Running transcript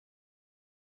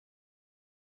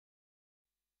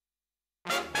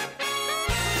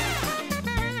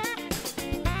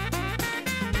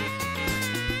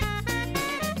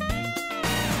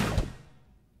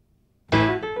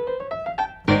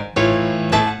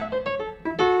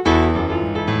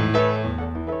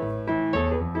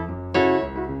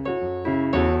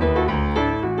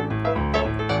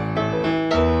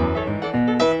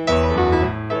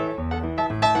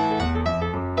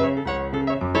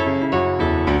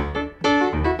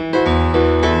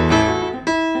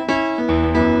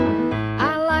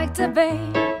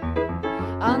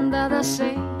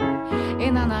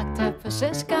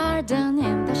octopus's garden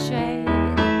in the shade.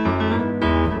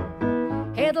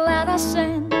 He'd let us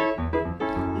in,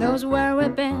 knows where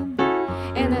we've been,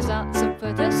 in his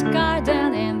octopus's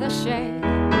garden in the shade.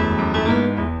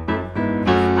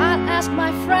 I'd ask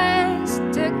my friends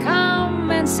to come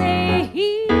and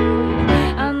see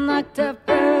an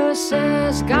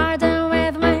octopus's garden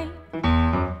with me.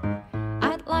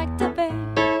 I'd like to be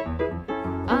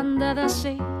under the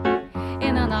sea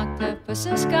in an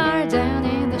octopus's garden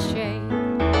in the shade.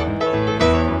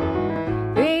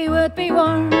 We would be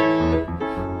warm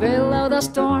below the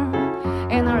storm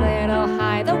in our little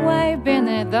hideaway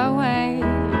beneath the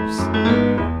waves,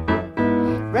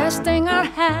 resting our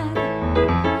head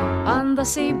on the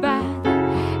seabed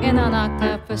in an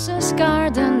octopus's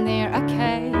garden near a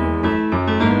cave.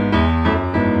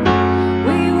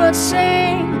 We would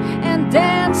sing and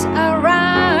dance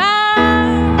around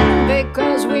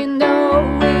because we know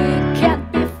we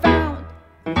can't be found.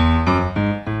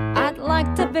 I'd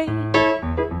like to be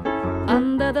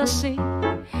under the sea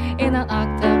in an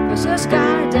octopus's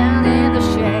garden in the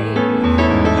shade.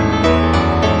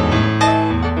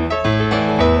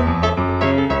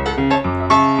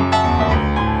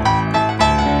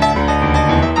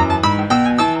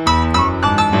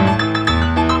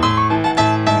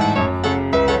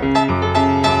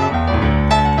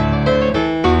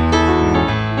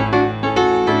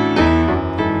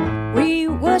 We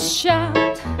would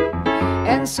shout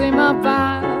and swim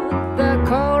about the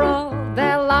coral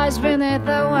that lies beneath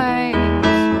the waves.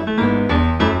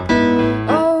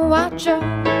 Oh, watch out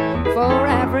for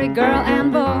every girl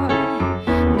and boy,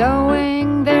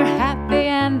 knowing they're happy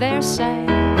and they're safe.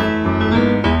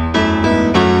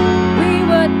 We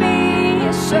would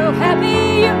be so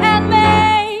happy, you and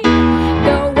me,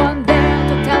 no one there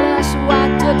to tell us what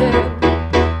to do.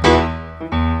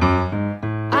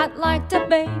 I'd like to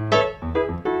be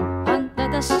under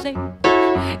the sea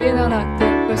in an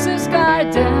octopus's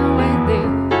garden with you,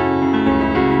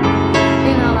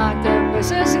 in an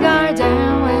octopus's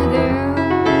garden with you,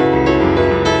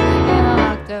 in an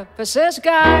octopus's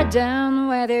garden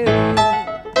with you.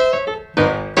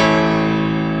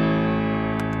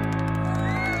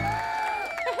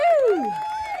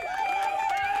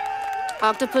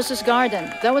 Octopus's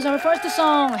Garden. That was our first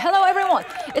song. Hello, everyone.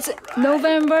 It's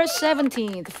November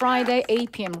 17th, Friday,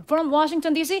 8 p.m. From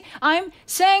Washington, D.C., I'm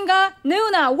Sangah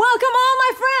Noona. Welcome, all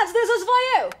my friends. This is for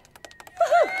you.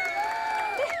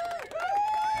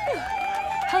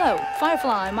 Hello,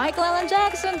 Firefly, Michael Allen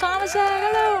Jackson, Thomas Egg.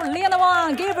 Hello, Leona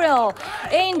Wang, Gabriel,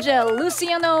 Angel,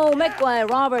 Luciano, McQuay,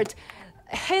 Robert,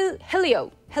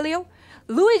 Helio,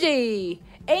 Luigi,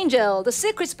 Angel, The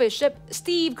Secret Spaceship,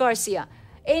 Steve Garcia,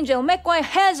 Angel, McQuay,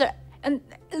 Heather, and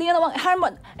Leona Wang,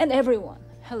 Harmon, and everyone.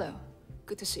 Hello,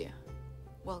 good to see you.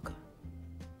 Welcome.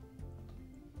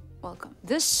 Welcome.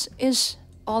 This is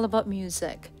all about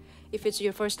music. If it's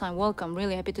your first time, welcome.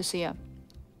 Really happy to see you.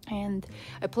 And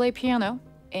I play piano,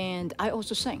 and I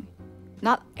also sing.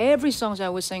 Not every song I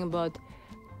was singing, but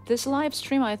this live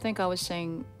stream, I think I was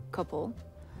singing a couple.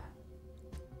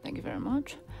 Thank you very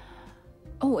much.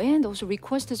 Oh, and also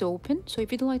request is open. So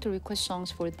if you'd like to request songs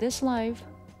for this live,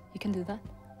 you can do that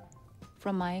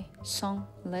from my song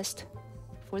list.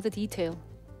 For the detail,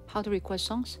 how to request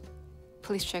songs,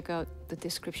 please check out the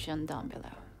description down below.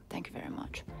 Thank you very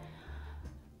much.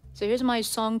 So here's my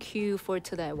song cue for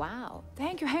today. Wow.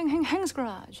 Thank you, Hang's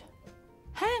Garage.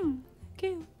 Hang,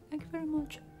 thank you very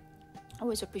much.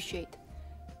 Always appreciate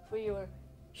for your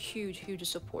huge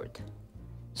support.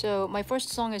 So my first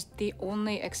song is The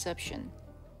Only Exception.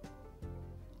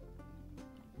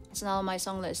 It's not on my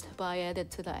song list, but I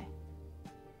added today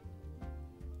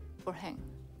for Hang.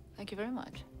 Thank you very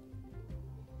much.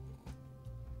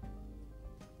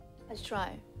 Let's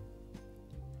try.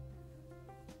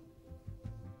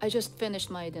 I just finished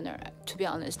my dinner, to be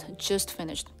honest. Just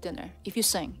finished dinner. If you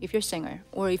sing, if you're a singer,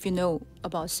 or if you know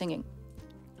about singing,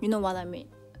 you know what I mean.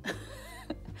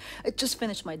 I just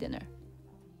finished my dinner.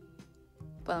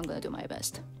 But I'm gonna do my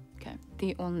best. Okay,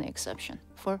 The Only Exception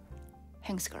for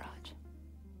Hang's Garage.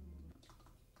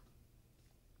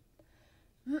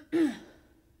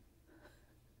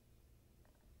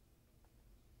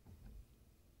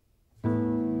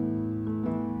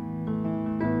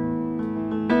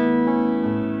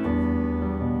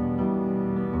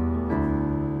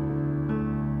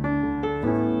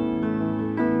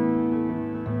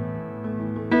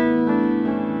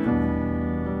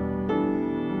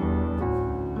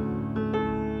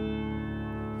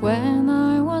 When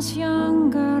I was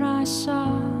younger, I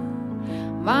saw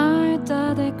my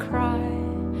daddy cry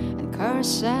and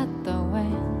curse at the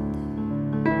wind.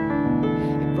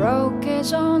 He broke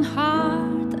his own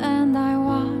heart, and I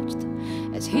watched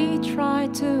as he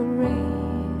tried to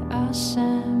reassemble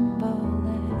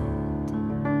it.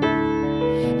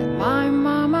 And my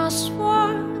mama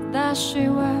swore that she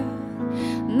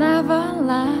would never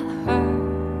let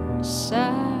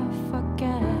herself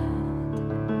forget.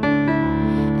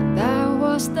 And that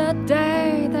was the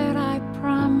day that I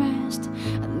promised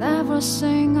I'd never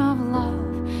sing of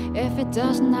love if it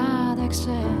does not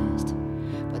exist.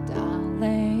 But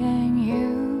darling,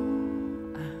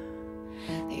 you are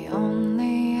the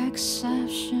only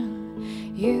exception.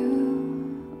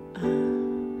 You are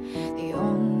the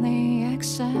only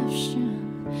exception.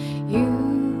 You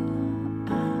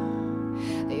are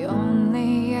the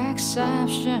only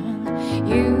exception.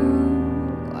 You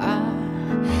are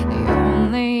the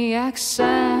only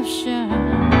exception.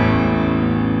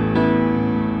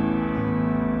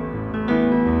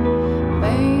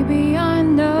 Maybe I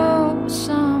know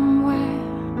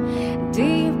somewhere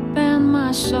deep in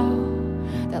my soul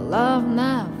that love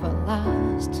never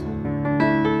lasts,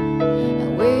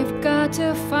 and we've got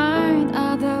to find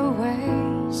other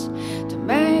ways to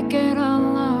make it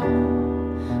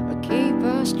alone or keep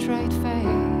a straight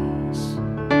face.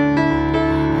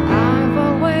 And I've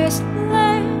always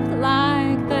lived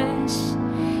like this,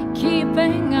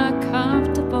 keeping a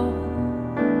comfortable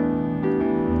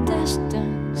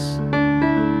distance.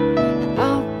 And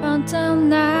up until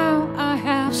now I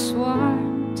have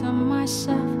sworn to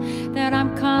myself that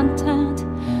I'm content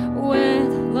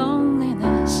with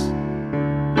loneliness,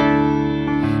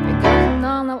 because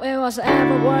none of it was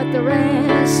ever worth the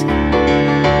risk.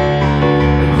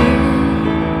 You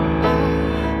are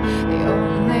the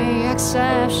only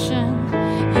exception.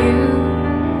 You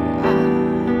are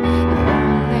the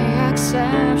only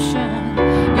exception.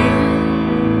 You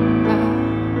are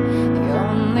the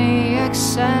only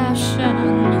exception.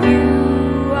 You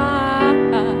are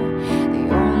the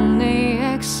only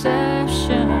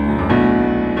exception.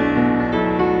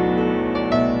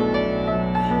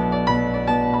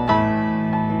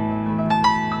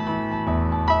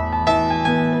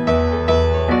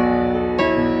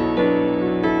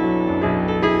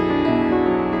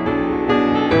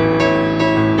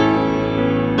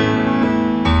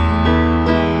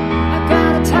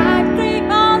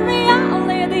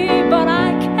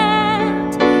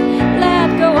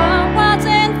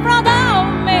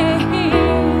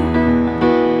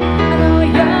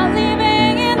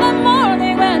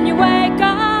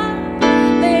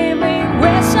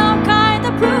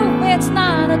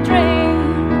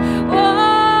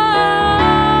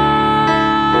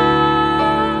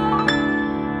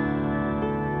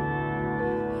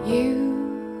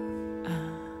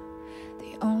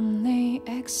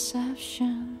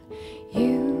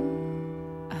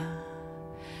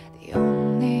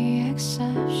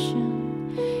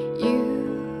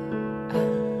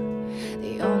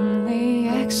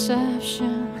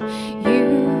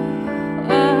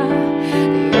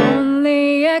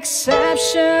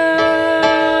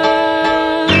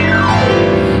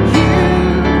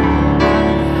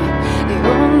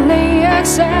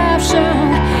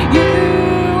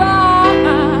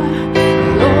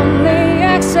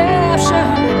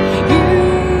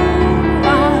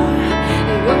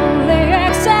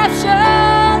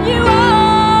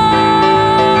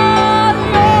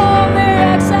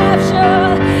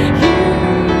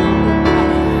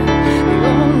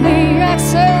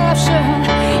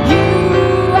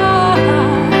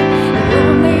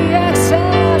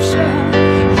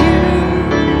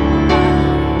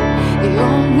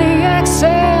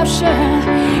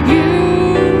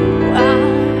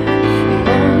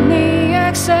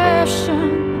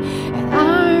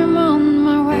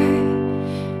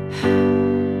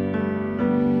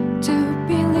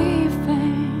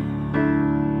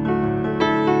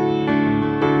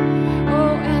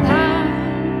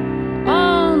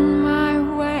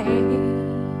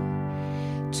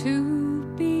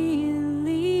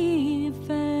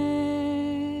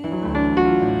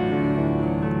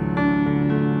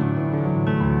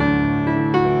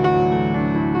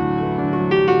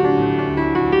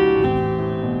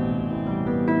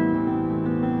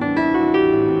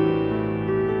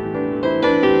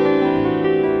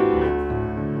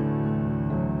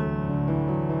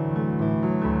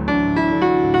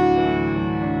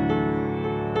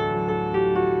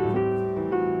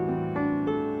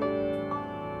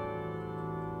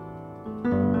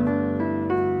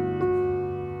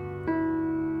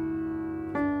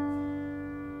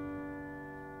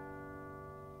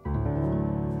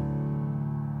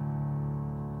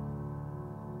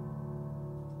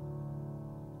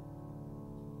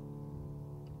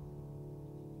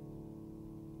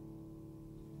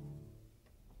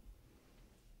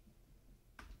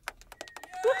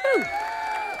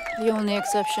 The only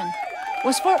exception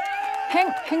was for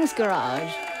Heng's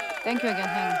Garage. Thank you again,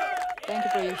 Heng. Thank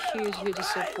you for your huge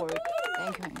support.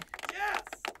 Thank you, Heng.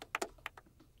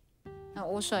 Now,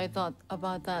 also, I thought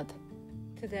about that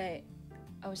today.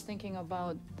 I was thinking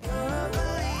about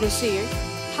this year,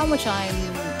 how much I'm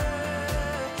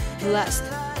blessed,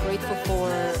 grateful for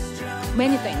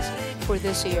many things for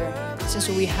this year, since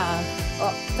we have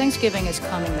Thanksgiving is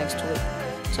coming next week.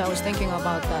 So I was thinking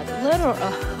about that little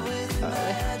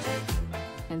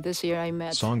and this year I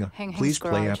met Sangah, please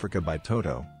play Africa by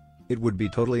Toto. It would be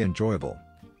totally enjoyable.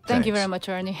 Thank you very much,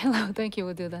 Ernie. Hello, thank you.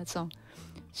 We'll do that song.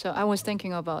 So I was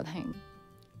thinking about Heng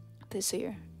this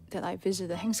year that I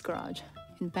visited Heng's Garage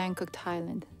in Bangkok,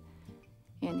 Thailand,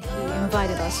 and he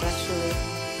invited us actually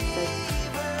to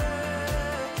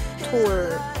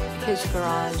tour his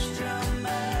garage, and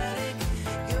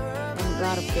a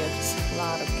lot of gifts.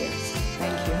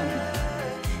 Thank you, Heng.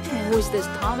 And who's this?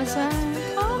 Thomas?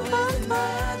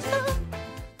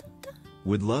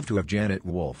 Would love to have Janet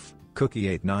Wolf,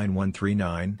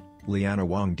 Cookie89139, Liana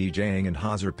Wong DJing and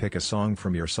Hazar pick a song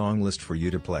from your song list for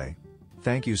you to play.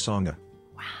 Thank you, Sangah.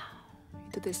 Wow,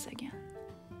 do this again.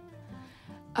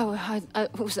 Oh,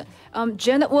 who's that?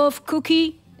 Janet Wolf,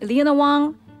 Cookie, Liana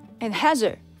Wang, and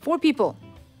Hazar. 4 people.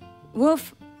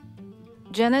 Wolf,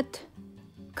 Janet,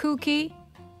 Cookie.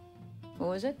 What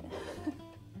was it?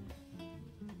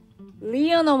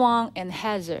 Liana Wang and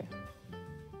Hazar.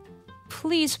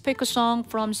 Please pick a song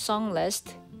from song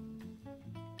list.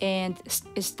 And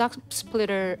is Stock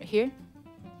Splitter here?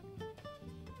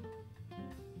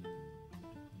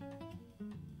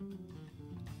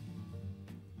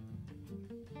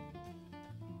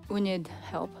 We need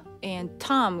help. And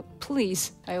Tom,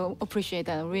 please, I appreciate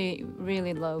that. I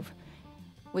really love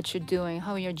what you're doing,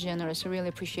 how you're generous. I really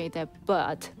appreciate that.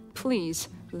 But please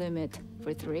limit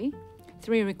for 3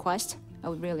 requests. I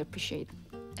would really appreciate,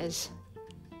 as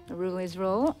the rule is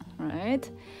rule, right?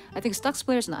 I think Stock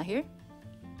Splitter's not here.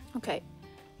 Okay,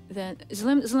 then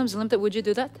Zlim, would you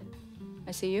do that?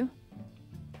 I see you.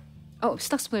 Oh,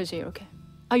 Stock Splitter's here. Okay.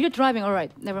 Oh, you're driving. All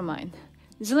right, never mind.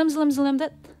 Zlim,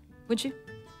 that would you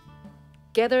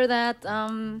gather that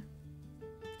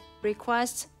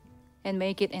request and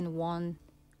make it in one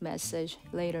message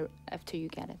later after you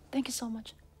get it. Thank you so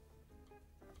much.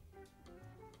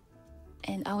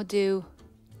 And I'll do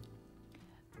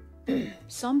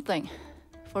something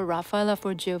for Rafaela,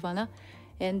 for Giovanna,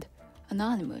 and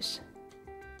Anonymous.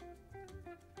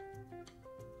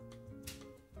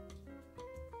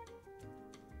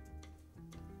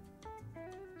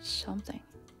 Something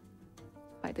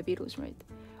by the Beatles, right?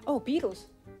 Oh, Beatles.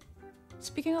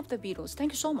 Speaking of the Beatles,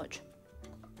 thank you so much.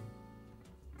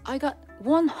 I got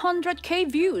 100K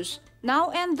views now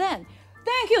and then.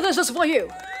 Thank you, this is for you.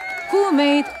 Who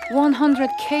made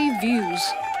 100K views?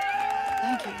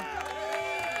 Thank you.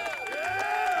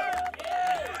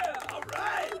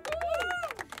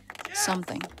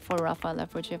 Something for Rafaela,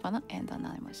 for Giovanna, and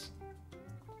Anonymous.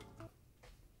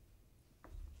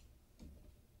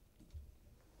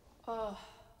 Oh.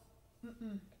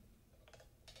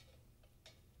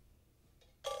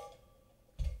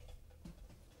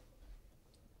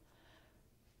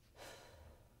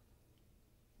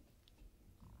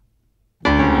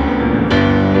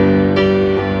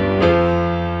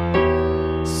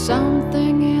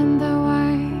 Something in the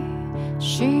way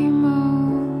she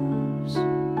moves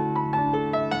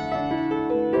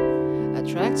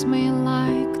attracts me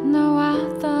like no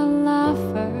other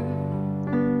lover.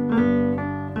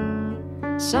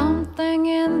 Something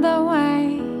in the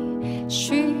way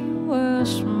she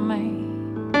was me.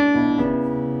 I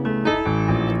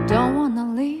don't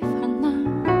wanna leave her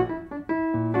now.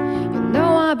 You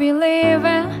know I believe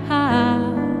in her.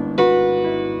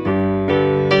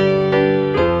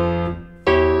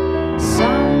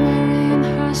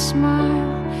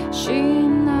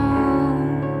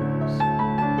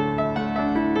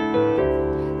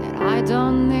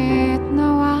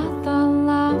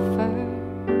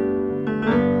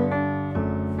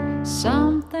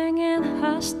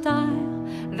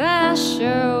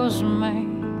 Shows me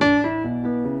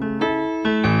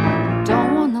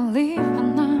don't wanna leave her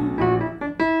now.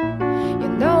 You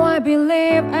know I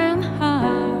believe in her.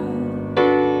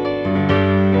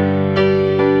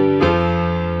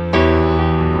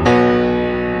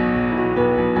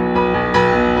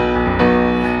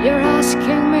 You're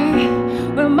asking me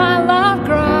will my love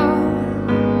grow?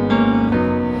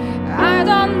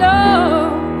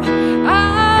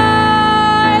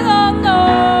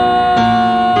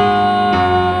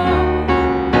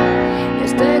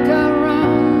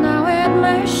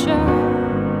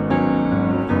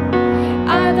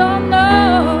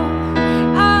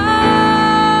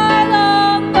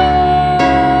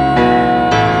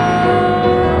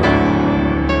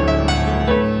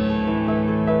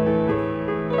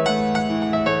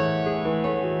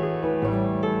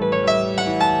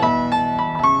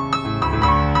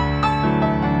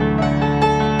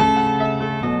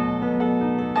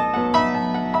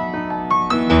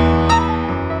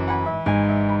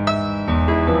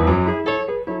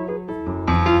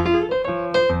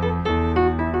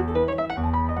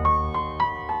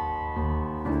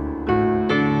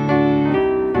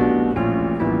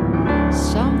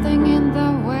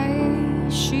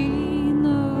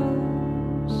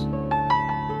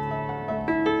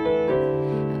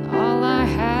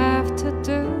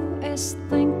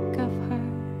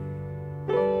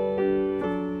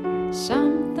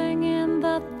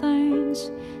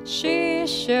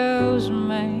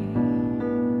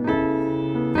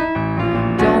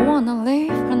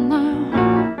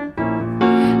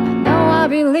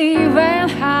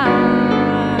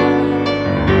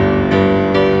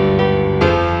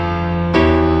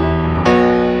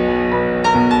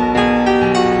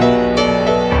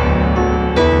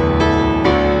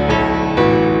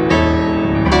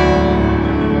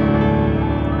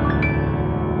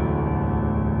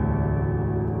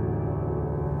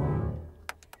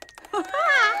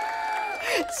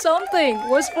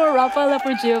 for Rafaela,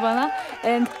 for Giovanna,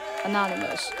 and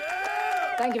Anonymous.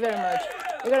 Thank you very much.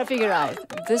 We gotta figure out.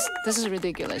 This is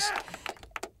ridiculous.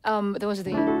 That was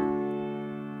the.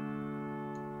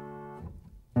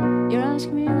 You're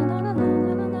asking me.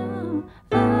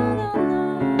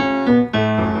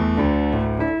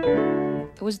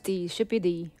 It was D. Should be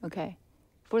D. Okay.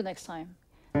 For next time.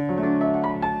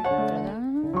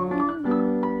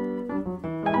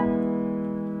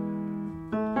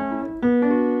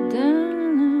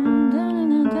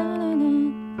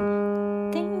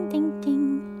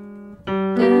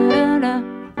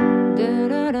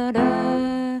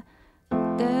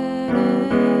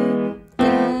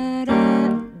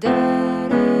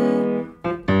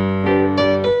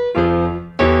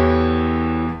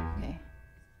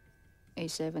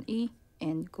 A7E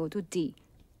and go to D.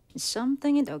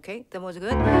 Something in okay, that was good.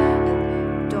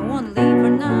 Don't wanna leave her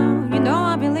now. You know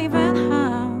I believe in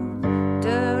how.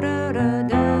 Da da da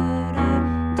da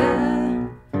da da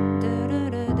da da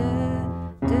da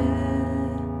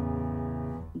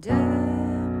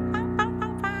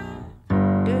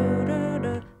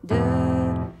da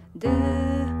da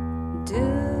da.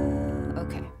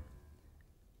 Okay,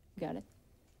 got it.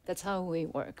 That's how we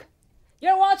work.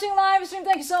 You're watching live stream.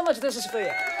 Thank you so much. This is for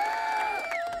you.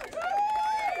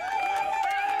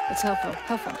 It's helpful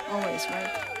always,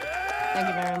 right? Thank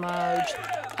you very much.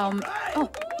 Oh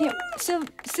yeah,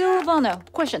 Silvano,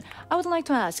 question. I would like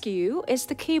to ask you: is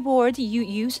the keyboard you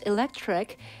use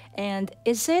electric, and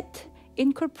is it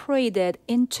incorporated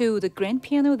into the grand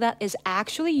piano that is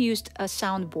actually used a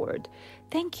soundboard?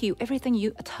 Thank you. Everything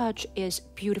you touch is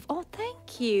beautiful. Oh,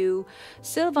 thank you,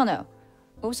 Silvano.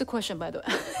 What was the question, by the way?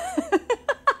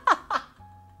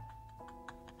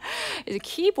 Is a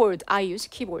keyboard I use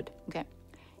keyboard, okay,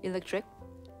 electric,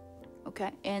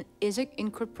 okay, and is it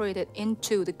incorporated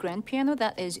into the grand piano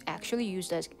that is actually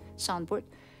used as soundboard?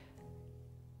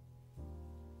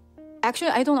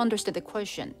 Actually, I don't understand the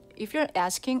question. If you're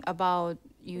asking about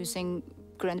using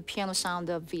grand piano sound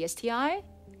of VSTI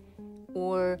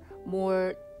or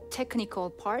more technical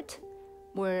part,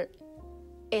 more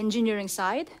engineering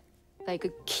side, like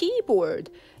a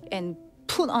keyboard and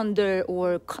put under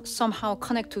or somehow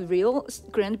connect to real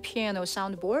grand piano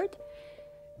soundboard,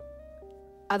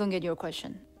 I don't get your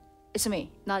question. It's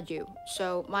me, not you.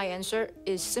 So my answer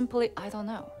is simply, I don't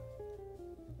know.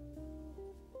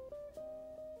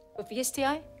 But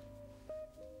VSTI,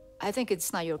 I think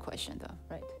it's not your question though,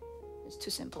 right? It's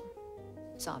too simple.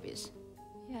 It's obvious.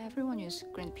 Yeah, everyone uses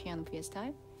grand piano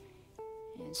VSTI.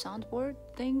 And soundboard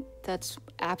thing, that's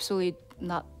absolutely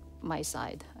not my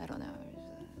side. I don't know.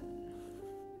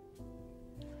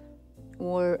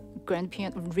 Or grand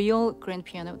piano, real grand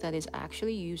piano that is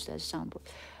actually used as soundboard.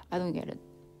 I don't get it.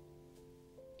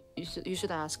 You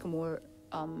should ask more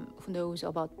who knows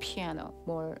about piano,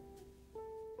 more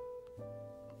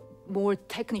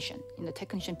technician, in the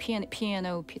technician,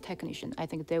 piano technician. I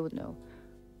think they would know.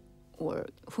 Or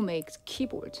who makes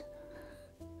keyboards.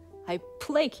 I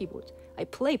play keyboards. I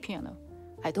play piano.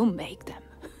 I don't make them.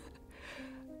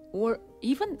 Or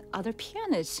even other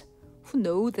pianists who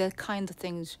know that kind of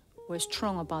things. We're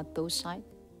strong about those sides,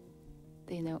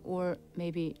 they know, or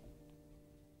maybe.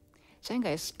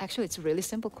 Sangah, actually, it's a really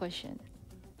simple question.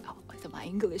 Oh, my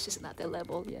English is not that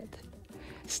level yet.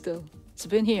 Still, it's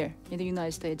been here in the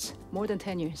United States more than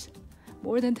 10 years.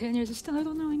 More than 10 years, still I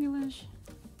don't know English.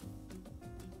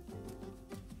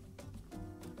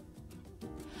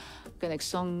 Okay, next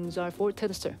songs are for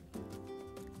Tedster.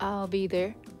 I'll be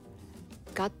there.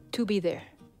 Got to be there.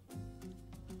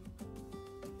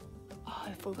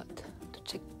 I forgot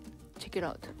to check it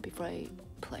out before I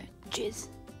play. Jeez.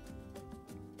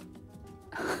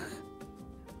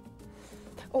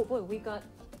 Oh boy,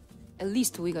 at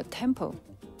least we got tempo,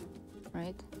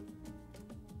 right?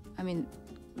 I mean,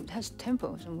 it has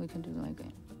tempo, so we can do like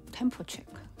a tempo check.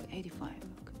 85.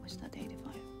 Okay, what's that? 85.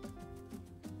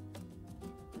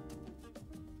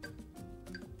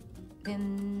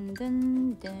 Dun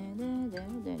dun dun dun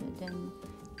dun dun dun.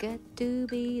 Got to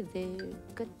be there,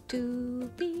 got to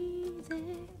be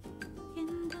there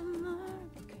in the morning.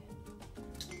 Okay.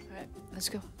 All right, let's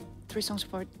go. 3 songs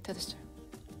for Tedster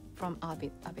from I'll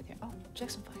Be There. Oh,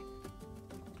 Jackson 5.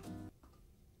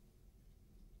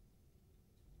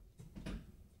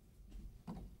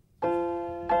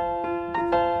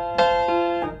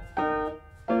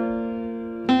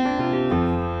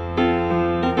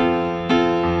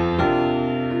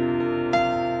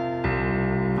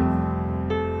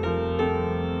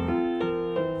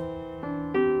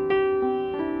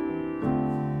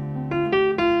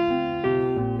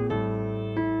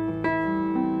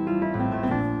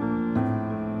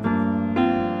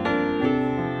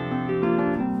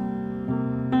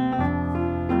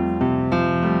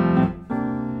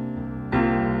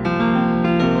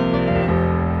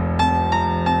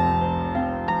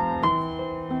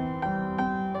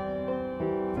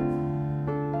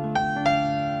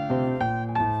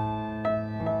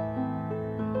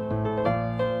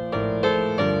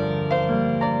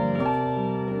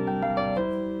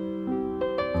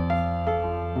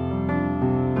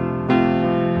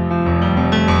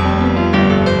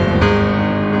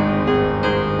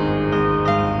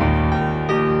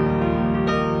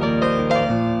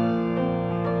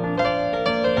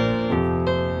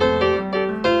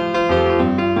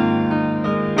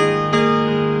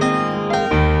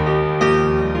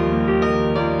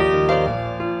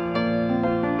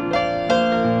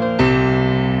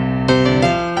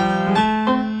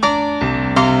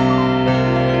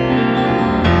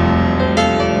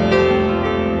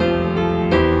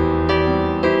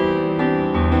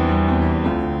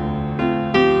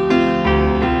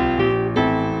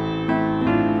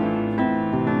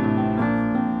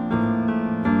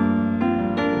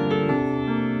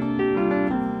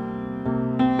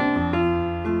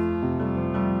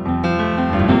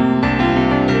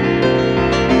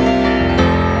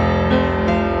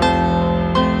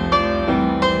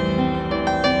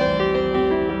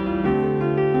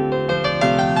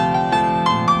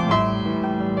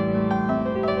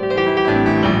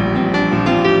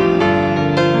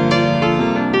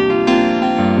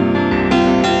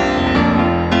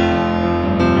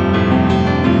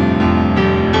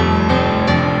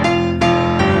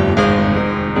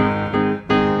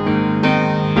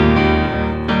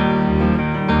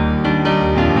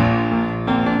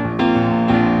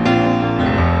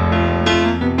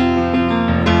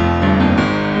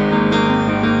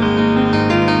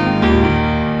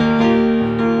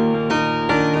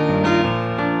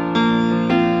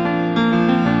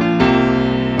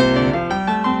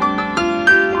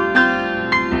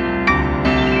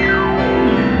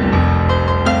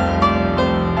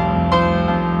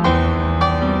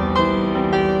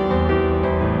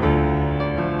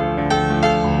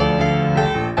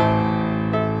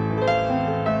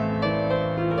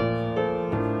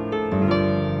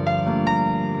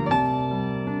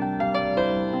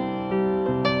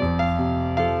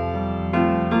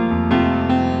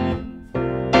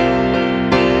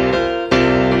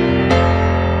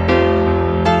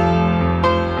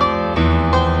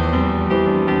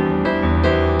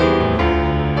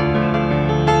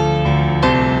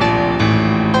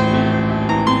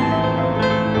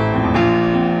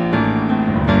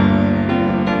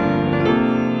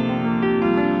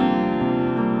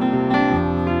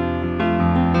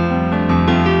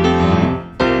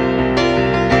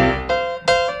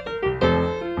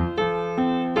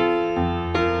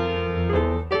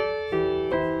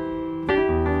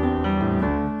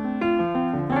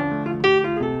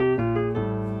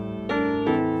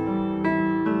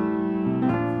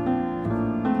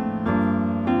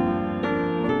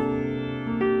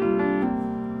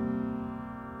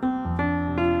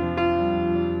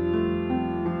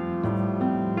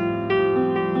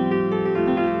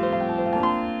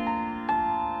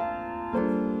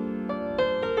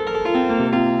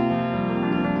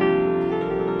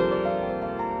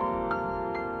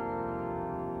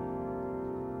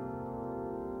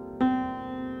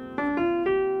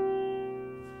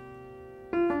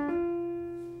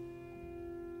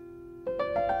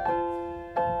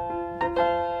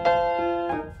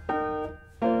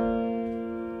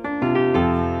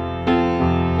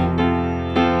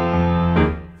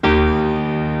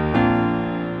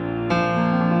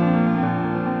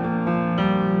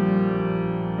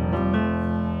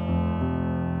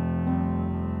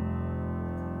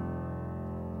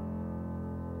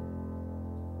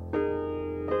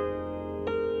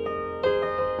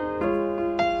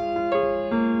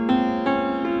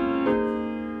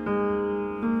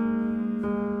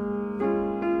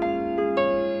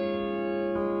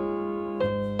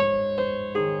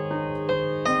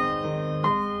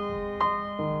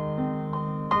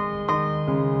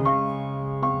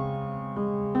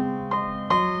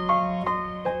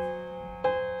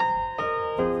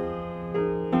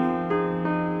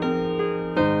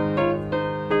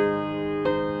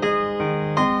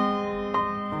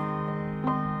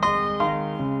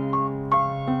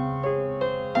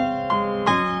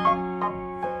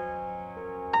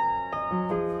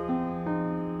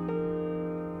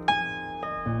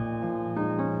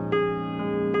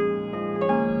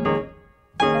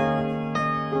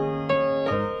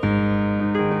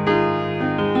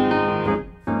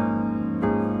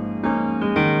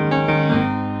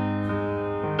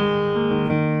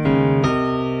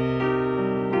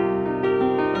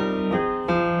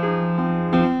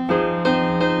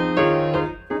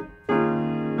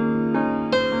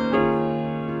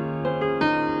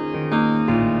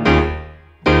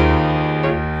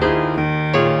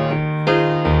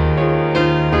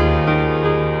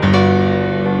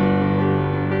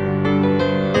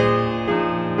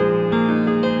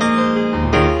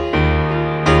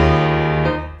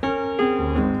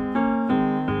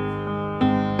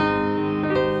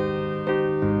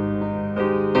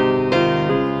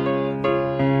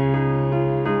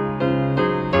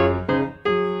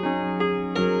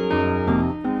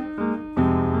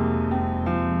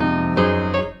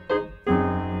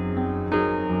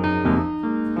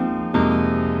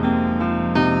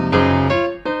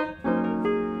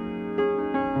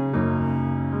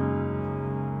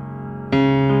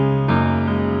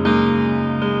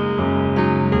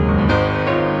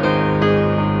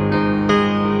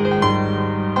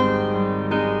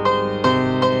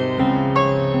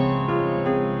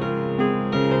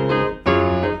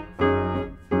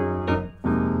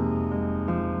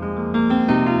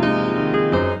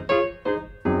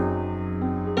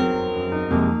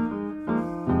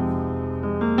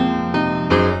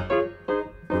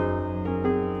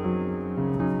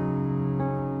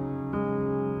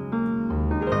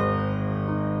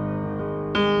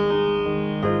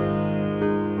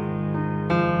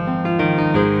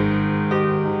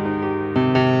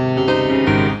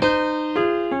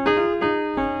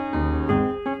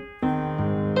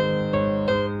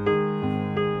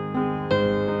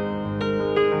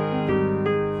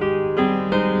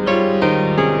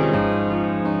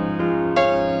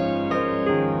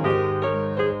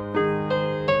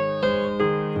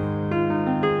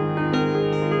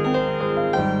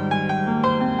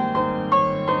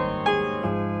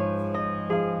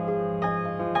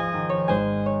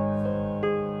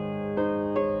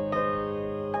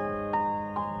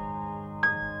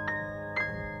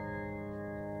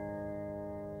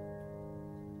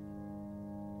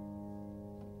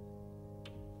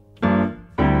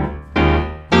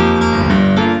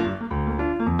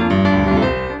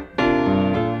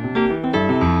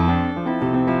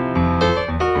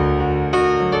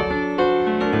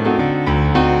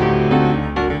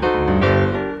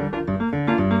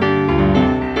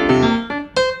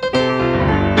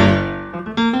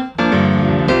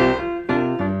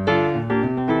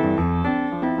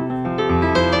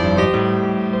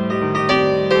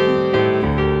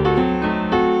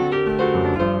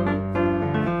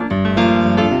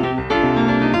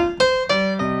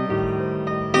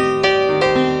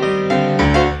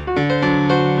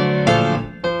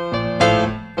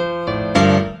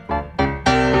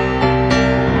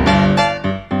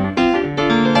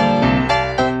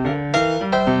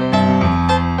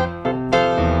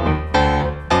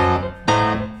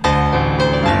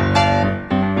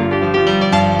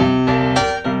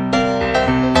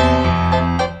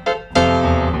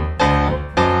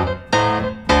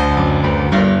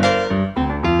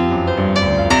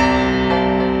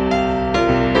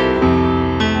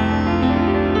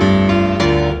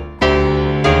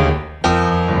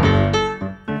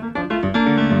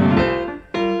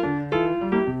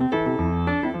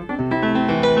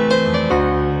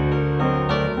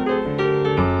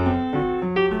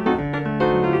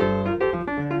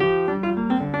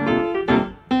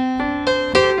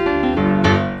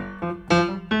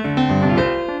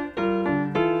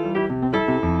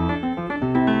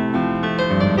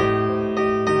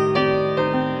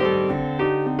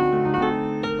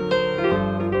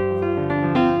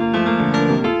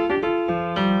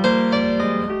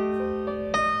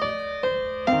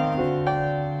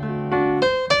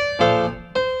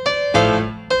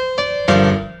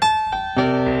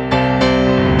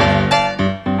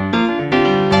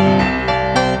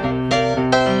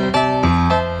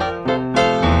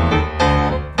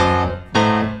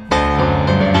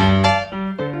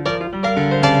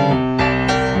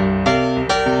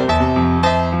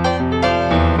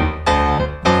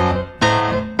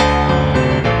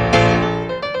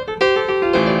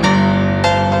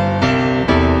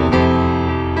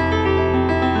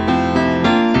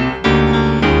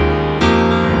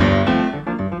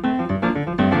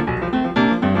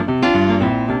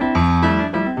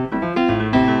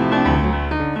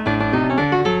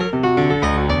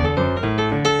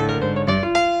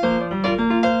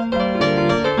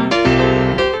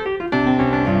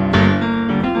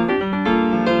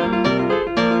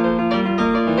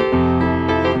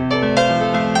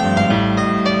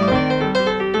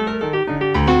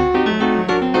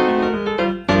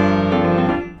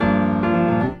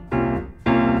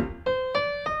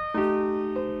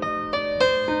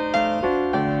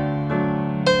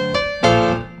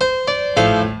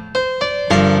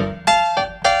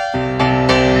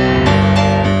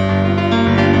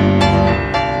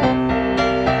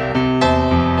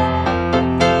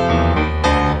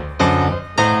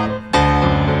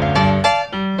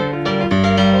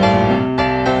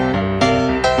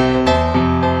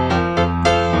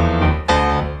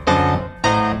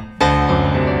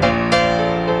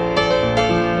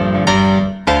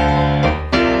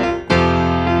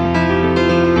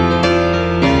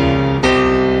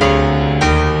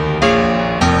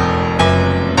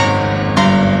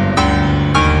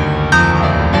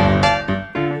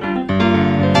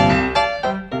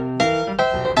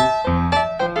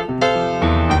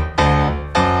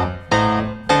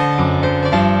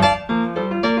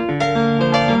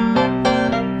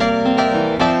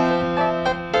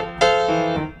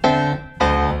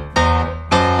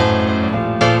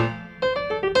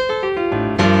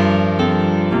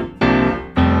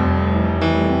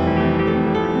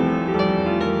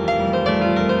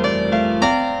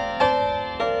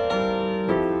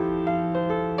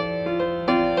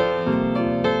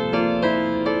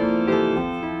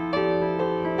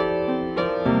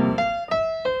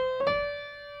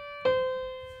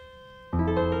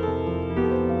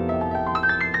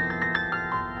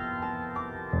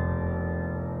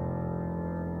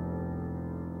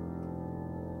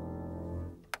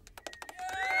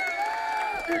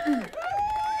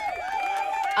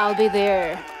 I'll be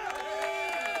there.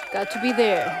 Got to be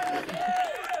there.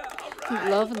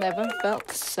 Love never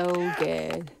felt so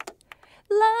good.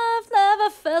 Love never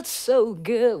felt so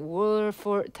good. Word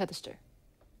for Tedster.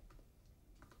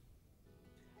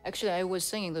 Actually, I was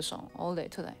singing the song all day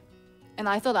today. And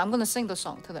I thought I'm gonna sing the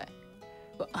song today.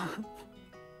 But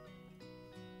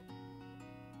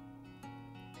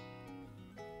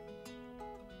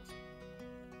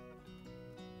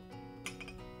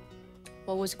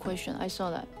what was the question? I saw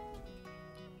that.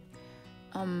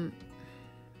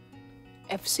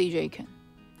 FCJ Ken.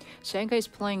 Sangah is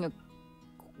playing a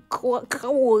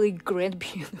kawaii grand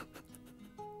piano.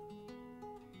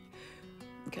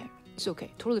 Okay, it's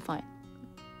okay. Totally fine.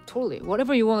 Totally.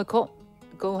 Whatever you want to call,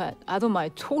 go ahead. I don't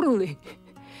mind. Totally.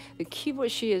 The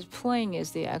keyboard she is playing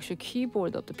is the actual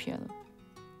keyboard of the piano.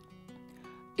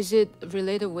 Is it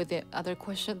related with the other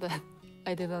question that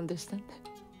I didn't understand?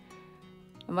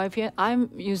 My piano, I'm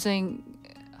using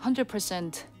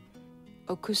 100%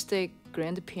 acoustic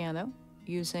grand piano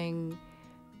using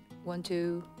 1,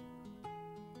 2,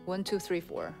 3,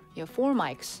 4. Yeah, 4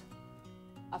 mics.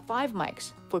 5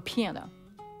 mics for piano.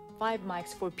 5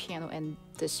 mics for piano and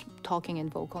this talking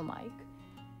and vocal mic.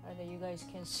 And then you guys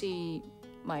can see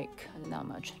mic, not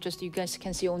much. Just you guys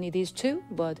can see only these 2,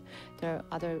 but there are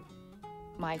other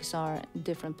mics are in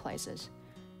different places.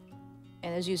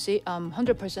 And as you see,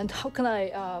 100%. How can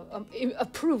I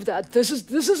approve that this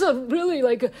is a really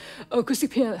like a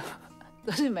acoustic piano?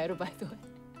 Doesn't matter, by the way.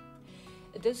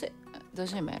 Does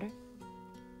it matter?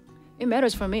 It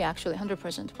matters for me actually,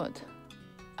 100%. But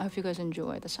I hope you guys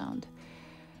enjoy the sound.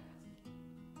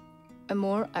 And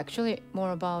more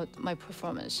about my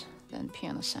performance than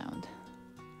piano sound,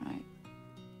 right?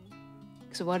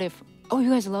 So what if? Oh, you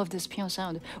guys love this piano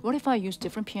sound. What if I use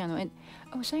different piano and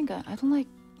Sangah, I don't like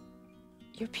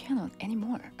your piano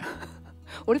anymore.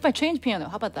 What if I change piano?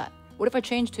 How about that? What if I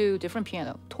change to different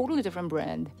piano, totally different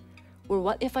brand? Or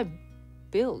what if I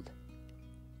build?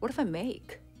 What if I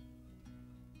make?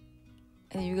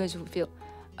 And you guys will feel,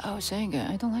 Sangah,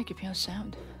 I don't like your piano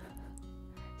sound.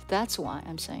 That's why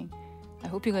I'm saying, I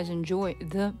hope you guys enjoy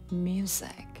the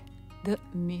music. The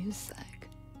music.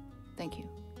 Thank you.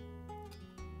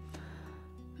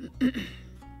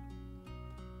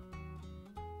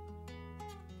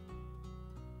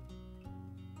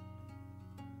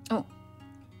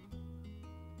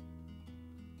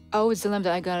 It's the lamp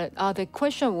that I got it. The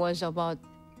question was about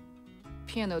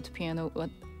piano to piano, what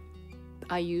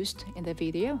I used in the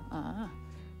video.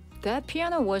 That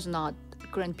piano was not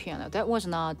grand piano. That was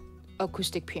not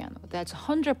acoustic piano. That's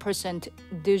 100%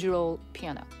 digital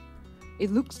piano. It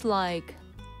looks like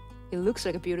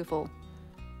a beautiful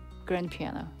grand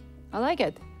piano. I like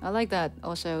it. I like that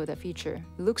also, the feature.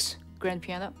 It looks grand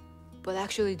piano, but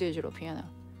actually digital piano.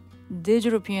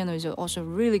 Digital piano is also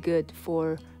really good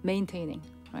for maintaining,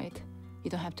 right? You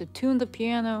don't have to tune the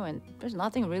piano, and there's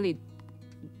not really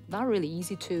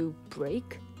easy to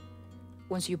break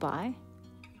once you buy.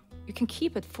 You can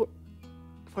keep it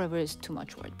forever is too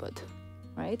much word, but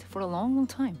right, for a long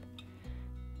time.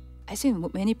 I see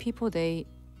many people they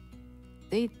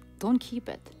don't keep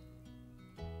it.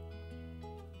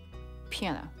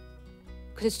 Piano,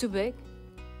 because it's too big,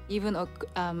 even a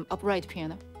upright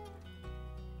piano.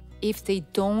 If they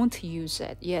don't use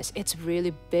it, yes, it's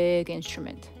really big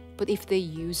instrument. But if they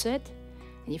use it,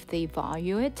 and if they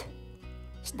value it,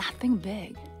 it's nothing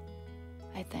big,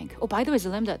 I think. Oh, by the way,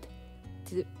 Zalemdat,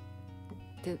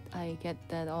 did I get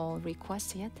that all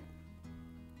requests yet?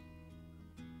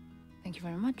 Thank you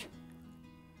very much.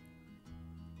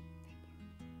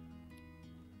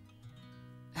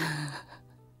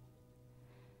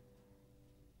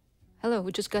 Hello,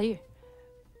 who just got here?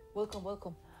 Welcome,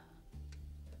 welcome.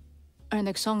 Our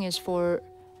next song is for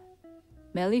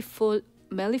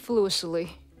mellifluously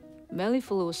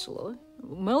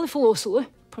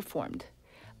performed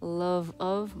Love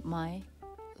of My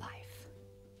Life.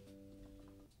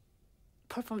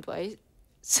 Performed by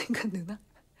Sangah Noona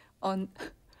on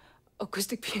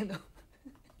acoustic piano.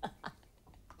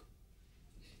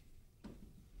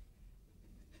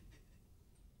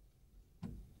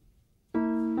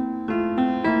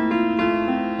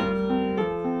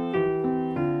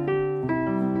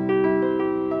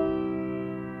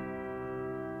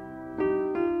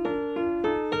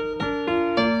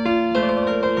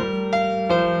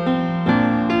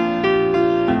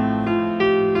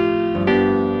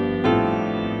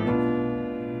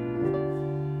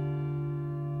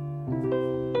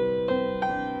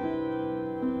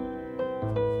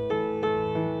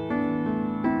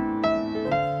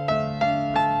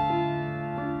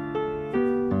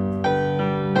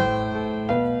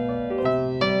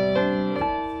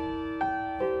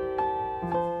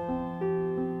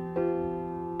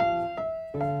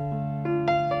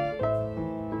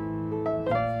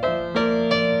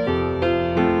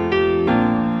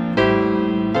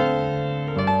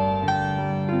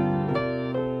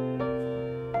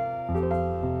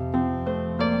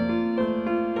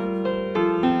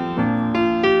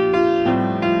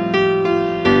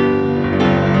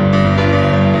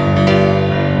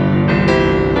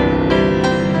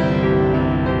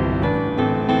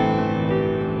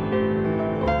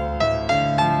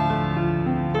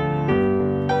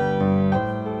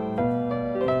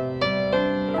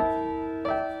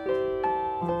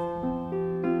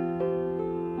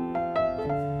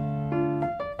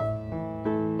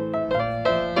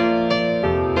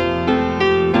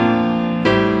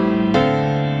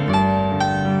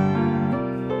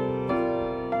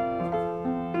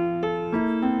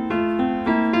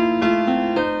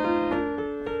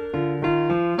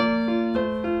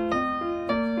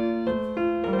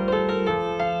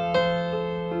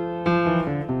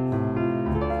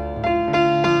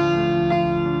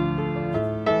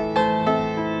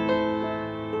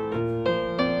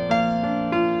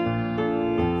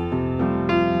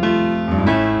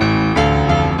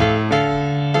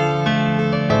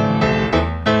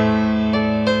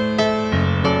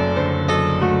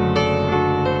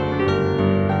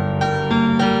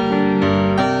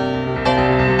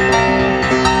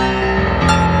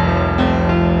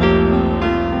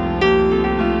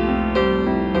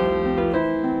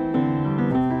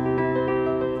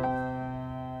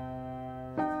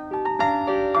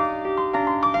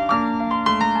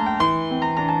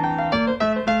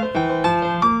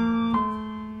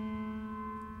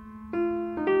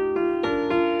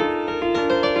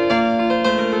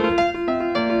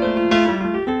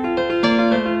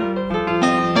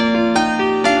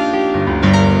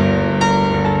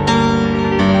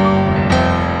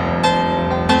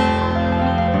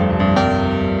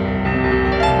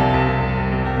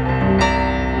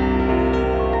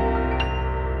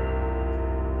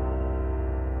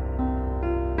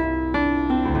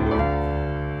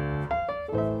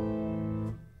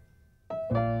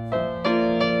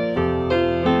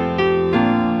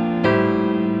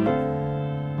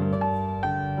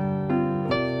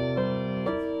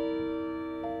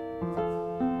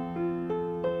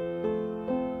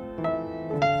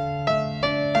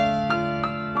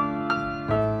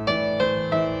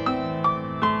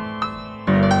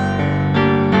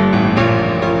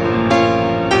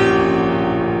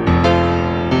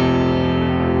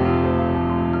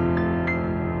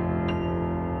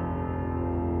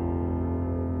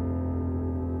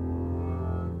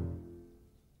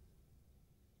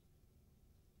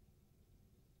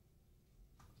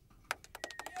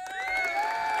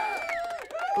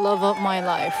 Love of My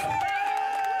Life.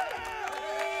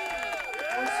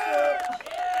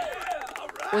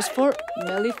 Was for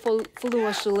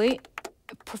mellifluously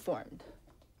performed.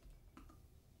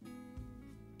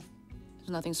 There's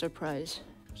nothing surprise.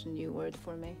 It's a new word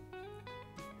for me.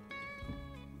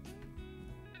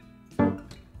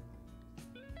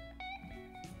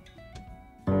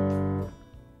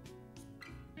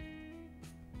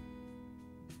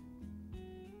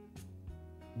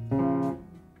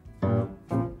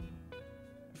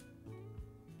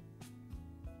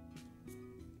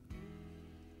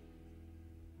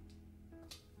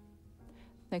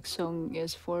 Next song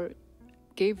is for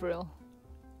Gabriel.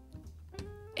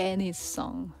 Any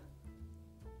song.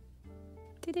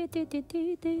 Oh,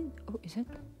 is it?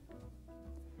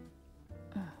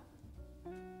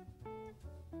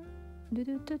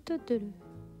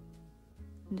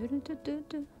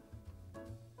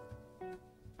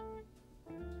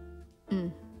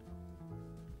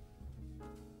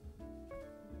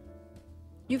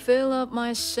 You fill up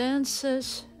my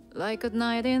senses like a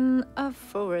night in a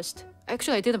forest.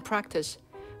 Actually, I didn't practice,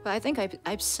 but I think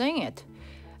I've sang it.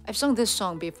 I've sung this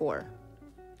song before,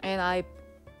 and I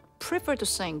prefer to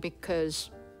sing because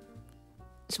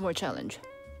it's more challenge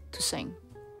to sing.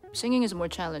 Singing is more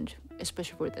challenge,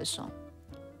 especially for this song.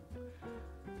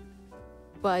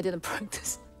 But I didn't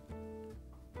practice.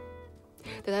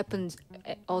 That happens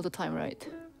all the time, right?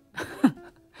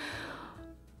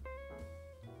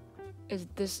 Is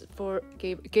this for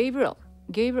Gabriel?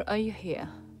 Gabriel, are you here?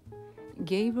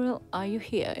 Gabriel, are you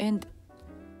here? And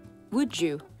would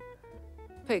you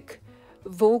pick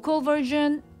vocal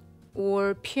version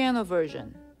or piano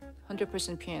version?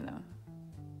 100% piano.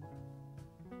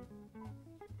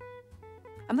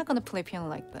 I'm not gonna play piano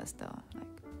like this though,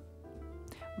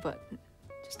 but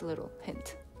just a little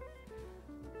hint.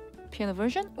 Piano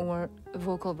version or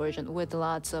vocal version with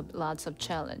lots of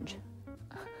challenge.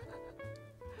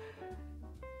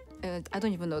 And I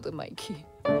don't even know the mic key.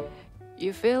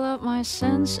 You fill up my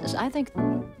senses. I think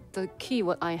the key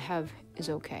what I have is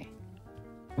okay.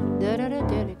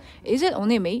 Is it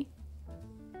only me?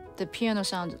 The piano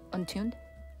sounds untuned,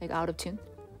 like out of tune.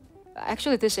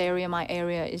 Actually, this area, my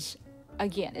area is,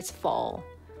 again, it's fall.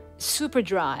 Super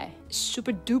dry,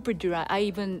 super duper dry.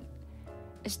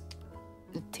 It's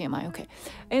TMI, okay.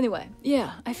 Anyway,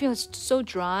 yeah, I feel it's so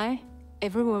dry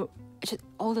everywhere,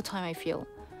 all the time I feel.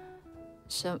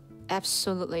 So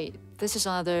absolutely, this is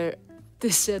another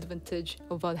disadvantage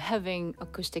about having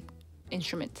acoustic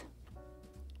instrument.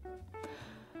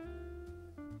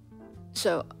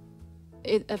 So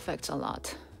it affects a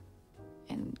lot,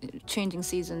 and changing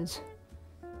seasons,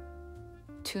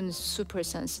 tunes super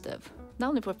sensitive, not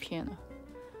only for piano.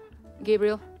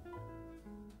 Gabriel,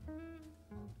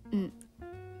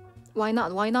 why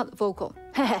not vocal?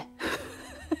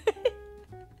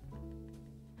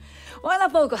 Why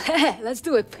not vocal? Let's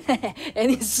do it.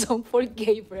 Any song for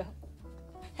Gabriel.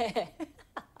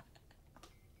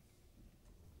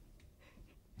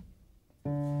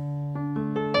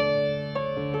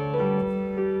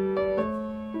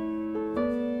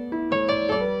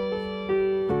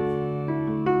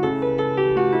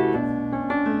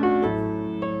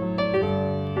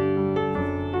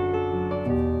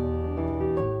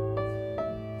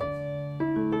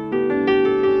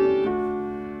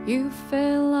 You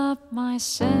fill up my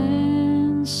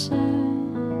senses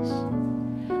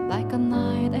like a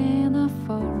night in a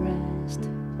forest,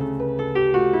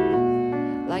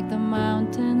 like the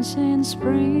mountains in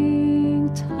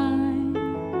springtime,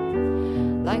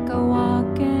 like a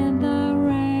walk in the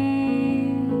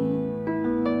rain,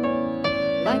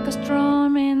 like a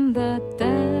storm in the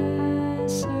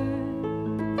desert,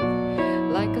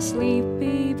 like a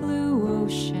sleepy blue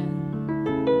ocean.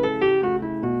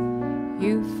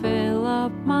 You fill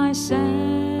up my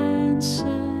senses,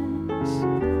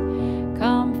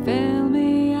 come fill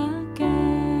me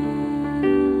again.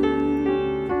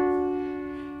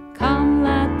 Come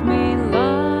let me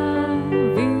love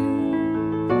you,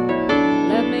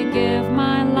 let me give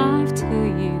my life to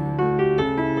you.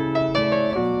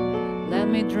 Let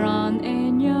me drown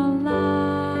in your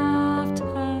laughter,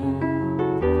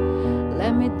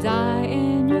 let me die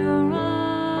in your arms.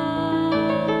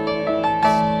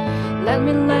 Let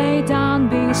me lay down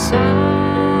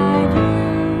beside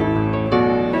you.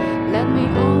 Let me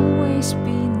always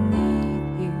be near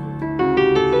you,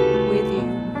 with you.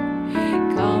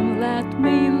 Come, let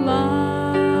me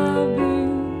love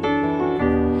you.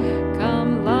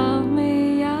 Come, love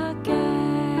me again.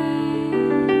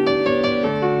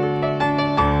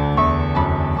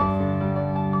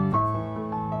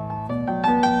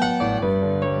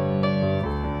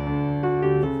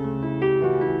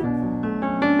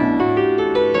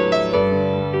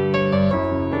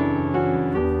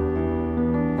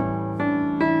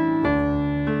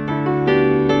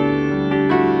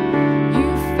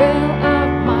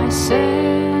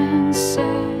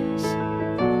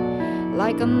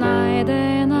 like a night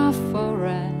in a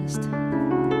forest,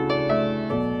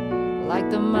 like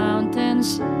the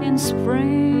mountains in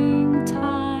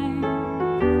springtime,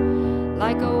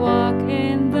 like a walk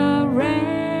in the rain,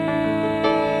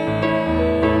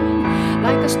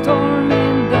 like a storm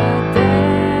in the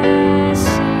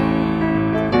desert,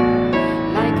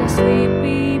 like a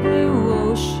sleepy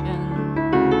blue ocean.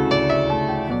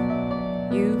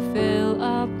 You fill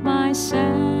up my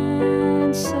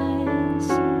senses.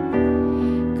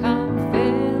 Come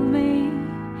fill me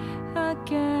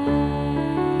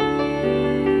again.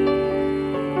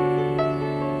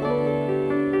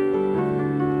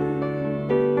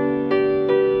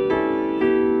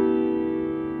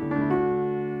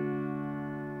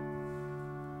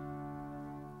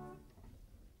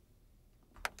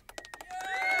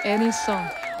 Any song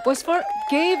was for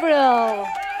Gabriel.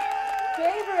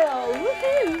 Gabriel,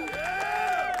 woohoo!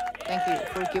 Thank you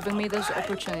for giving me this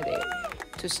opportunity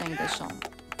to sing this song.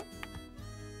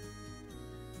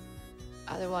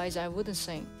 Otherwise, I wouldn't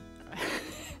sing.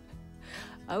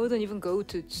 I wouldn't even go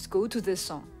to this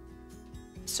song.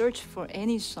 Search for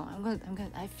any song.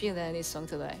 I feel that any song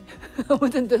today. I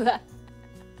wouldn't do that.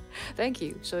 Thank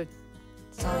you. So it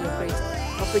sounds a great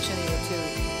opportunity to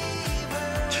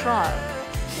try.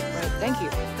 Right, thank you,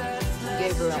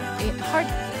 Gabriel.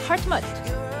 Heartmut.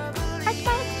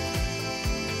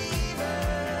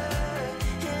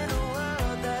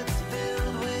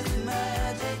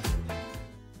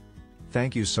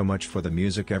 Thank you so much for the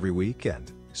music every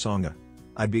weekend, Sangah.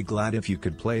 I'd be glad if you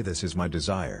could play This Is My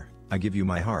Desire, I Give You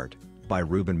My Heart, by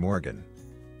Reuben Morgan.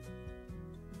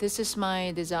 This is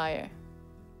my desire.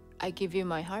 I give you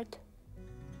my heart.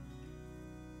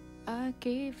 I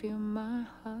give you my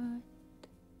heart.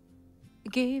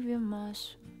 Give you my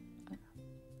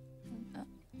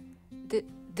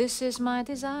this is my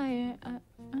desire.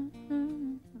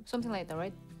 Something like that,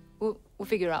 right? We'll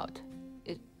figure out.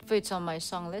 It fits on my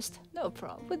song list. No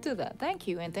problem. We'll do that. Thank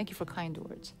you, and thank you for kind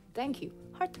words. Thank you,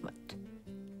 Hartmut.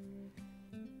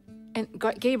 And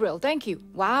Gabriel, thank you.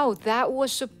 Wow, that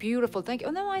was so beautiful. Thank you.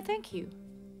 Oh no, I thank you.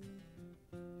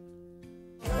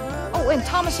 Oh, and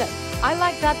Thomas said, I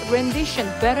like that rendition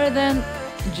better than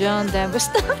John Denver's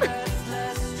stuff.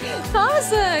 Thomas,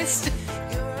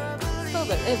 stop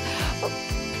it.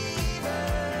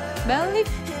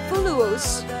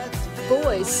 Mellifluous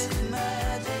voice.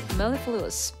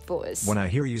 Mellifluous voice. When I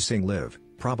hear you sing Live,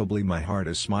 probably my heart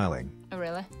is smiling. Oh,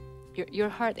 really? Your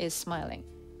heart is smiling.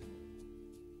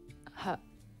 How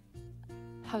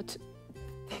to...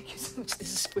 Thank you so much.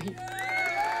 This is for you.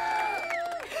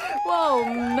 Wow,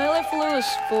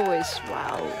 mellifluous voice.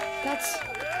 Wow, that's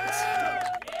huge.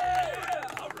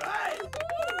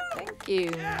 Thank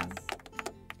you.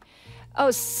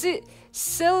 Oh,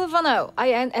 Silvano, I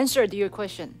answered your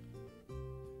question.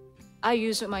 I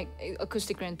use my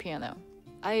acoustic grand piano.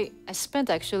 I spent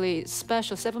actually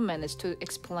special 7 minutes to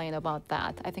explain about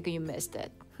that. I think you missed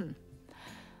it.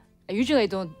 Usually I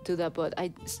don't do that, but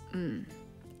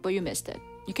but you missed it.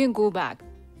 You can go back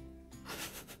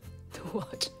to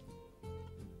watch.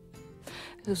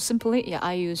 So simply, yeah,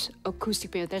 I use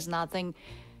acoustic piano. There's nothing.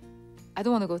 I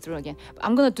don't want to go through again. But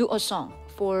I'm gonna do a song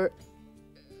for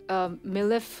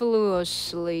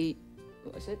mellifluously.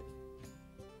 What was it?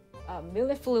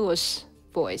 Mellifluous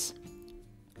voice.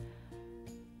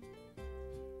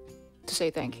 To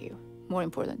say thank you. More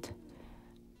important.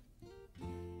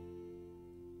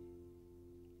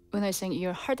 When I sing,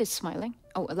 your heart is smiling.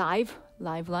 Oh, live.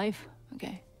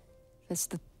 Okay, that's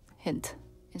the hint,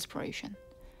 inspiration.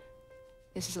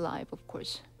 This is live, of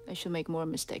course. I should make more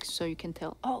mistakes so you can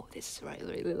tell. Oh, this is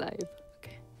really live.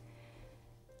 Okay.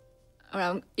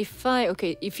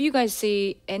 If you guys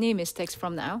see any mistakes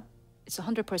from now, it's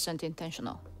 100%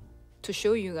 intentional. To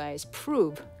show you guys,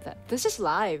 prove that this is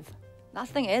live.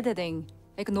 Nothing editing,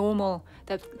 like normal,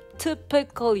 that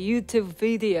typical YouTube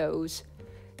videos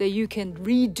that you can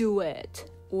redo it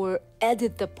or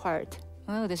edit the part.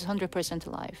 Oh, this is 100%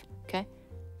 live, okay?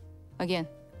 Again,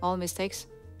 all mistakes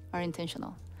are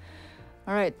intentional.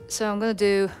 All right, so I'm gonna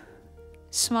do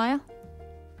smile.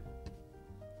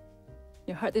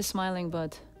 Your heart is smiling,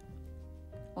 but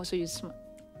also you smile.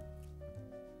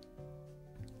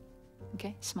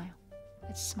 Okay, smile.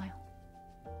 Let's smile.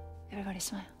 Everybody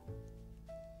smile.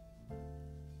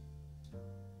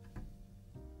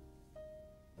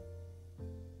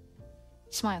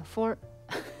 Smile for...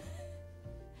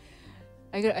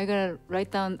 I gotta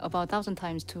write down about 1,000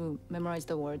 times to memorize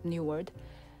the word, new word.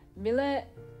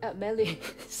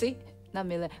 See? Not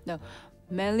mille, no.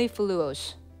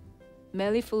 Mellifluous.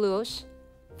 Mellifluous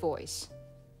voice.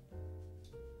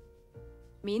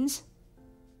 Means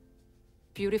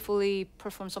beautifully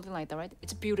performed, something like that, right?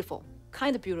 It's beautiful,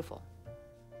 kind of beautiful,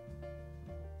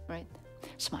 right?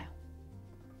 Smile.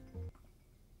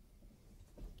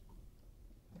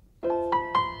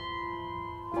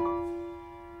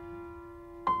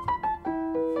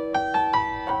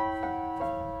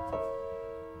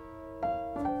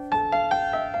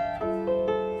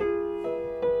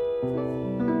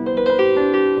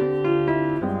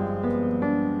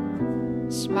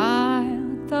 Smile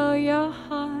though your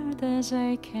heart is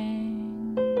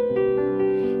aching.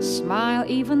 Smile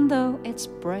even though it's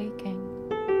breaking.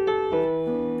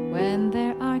 When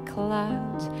there are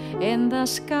clouds in the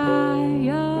sky,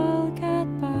 you'll get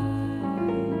by.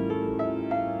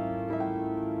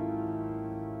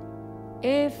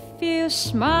 If you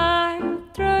smile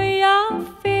through your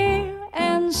fear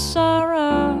and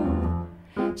sorrow,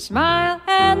 smile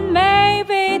and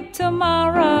maybe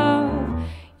tomorrow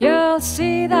you'll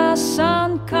see the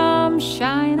sun come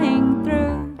shining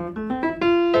through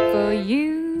for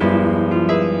you.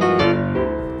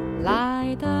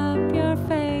 Light up your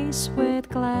face with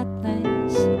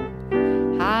gladness,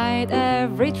 hide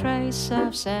every trace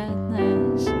of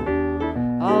sadness.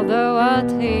 Although a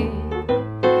tear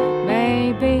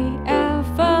may be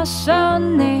ever so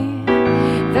near,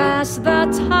 that's the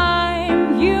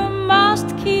time you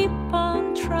must keep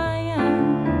on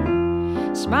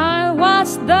trying. Smile,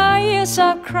 what's the use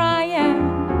of crying?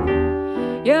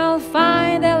 You'll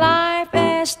find that life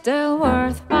is still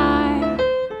worthwhile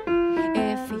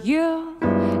if you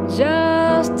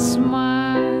just smile.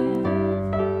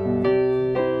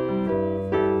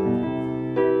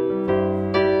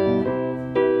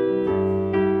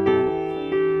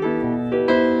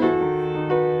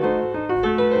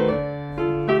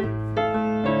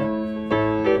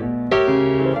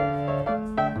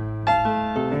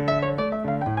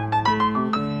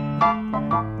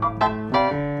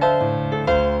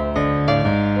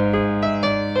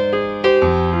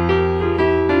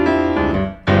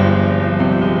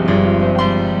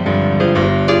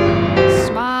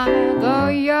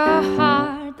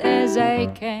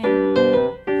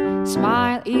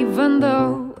 Smile even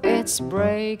though it's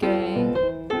breaking.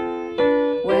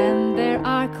 When there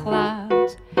are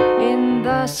clouds in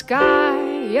the sky,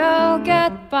 you'll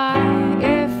get by.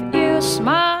 If you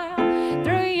smile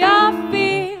through your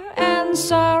fear and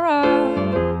sorrow,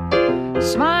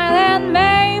 smile and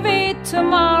maybe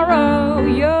tomorrow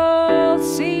you'll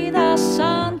see the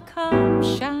sun come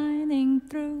shining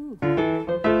through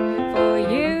for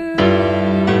you.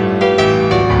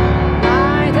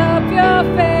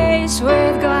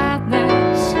 With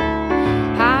gladness,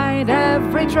 hide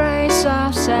every trace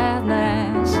of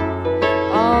sadness.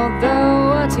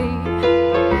 Although a tear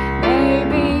may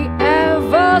be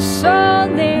ever so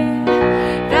near,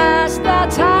 that's the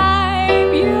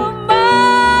time you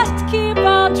must keep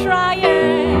on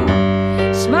trying.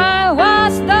 Smile,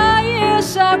 what's the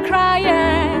use of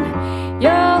crying?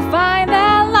 You'll find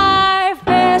that life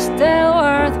is still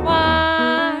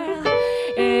worthwhile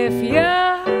if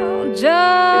you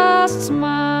just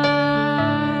smile.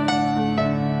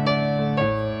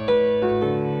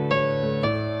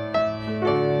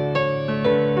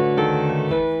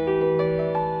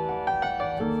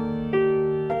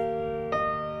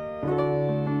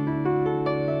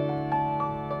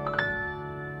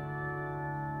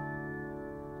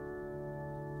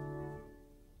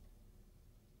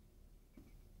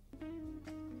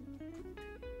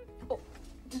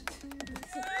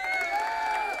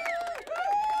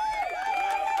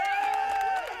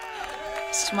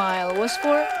 Smile was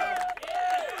for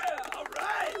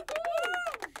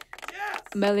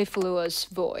Mellifluous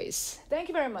voice. Thank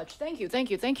you very much. Thank you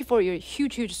for your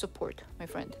huge support, my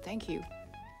friend. Thank you.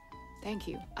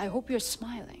 I hope you're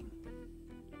smiling.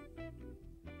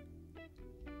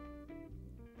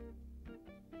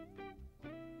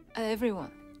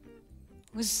 Everyone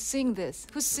who's seeing this,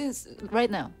 who's seeing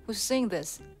right now, who's saying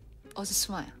this, also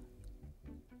smile.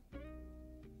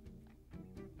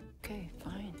 Okay,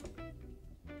 fine.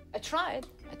 I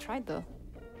tried though.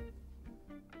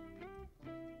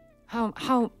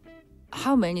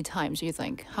 How many times do you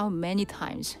think? How many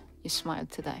times you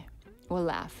smiled today? Or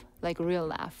laugh, like real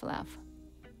laugh.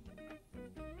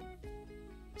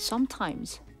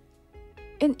 Sometimes.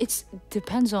 And it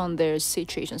depends on their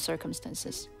situation,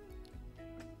 circumstances.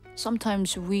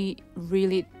 Sometimes we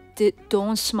really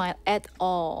don't smile at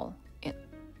all.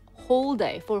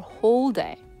 For whole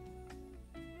day.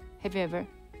 Have you ever?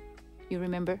 You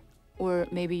remember? Or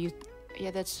maybe you,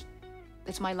 yeah, that's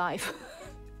my life.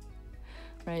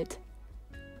 Right?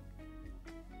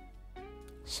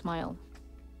 Smile.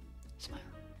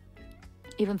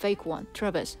 Even fake one.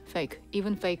 Travis, fake.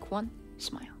 Even fake one,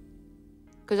 smile.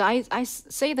 Because I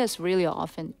say this really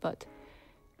often, but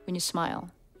when you smile,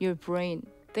 your brain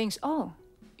thinks, oh,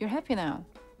 you're happy now.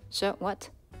 So what?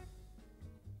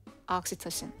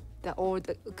 Oxytocin, or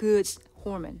the good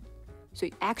hormone. So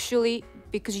actually,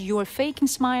 because you're faking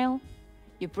smile,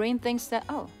 your brain thinks that,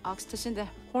 oh, oxytocin, the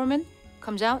hormone,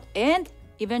 comes out, and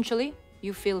eventually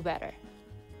you feel better.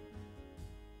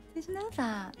 Did you know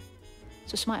that?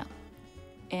 So smile.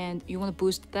 And you want to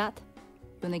boost that?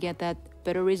 You want to get that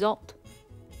better result?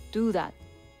 Do that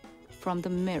from the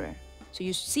mirror. So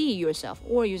you see yourself,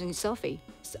 or using a selfie.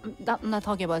 I'm not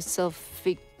talking about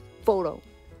selfie photo.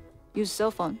 Use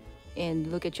cell phone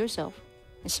and look at yourself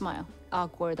and smile.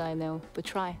 Awkward, I know, but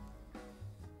try.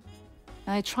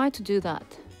 And I try to do that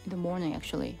in the morning,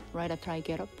 actually, right after I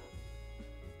get up.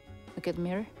 Look at the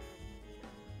mirror.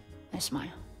 I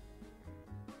smile.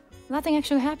 Nothing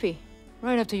actually happy.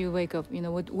 Right after you wake up, you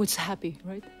know what's happy,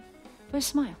 right? But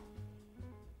smile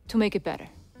to make it better.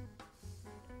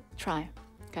 Try,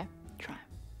 okay? Try.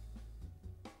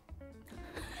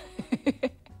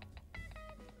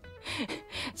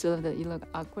 So that you look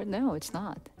awkward? No, it's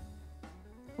not.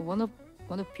 One of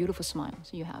beautiful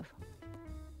smiles you have.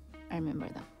 I remember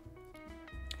that.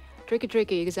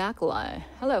 Tricky, exactly.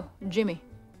 Hello, Jimmy.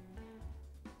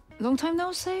 Long time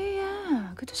no see.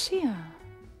 Yeah, good to see you.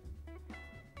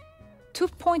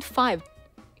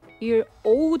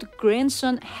 2.5-year-old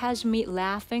grandson has me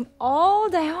laughing all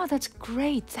day. Oh, that's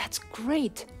great. That's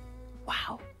great.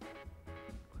 Wow.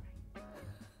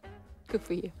 Good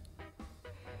for you.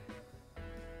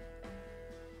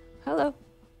 Hello,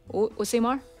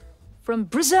 Osimar from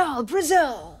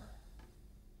Brazil.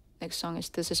 Next song is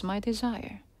This Is My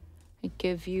Desire. I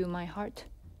give you my heart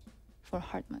for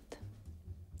Heart Month.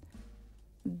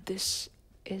 This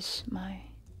is my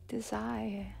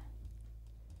desire.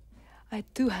 I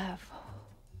do have,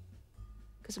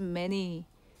 because many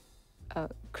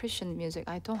Christian music,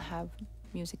 I don't have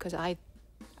music because I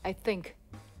think,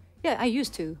 yeah, I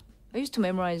used to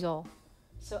memorize all.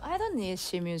 So I don't need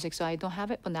sheet music, so I don't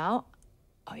have it. But now,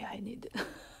 oh yeah, I need it.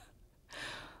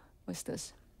 What's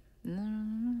this?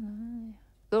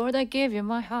 Lord, I give you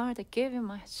my heart, I give you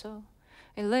my soul.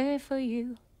 I live for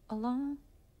you alone.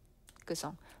 Good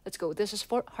song. Let's go. This is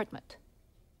for Heart Month.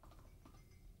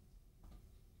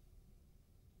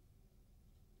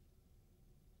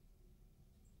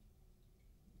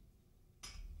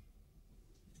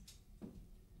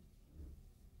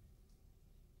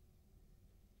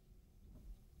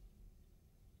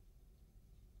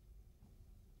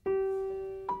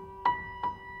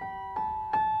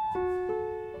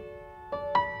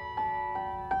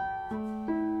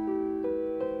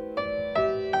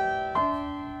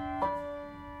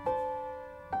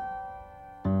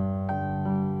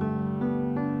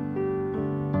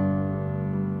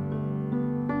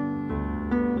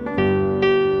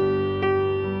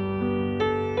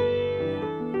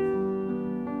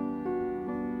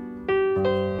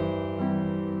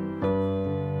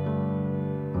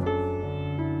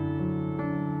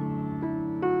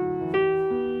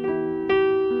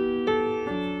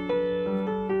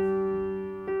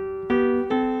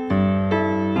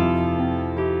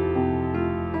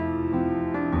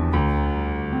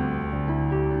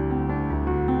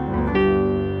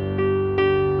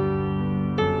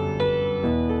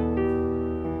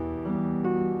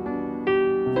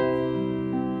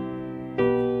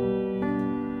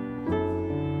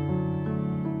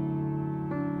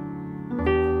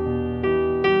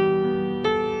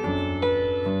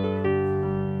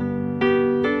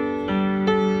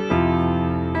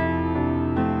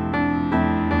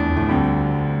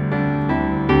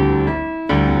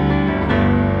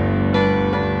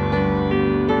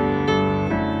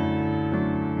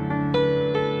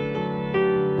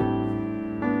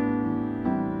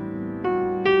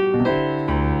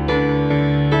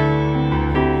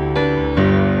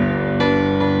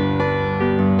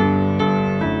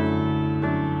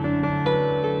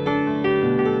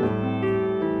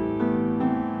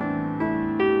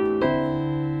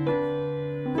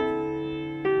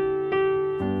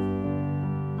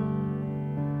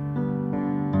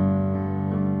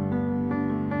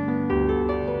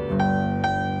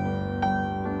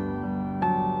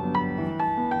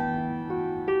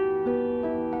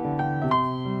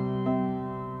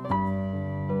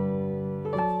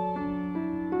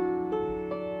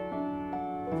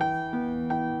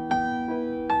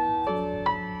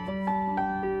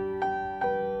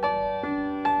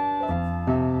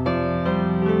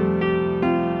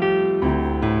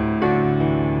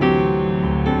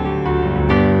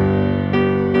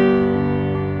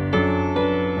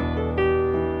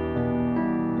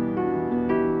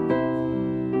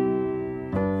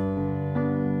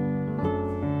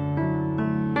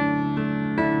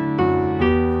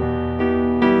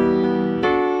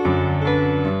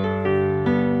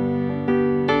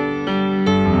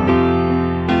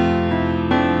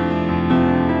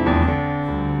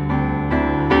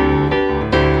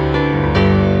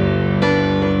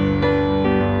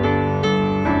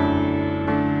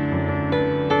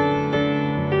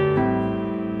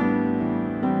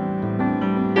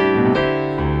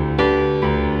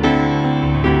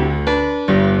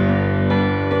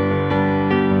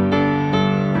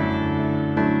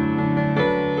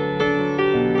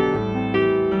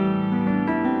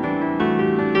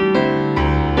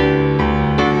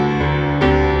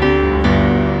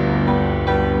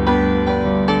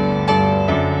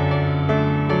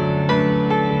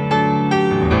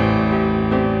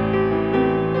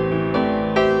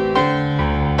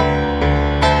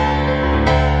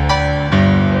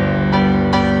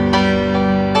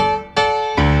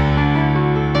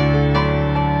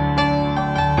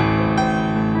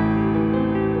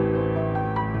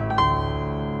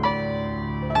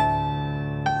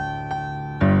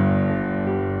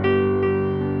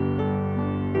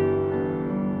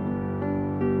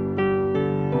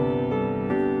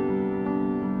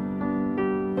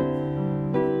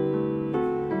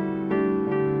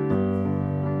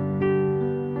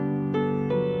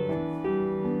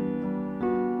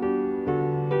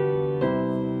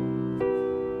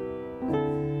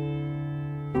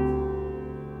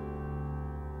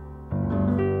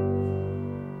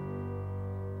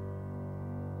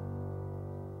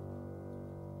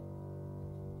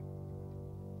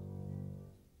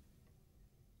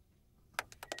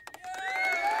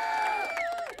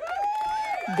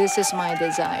 This Is My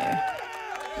Desire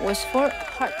was for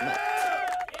Heartmut.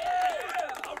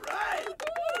 All right.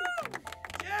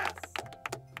 Yes.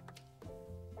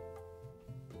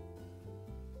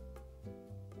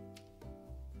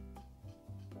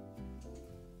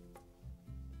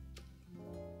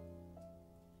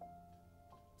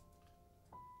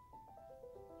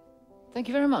 Thank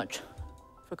you very much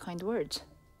for kind words.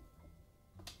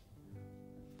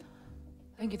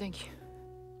 Thank you, thank you.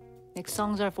 Next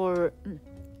songs are for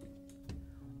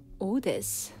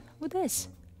Otis. Who this?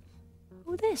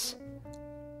 Who this?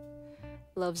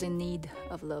 Love's in need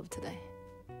of love today.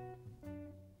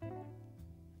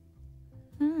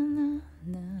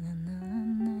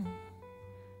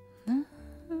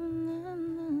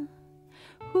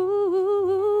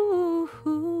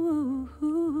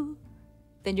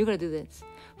 Then you're gonna do this.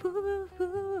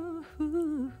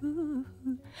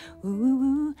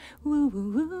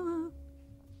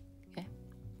 Okay.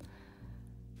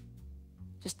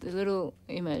 Just a little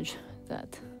image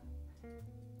that.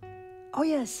 Oh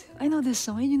yes, I know this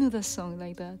song. You know this song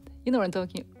like that. You know what I'm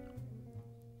talking.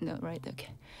 No, right?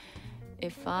 Okay.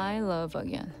 If I Love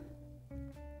Again.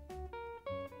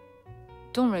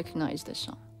 Don't recognize this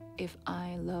song. If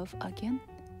I Love Again.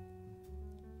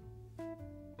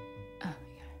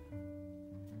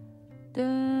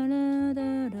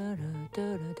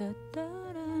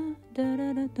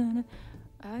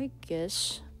 I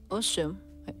guess, I assume.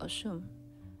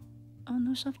 Oh,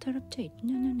 no software update.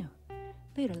 No.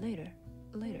 Later.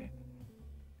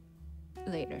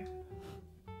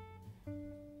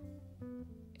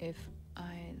 If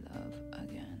I Love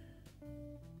Again.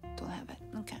 Don't have it.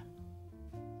 Okay.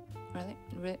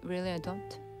 Really, I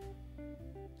don't?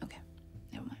 Okay,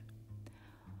 never mind.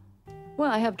 Well,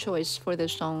 I have choice for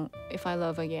this song. If I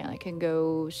Love Again, I can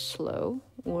go slow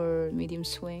or medium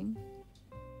swing.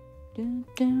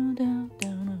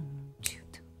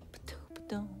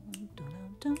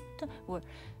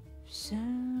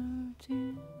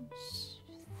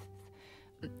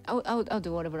 Or I'll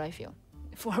do whatever I feel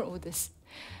for all this.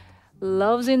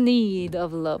 Love's in need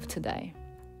of love today.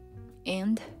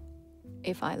 And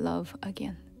If I Love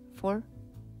Again for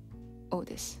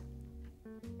Otis.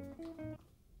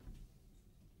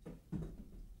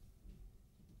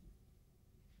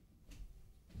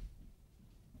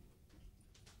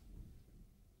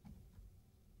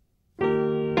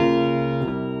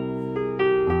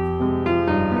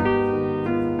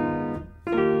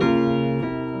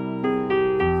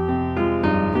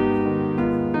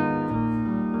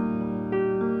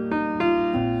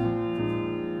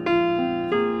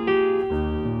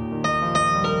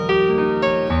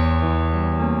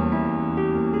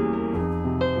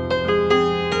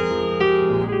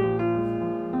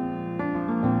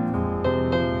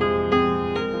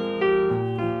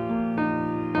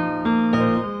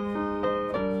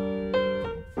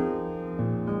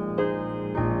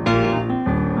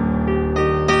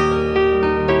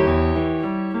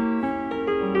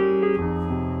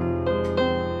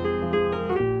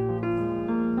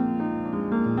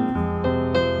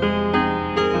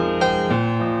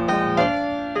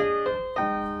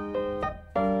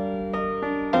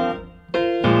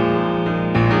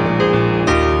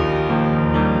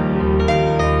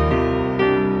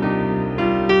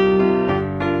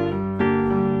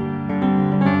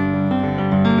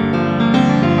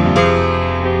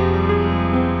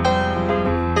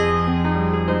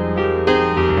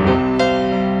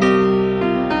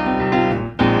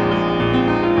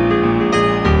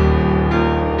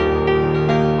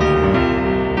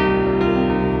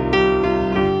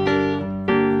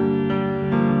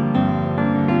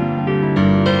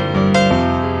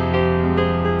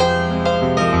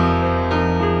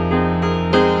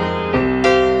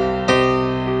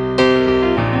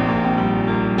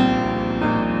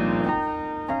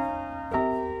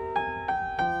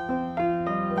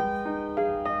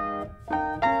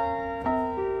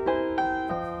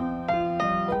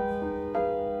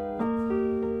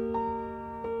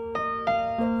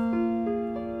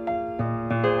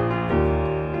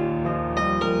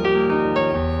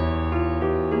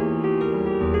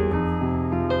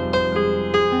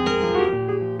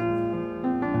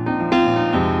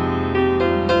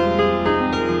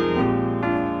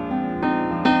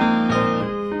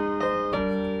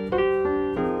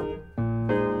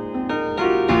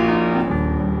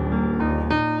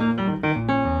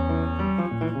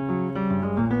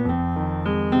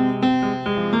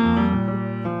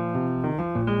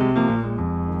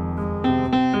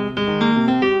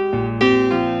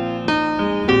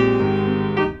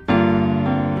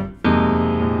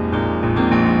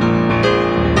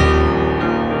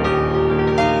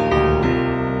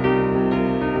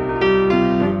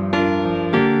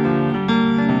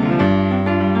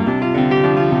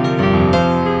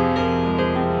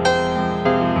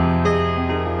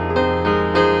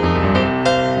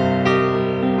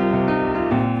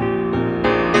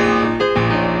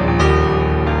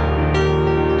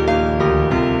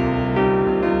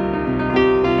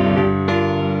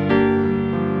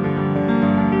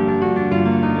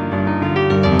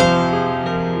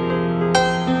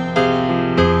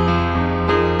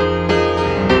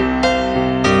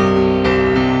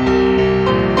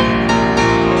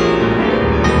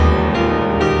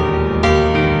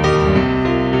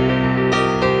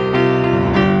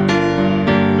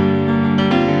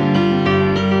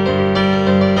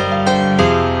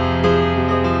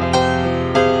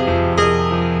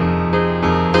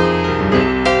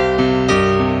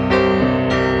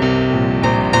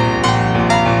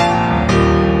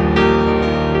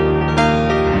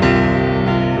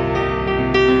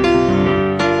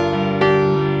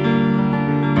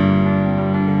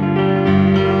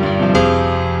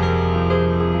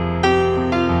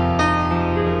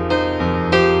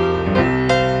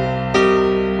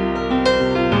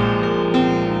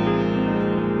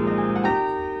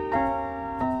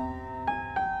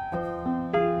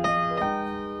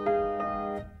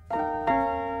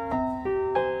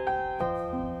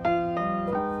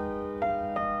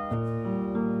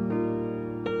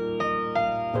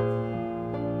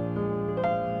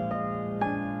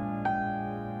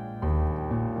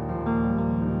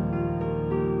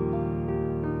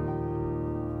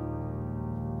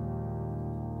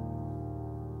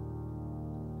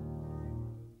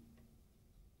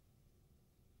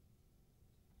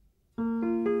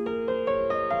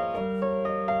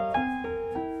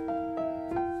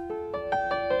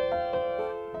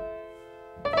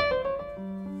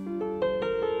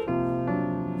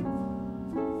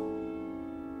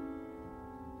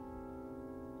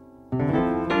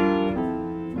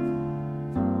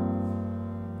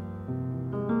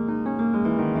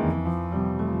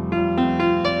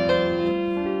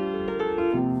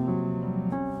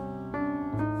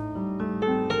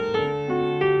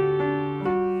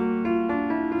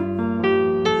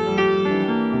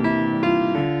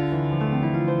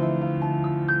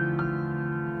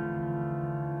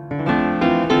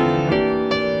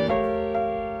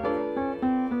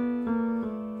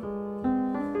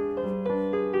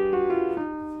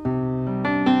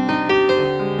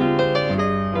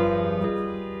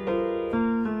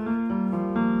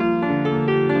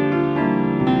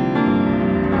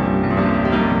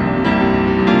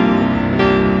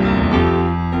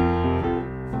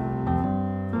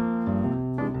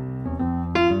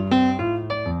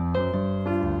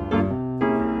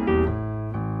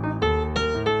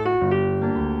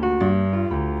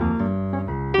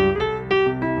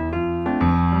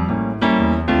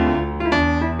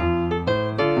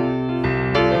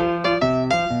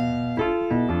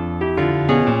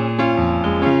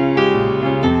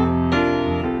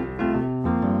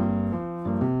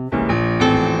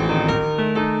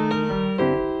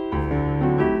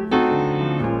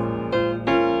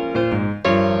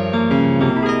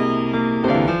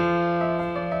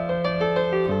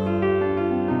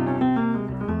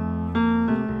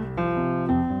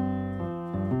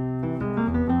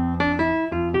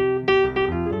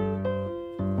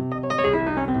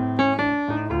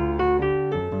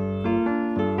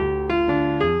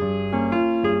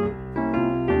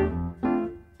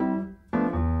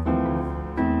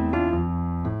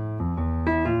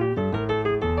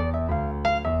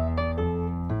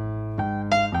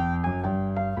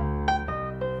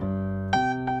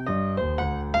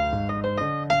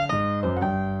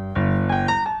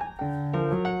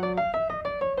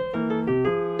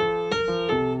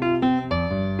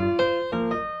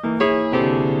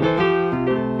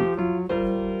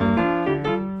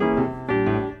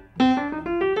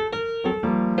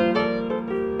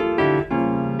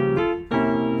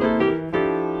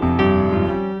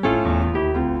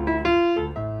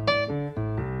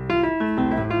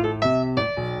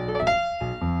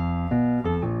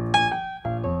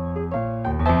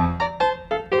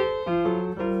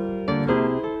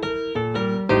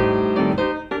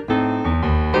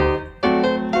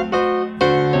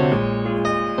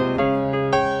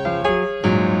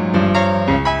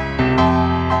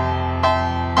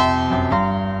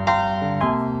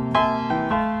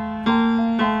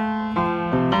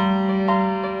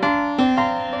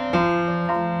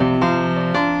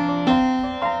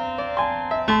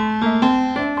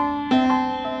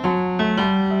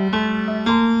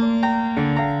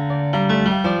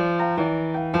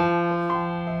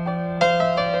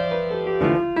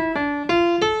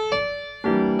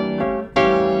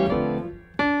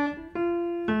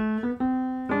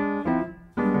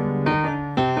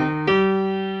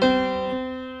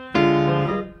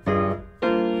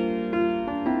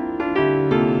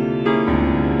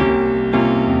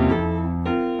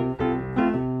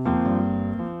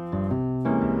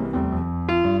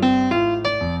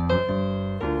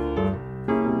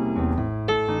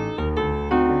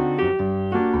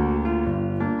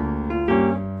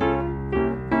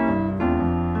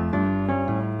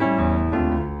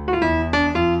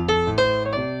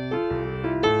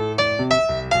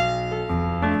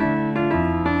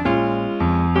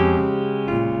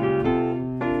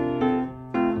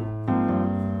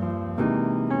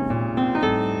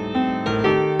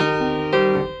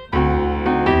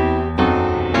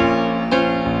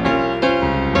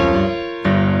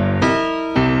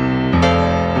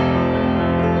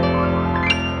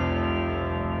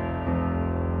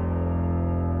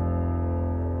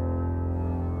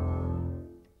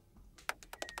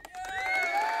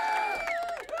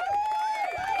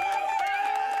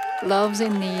 Love's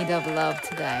in need of love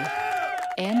today.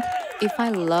 And if I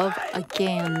love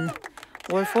again.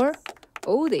 Wherefore?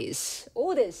 Otis.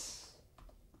 Otis.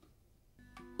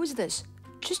 Who's this?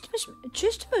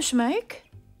 Just Mike?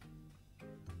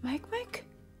 Mike?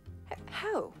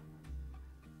 How?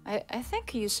 I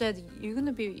think you said you're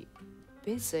gonna be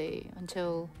busy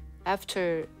until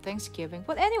after Thanksgiving.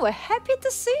 But anyway, happy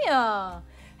to see ya.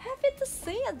 Happy to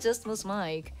see ya, Just Miss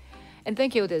Mike. And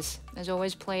thank you, Otis. As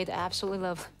always, played absolutely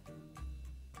love.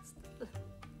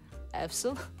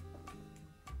 Absolutely.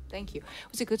 Thank you.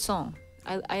 It was a good song.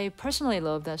 I personally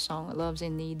love that song. Love's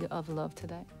in need of love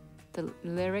today. The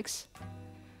lyrics.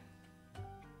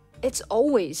 It's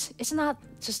not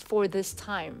just for this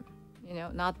time, you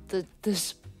know, not the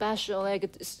special,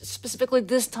 like specifically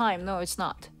this time. No, it's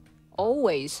not.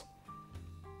 Always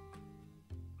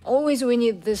we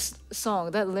need this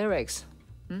song, that lyrics.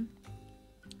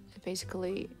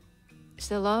 Basically, it's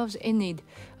the love's in need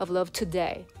of love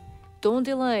today. Don't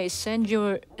delay, send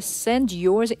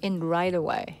yours in right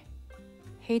away.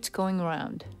 Hate's going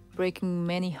around, breaking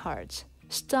many hearts.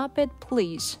 Stop it,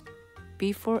 please,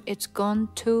 before it's gone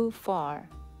too far.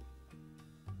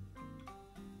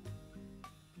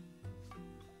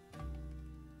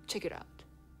 Check it out.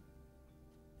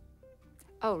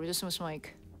 Oh, this was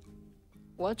Mike.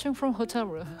 Watching from hotel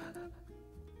room.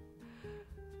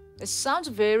 It sounds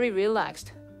very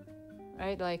relaxed,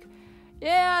 right? Like,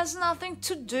 yeah, there's nothing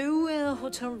to do in a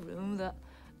hotel room.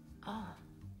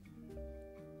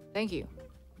 Thank you.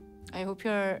 I hope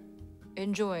you're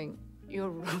enjoying your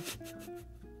room.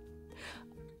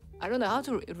 I don't know how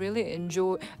to really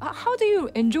enjoy. How do you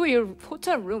enjoy your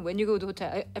hotel room when you go to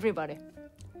hotel? Everybody,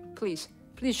 please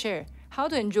share how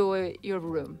to enjoy your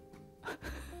room.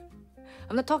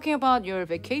 I'm not talking about your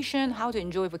vacation. How to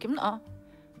enjoy vacation?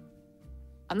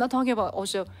 I'm not talking about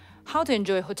also how to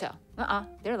enjoy a hotel. There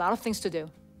are a lot of things to do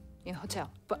in a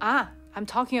hotel. But I'm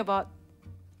talking about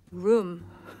room.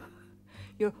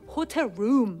 Your hotel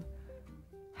room.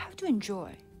 How to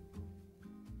enjoy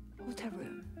hotel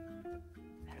room. A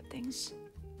lot of things.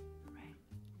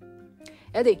 Right.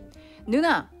 Eddie,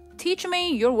 Noona, teach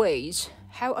me your ways.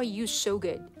 How are you so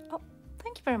good? Oh,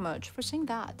 thank you very much for saying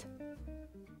that.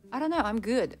 I don't know, I'm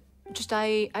good. Just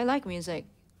I like music.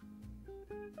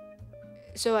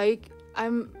 So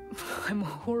I'm I'm a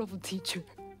horrible teacher.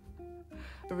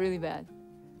 Really bad.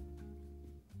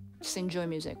 Just enjoy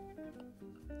music.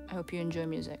 I hope you enjoy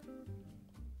music.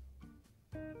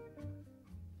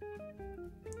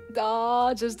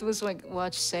 Just was like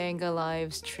watch Sangah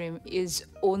live stream is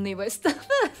only my stuff.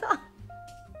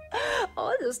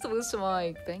 Just was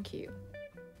like thank you.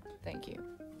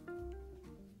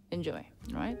 Enjoy,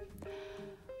 right?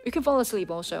 You can fall asleep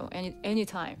also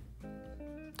anytime.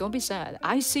 Don't be sad.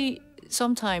 I see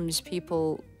sometimes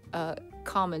people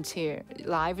comment here,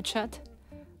 live chat,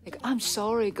 like, I'm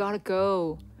sorry, gotta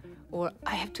go. Or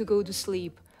I have to go to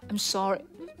sleep. I'm sorry.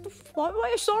 Why are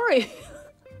you sorry?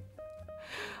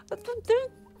 They're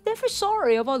never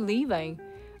sorry about leaving.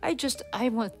 I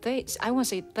want to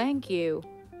say thank you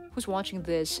who's watching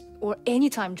this or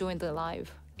anytime join the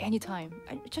live. Anytime.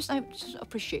 I just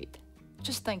appreciate.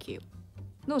 Just thank you.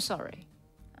 No sorry.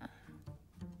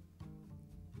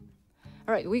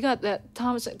 All right, we got that.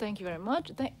 Thomas, thank you very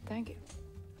much. Thank you.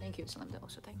 Thank you, Slamda,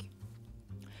 also. Thank you.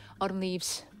 Autumn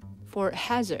leaves for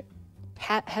hazard.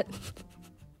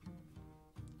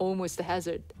 Almost a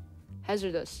hazard.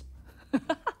 Hazardous.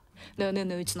 No,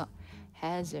 it's not.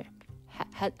 Hazard.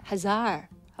 Hazard.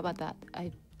 How about that?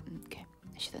 Okay.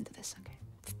 I shouldn't do this. Okay.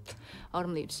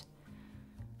 Autumn leaves.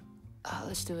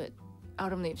 Let's do it.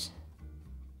 Autumn leaves.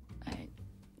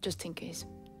 Just in case.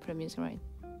 Premiers, right?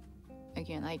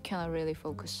 Again, I cannot really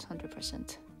focus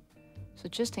 100%. So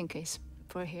just in case,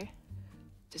 for here,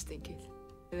 just in case,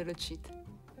 a little cheat.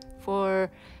 For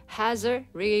Hazard,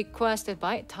 requested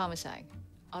by Thomas Ag,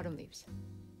 Autumn Leaves.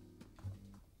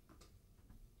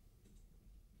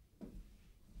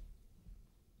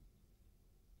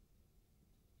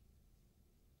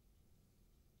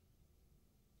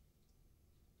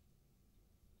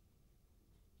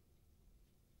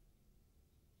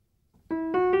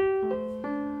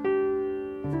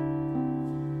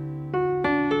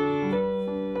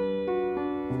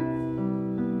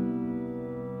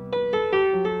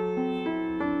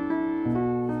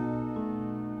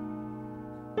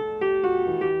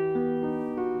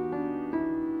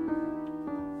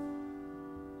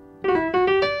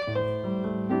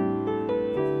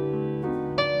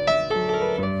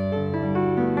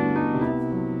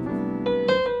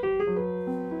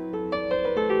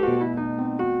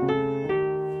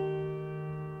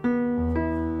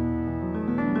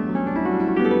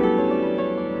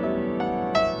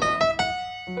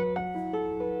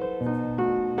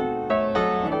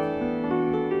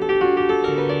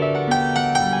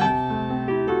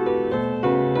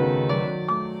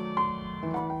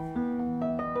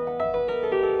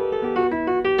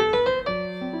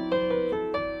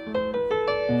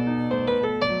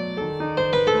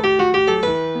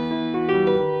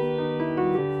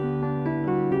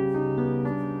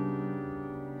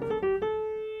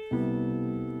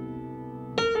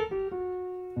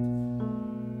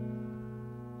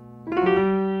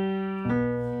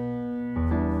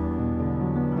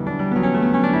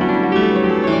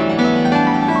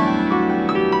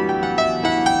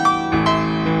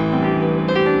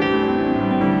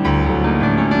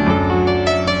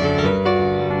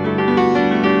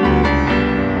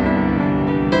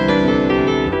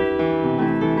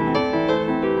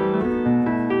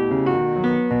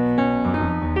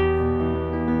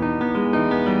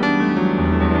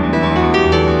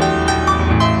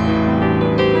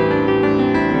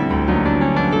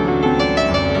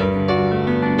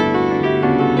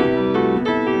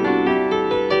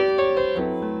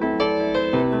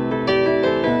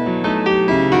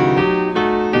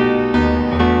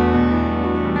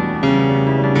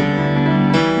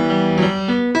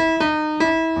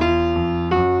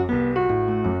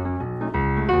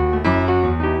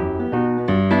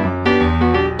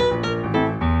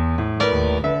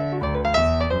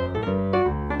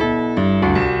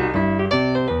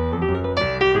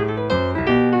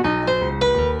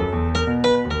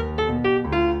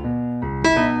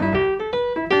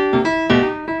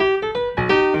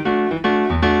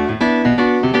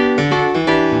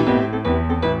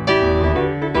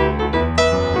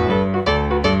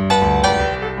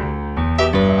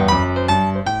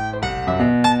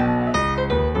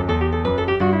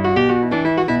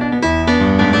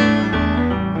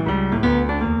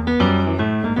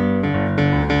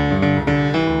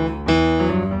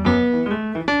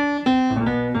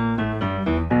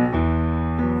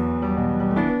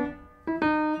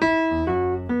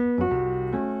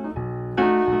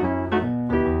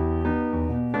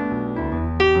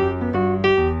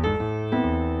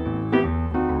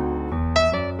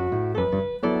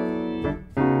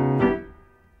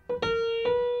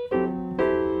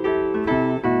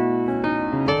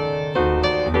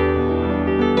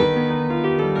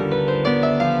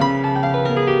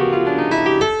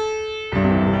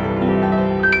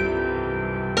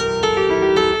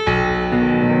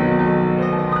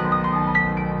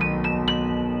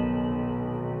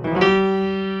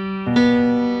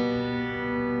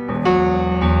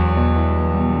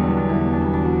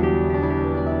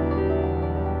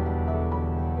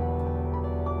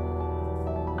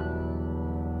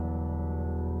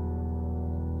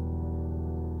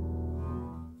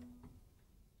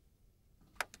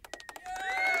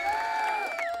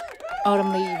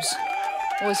 Autumn Leaves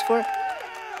was for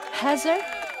Hazard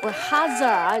or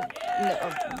Hazard. No,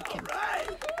 okay.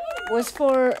 Was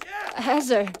for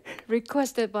Hazard,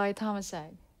 requested by Thomas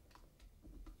Ag.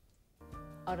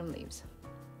 Autumn Leaves.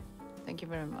 Thank you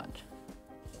very much.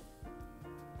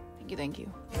 Thank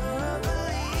you.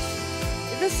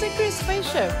 The Secret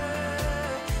Spaceship.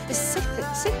 The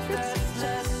secret.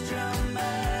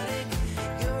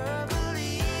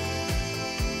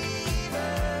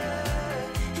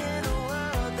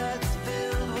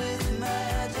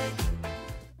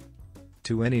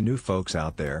 To any new folks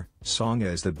out there, Sangah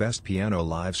is the best piano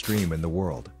live stream in the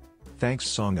world. Thanks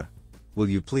Sangah. Will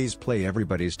you please play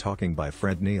Everybody's Talking by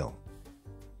Fred Neil?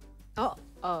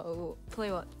 Oh,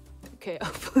 play what? Okay,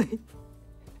 I'll play.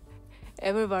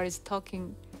 Everybody's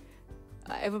talking.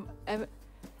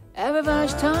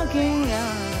 Everybody's talking.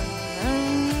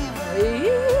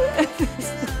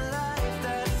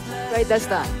 Right, that's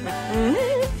that.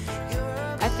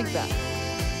 I think that.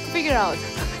 Figure out.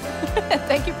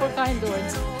 Thank you for kind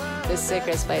words. The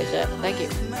Secret Spaceship. Thank you.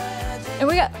 And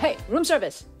we got, hey, room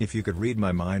service. If you could read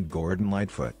my mind, Gordon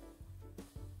Lightfoot.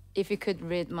 If you could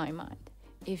read my mind.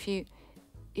 If you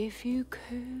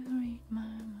could read my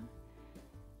mind.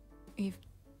 If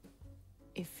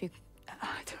you,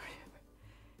 I don't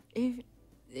remember.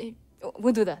 If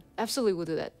we'll do that. Absolutely, we'll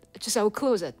do that. Just I will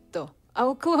close it though. I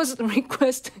will close the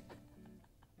request.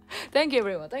 Thank you,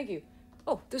 everyone. Thank you.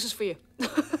 Oh, this is for you.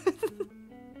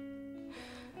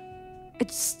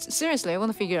 It's seriously, I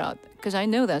want to figure out because I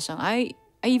know that song. I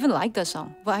even like that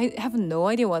song, but I have no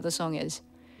idea what the song is.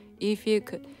 If you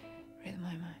could read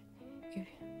my mind.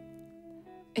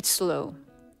 It's slow.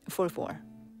 4/4.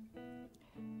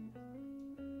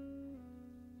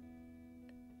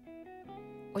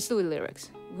 What's the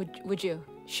lyrics? Would you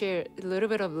share a little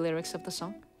bit of the lyrics of the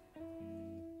song?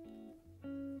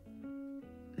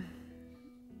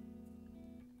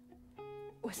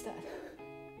 What's that?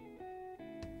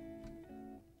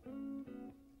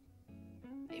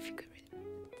 If you could read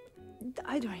it.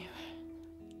 I don't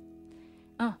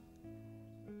know.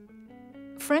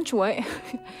 French way.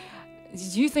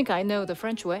 Do you think I know the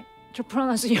French way to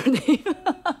pronounce your name?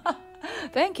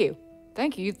 Thank you.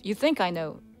 Thank you. You think I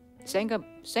know. Sangah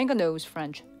knows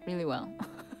French really well.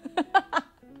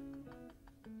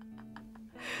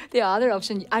 The other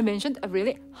option I mentioned,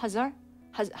 really, Hazard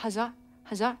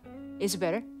is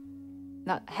better.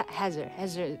 Not Hazard.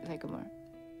 Hazard is like a more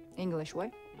English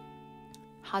way.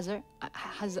 Hazard.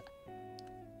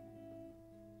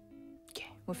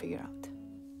 Okay, we'll figure out.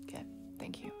 Okay,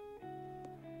 thank you.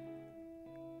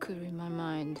 Could read my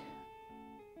mind.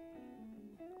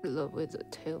 Love with the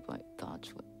tailpipe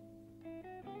thoughts.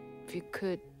 If you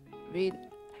could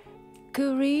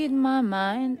read my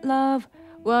mind, love,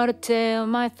 what a tale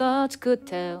my thoughts could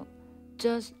tell.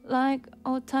 Just like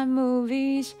old-time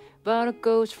movies, but it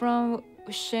goes from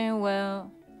wishing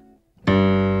well.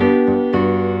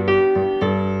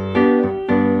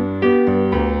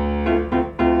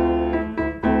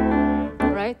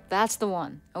 Right? That's the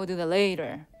one. I'll do that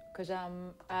later. Because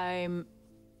I'm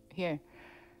here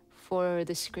for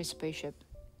the Secret Spaceship.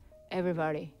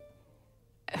 Everybody.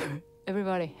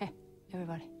 Everybody. Hey,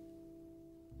 everybody.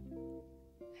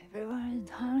 Everybody's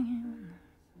talking.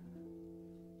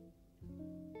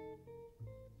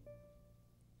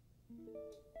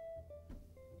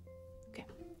 Okay.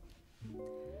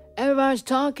 Everybody's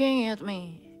talking at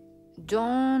me.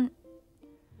 I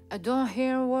don't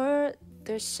hear what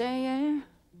they're saying.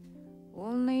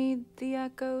 Only the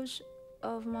echoes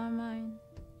of my mind.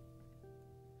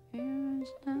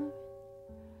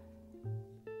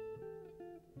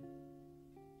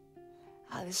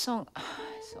 This song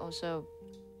is also,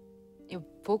 your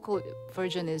vocal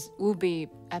version will be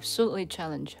absolutely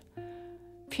challenged.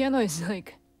 Piano is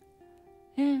like,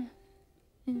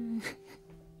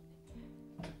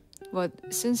 but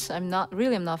since I'm not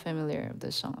familiar with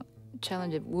this song,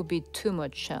 challenge it would be too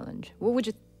much challenge. What would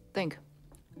you think?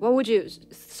 What would you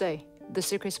say? The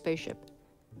Secret Spaceship.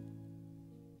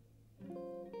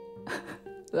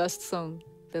 Last song,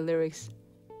 the lyrics,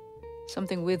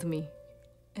 something with me,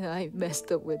 and I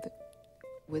messed up with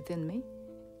within me.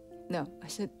 No, I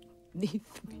said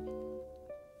neath me.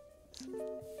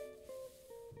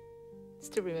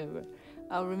 Still remember.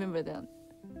 I'll remember that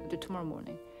tomorrow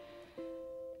morning.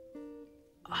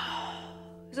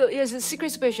 So yes, the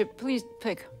Secret Spaceship. Please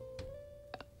pick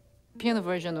piano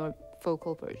version or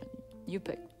vocal version. You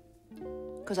pick,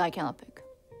 because I cannot pick.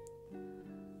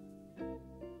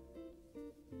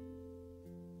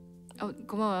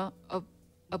 고마워요.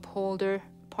 Upholder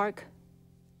Park.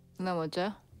 누나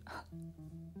멋져요?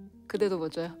 그대도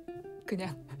멋져요?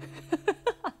 그냥.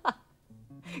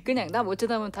 그냥 나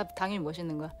멋지다 하면 다 당연히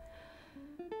멋있는 거야.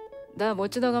 나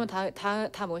멋지다고 하면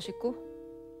다 멋있고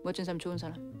멋진 사람 좋은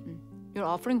사람. You're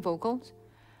offering vocals?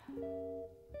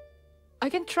 I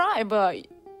can try, but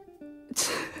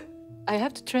I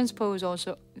have to transpose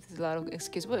also. There's a lot of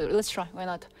excuses, but let's try. Why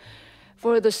not?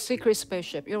 For the secret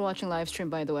spaceship, you're watching live stream,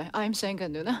 by the way. I'm Sangah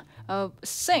Noona.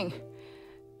 Sing.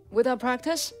 Without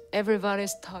practice,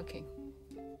 everybody's talking.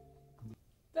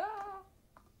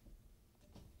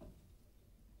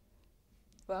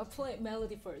 Well, I'll play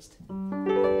melody first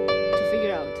to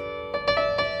figure out.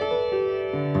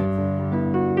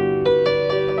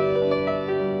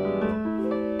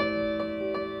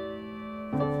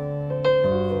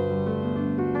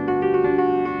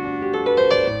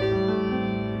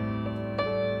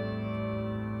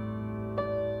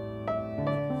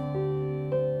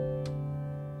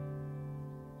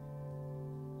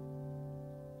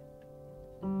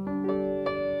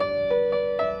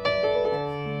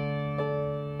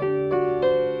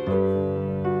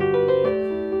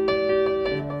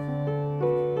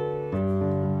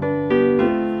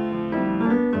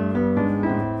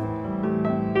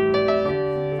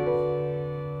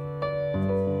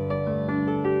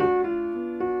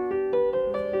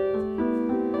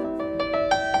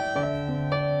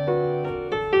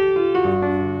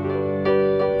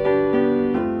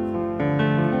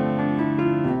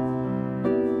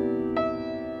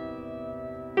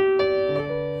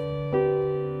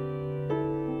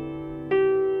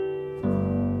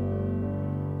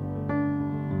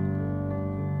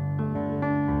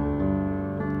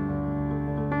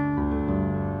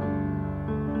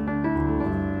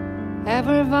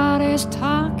 Everybody's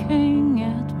talking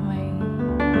at me.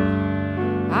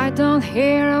 I don't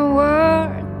hear a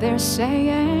word they're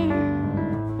saying,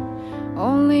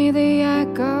 only the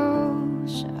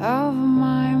echoes of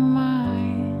my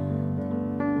mind.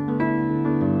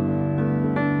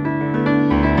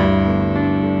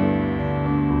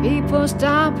 People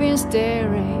stopping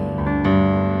staring,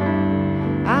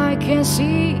 I can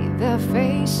see their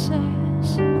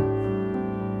faces,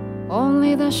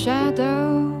 only the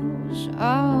shadows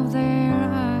of their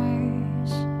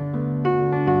eyes.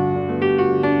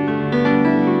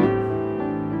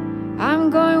 I'm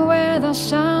going where the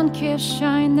sun keeps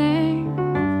shining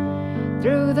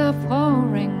through the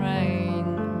pouring rain,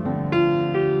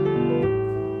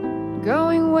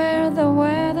 going where the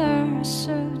weather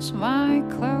suits my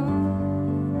clothes,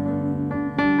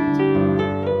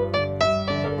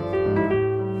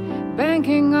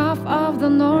 banking off of the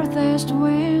northeast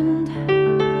wind,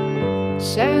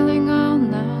 sailing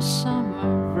on a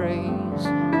summer breeze,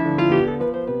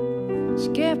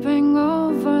 skipping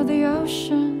over the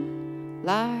ocean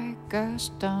like a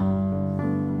stone.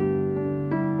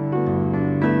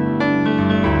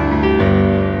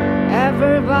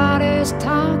 Everybody's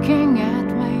talking at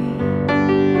me.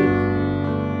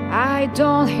 I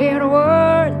don't hear a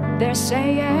word they're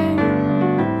saying,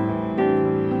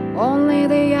 only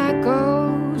the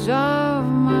echoes of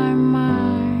my mind.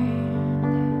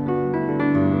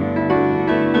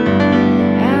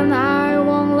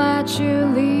 You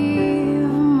leave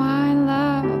my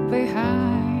love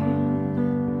behind.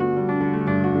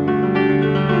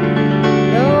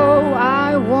 No,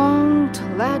 I won't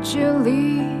let you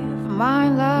leave my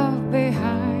love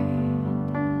behind.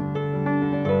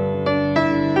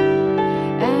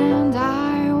 And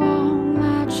I won't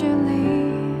let you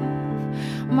leave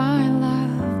my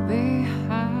love behind.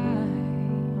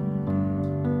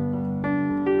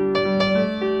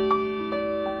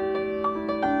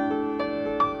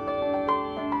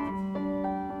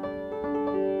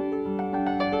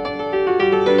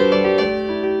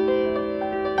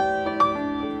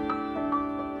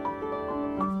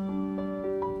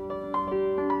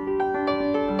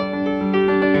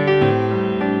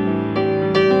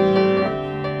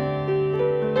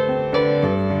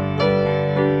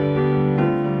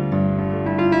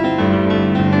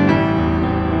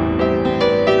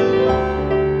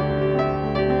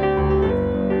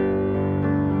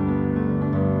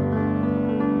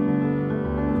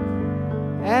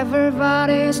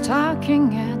 Everybody's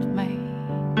talking at me.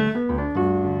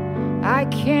 I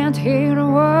can't hear a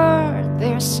word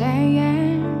they're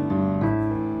saying,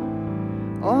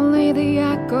 only the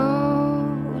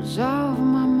echoes of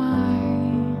my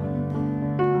mind.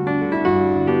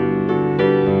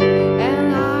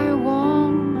 And I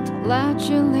won't let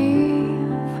you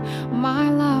leave my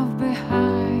love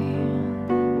behind.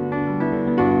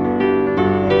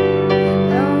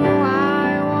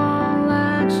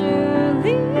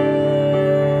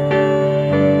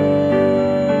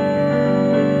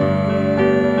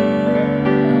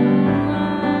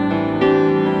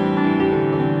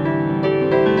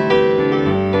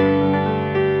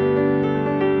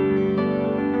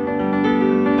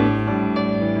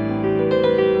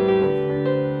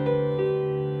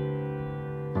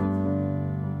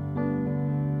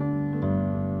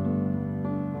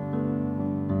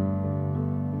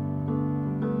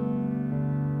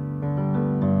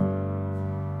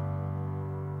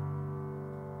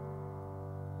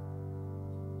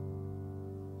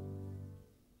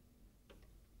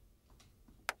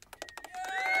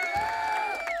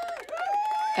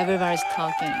 Everybody's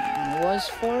talking was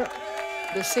for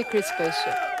the secret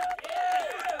spaceship.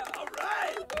 All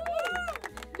right.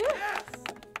 Yes.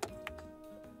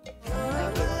 Thank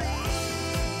you.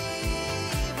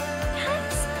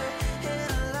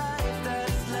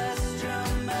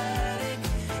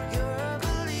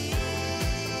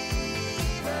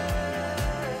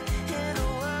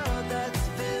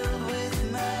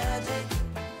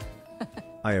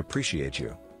 I appreciate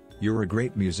you. You're a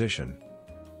great musician.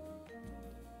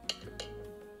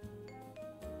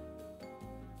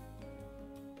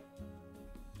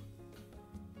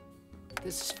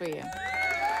 This is for you.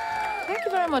 Thank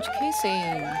you very much, Casey.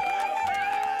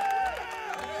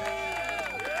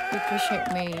 You appreciate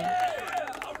me.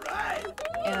 All right.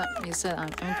 And you said I'm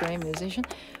a great musician.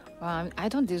 I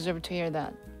don't deserve to hear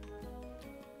that.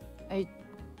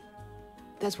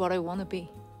 That's what I want to be.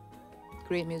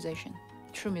 Great musician.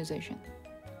 True musician.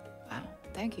 Wow.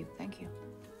 Thank you. Thank you.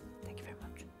 Thank you very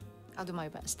much. I'll do my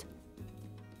best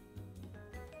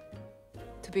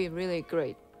to be really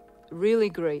great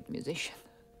musician.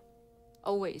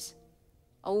 Always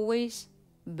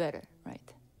better,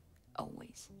 right?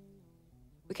 Always.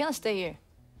 We cannot stay here.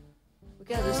 We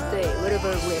cannot just stay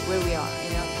where we are,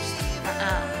 you know.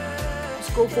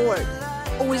 Just go forward.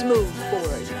 Always move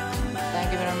forward.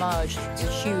 Thank you very much. It's a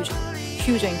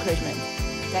huge encouragement.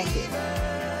 Thank you.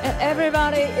 And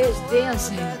everybody is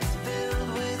dancing.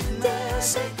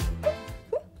 Dancing.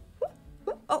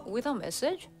 Oh, without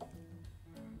message?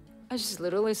 I just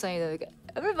literally saying that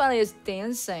everybody is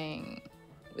dancing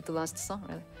with the last song,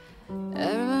 really.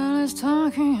 Everybody's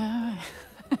talking.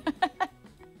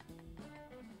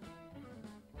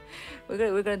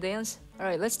 We're gonna dance. All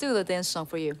right, let's do the dance song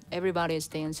for you. Everybody is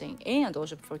dancing, and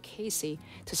also for Casey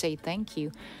to say thank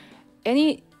you.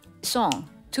 Any song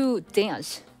to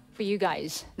dance for you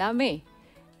guys, not me.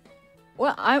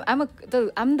 Well,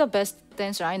 I'm the best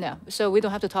dancer I know, so we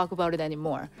don't have to talk about it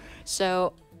anymore.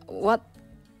 So what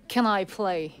can I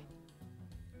play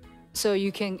so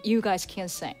you guys can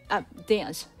sing?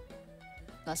 Dance,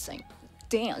 not sing.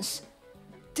 Dance.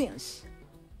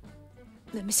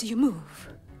 Let me see you move.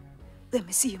 Let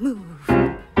me see you move. Baby,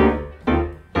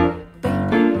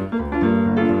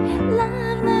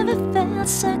 love never felt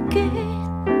so good.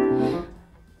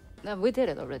 No, we did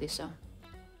it already, so.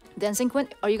 Dancing Queen,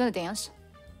 are you gonna dance?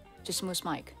 Just smooth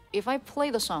mic. If I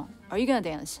play the song, are you gonna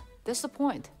dance? That's the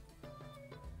point.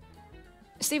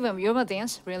 Steven, you're gonna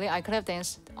dance? Really? I could have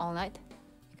danced all night.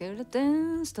 You could have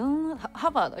danced all night. How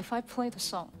about if I play the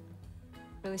song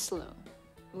really slow?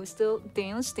 We still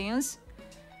dance.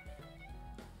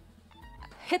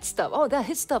 Hit stuff. Oh, that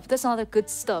hit stuff. That's not a good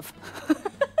stuff.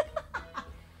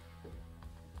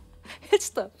 Hit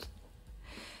stuff.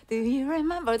 Do you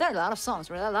remember? There are a lot of songs,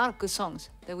 right? A lot of good songs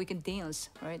that we can dance,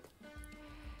 right?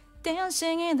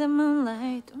 Dancing in the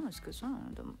moonlight. Oh, it's a good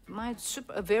song.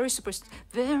 Very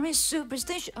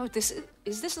superstition. Oh,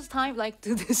 is this the time like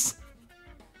do this?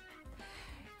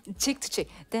 Cheek to cheek.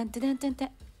 Dun, dun, dun, dun, dun.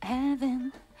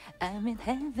 Heaven, I'm in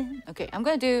heaven. Okay, I'm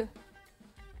gonna do.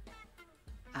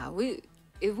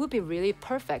 It would be really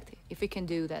perfect if we can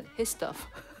do that. His stuff.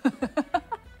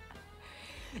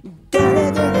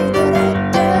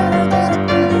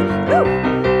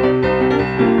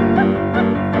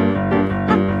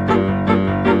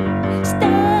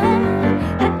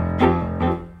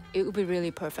 It would be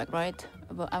really perfect, right?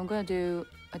 But I'm gonna do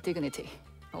a dignity,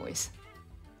 always.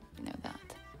 You know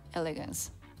that. Elegance.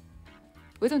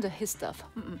 We don't do his stuff.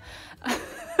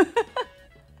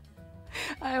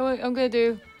 I'm gonna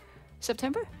do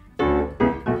September?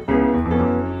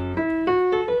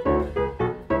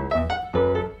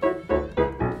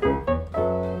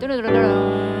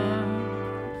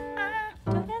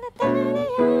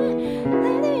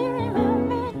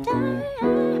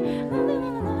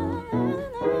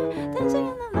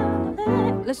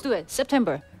 Let's do it.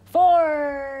 September.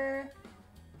 For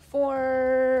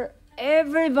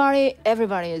everybody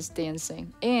is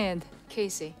dancing. And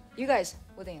Casey, you guys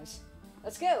will dance.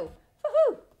 Let's go.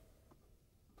 Woohoo!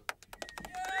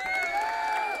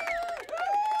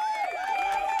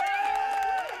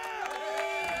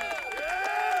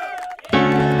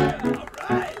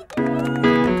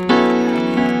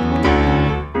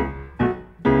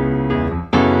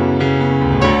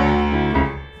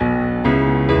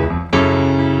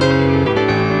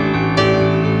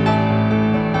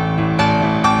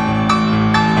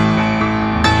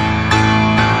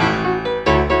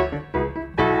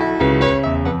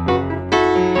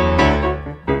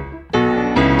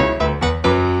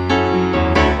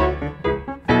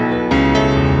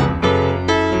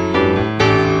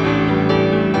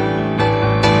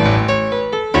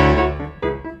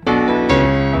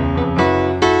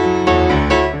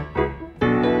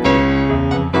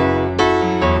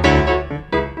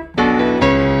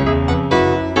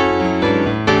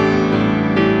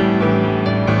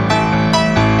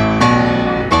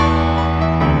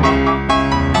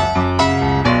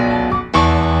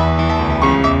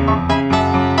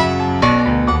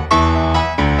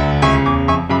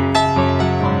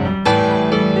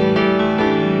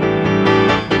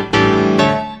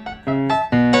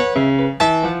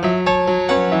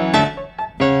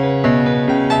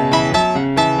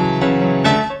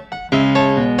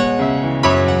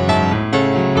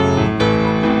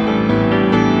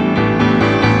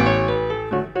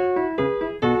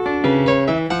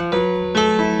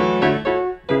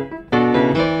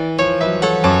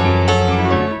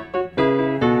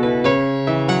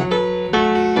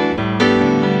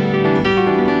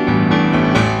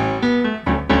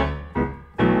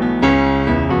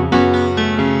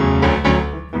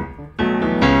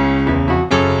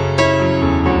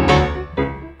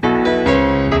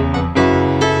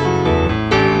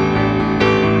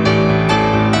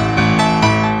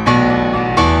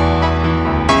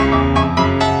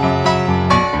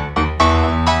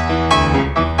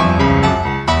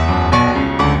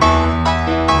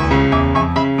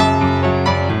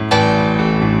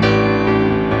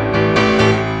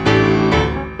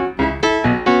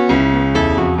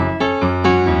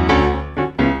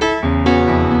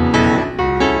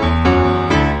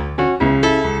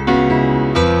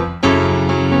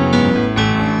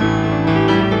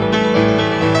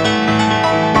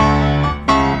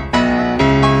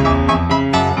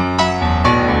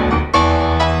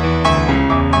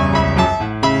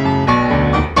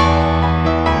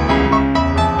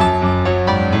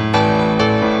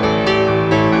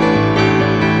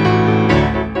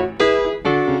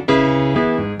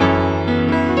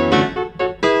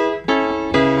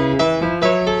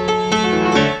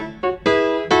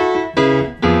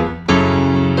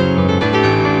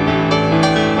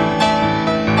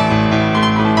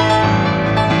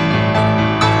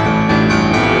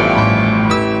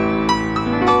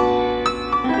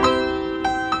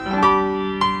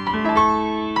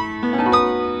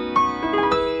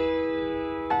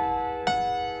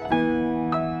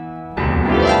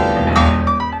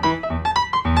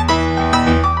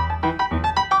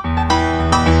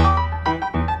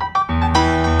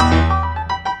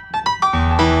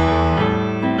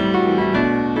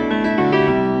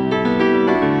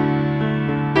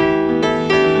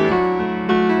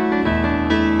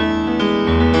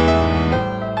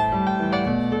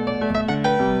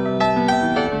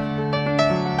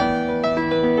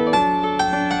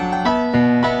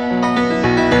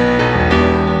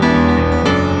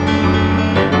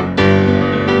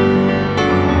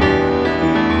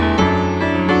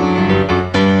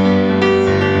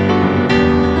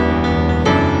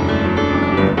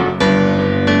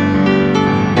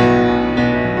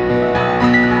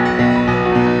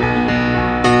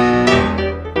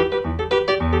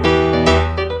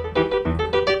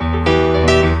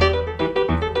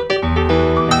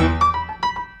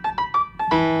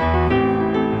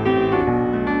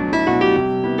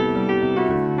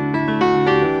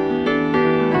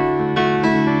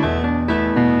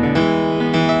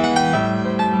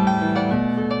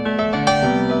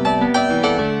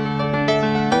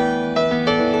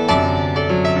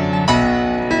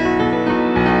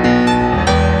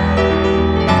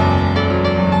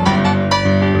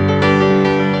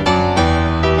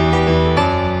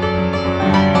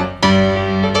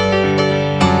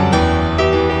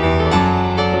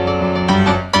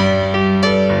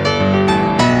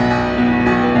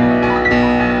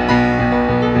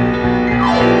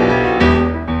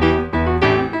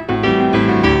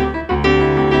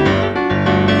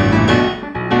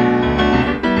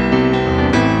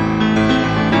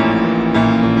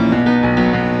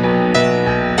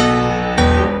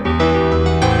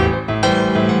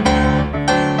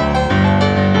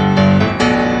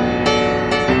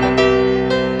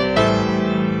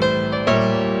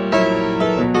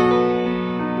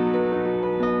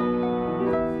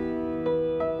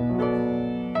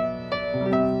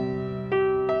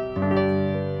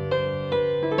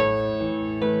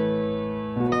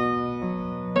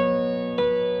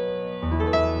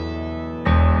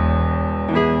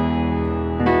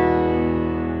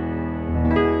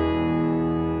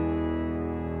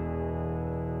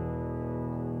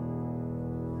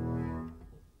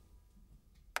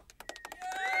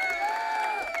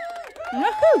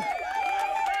 Woohoo!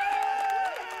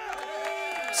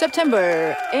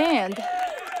 September and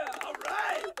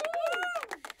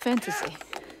Fantasy.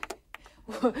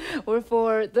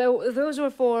 Those were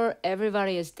for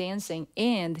Everybody is Dancing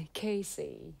and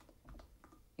Casey.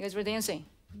 You guys were dancing,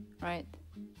 right?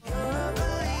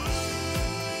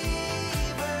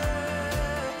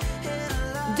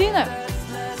 Dina.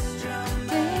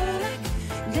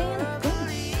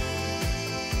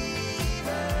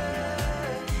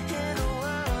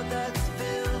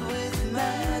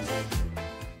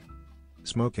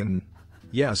 Smokin'.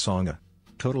 Yeah, Sangah.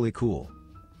 Totally cool.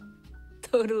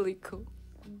 Totally cool.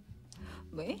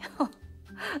 Me?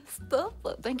 Stop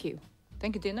it. Thank you.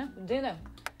 Thank you, Dina. Dina.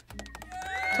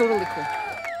 Totally cool.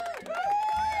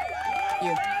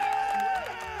 You.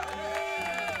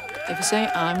 If you say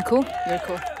I'm cool, you're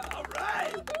cool.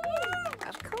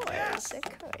 Of course,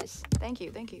 of course. Thank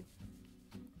you, thank you.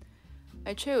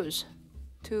 I chose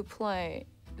to play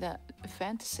that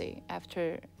Fantasy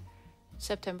after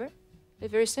September. A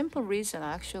very simple reason,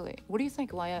 actually. What do you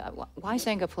think? Why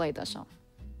Sangah played that song?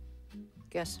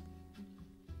 Guess.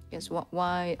 Guess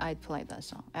why I played that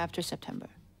song after September.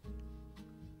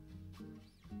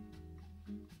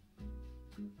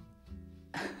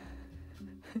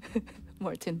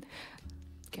 Martin.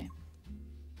 Okay.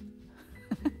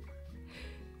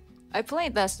 I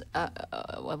played that.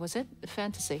 What was it?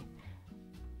 Fantasy.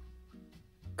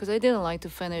 Because I didn't like to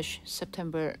finish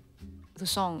September, the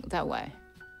song that way.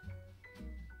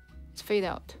 It's fade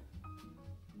out.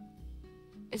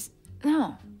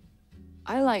 No.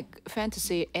 I like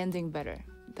Fantasy ending better.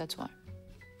 That's why.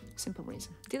 Simple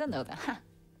reason. Didn't know that.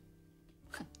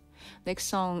 Next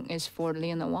song is for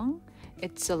Leona Wang.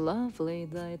 It's a lovely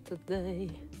day today.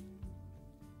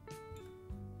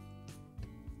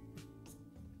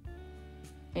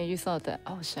 And you thought that,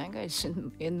 oh, Sangah is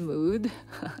in mood?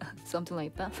 Something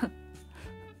like that.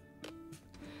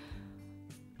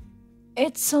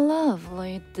 It's a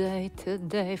lovely day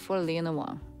today for Leona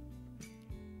Wang.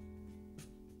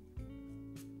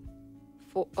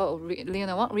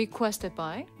 Leona Wang requested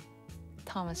by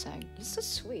Thomas Ag. You're so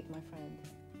sweet, my friend.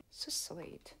 So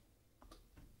sweet.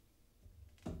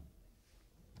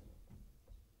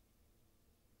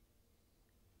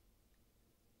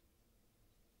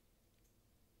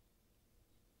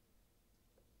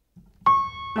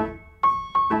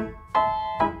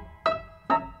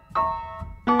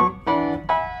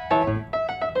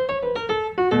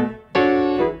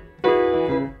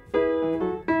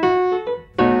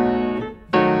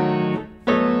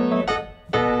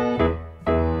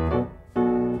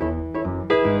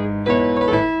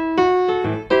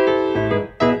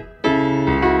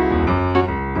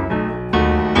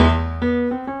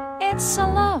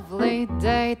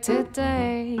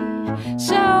 Today,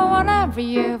 so whatever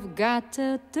you've got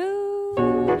to do,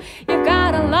 you've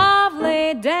got a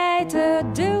lovely day to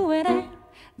do it, and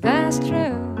that's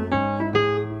true.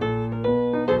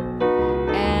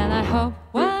 And I hope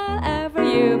whatever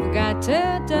you've got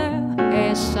to do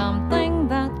is something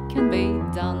that can be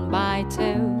done by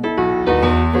two.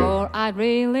 For I'd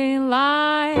really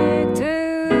like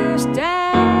to stay.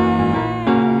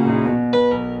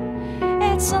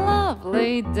 It's a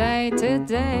lovely day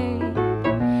today,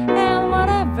 and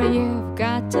whatever you've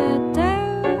got to do,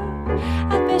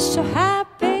 I'd be so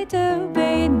happy to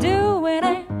be doing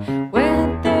it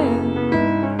with you.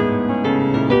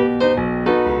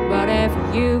 But if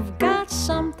you've got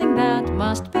something that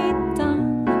must be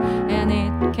done, and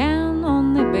it can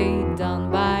only be done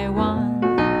by one,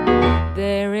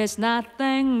 there is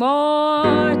nothing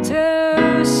more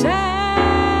to say.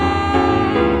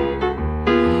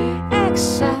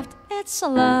 Except it's a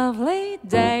lovely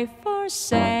day for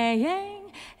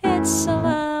saying it's a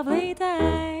lovely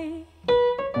day.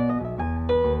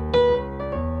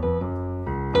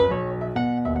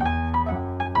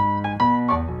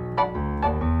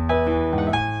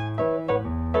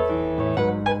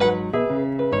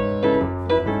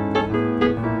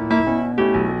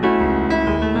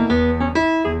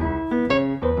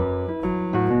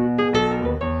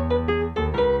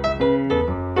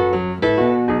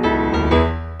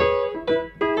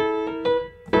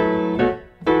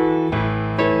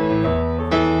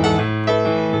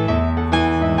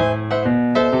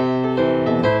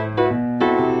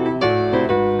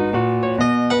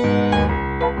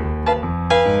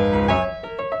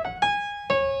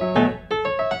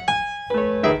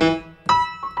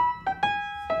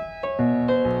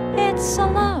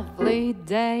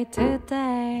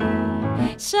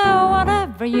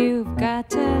 whatever you've got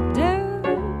to do.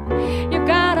 You've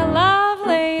got a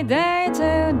lovely day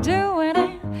to do it,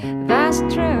 and that's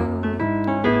true.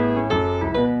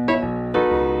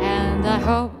 And I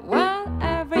hope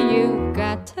whatever you've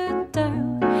got to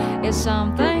do is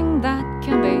something that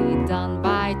can be done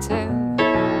by two.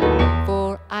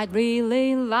 For I'd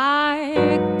really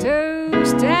like to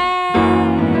stay.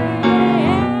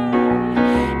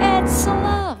 It's a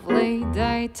lovely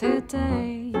day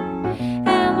today,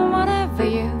 and whatever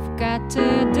you've got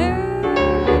to do,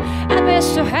 I'd be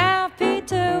so happy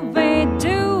to be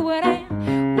doing it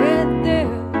with you.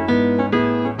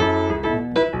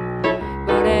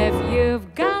 But if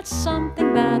you've got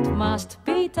something that must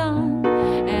be done,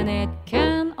 and it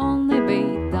can only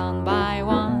be done by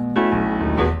one,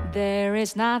 there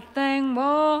is nothing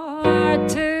more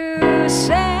to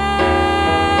say,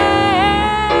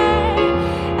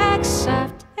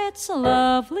 except it's a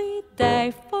lovely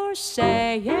day for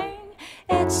saying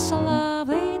it's a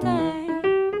lovely day.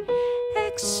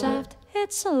 Except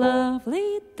it's a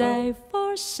lovely day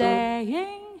for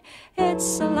saying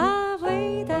it's a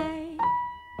lovely day.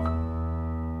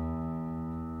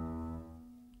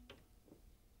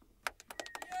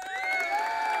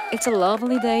 It's a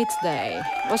lovely day today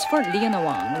was for Leona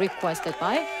Wang, requested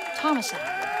by Thomas. Yeah,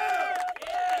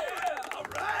 all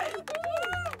right.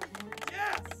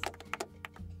 Yes.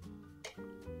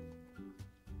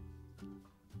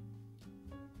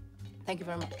 Thank you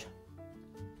very much.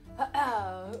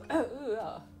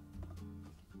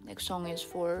 Next song is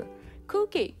for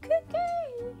Cookie.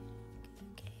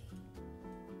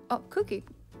 Oh, Cookie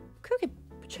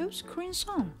chose Korean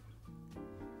song.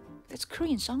 That's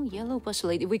Korean song, Yellow Bus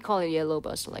Lady. We call it Yellow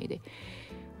Bus Lady.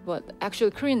 But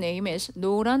actually Korean name is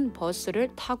노란 버스를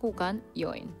타고 간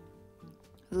여인.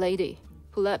 Lady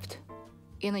who left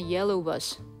in a yellow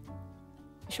bus.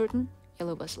 Shorten,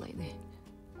 Yellow Bus Lady.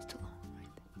 It's too long, right?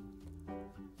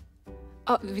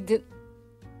 Oh, we did.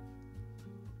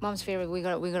 Mom's favorite. We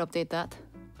gotta update that.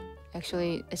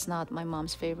 Actually, it's not my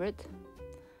mom's favorite.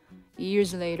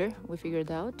 Years later, we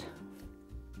figured out.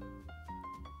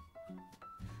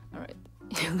 Alright,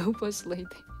 Yellow Bus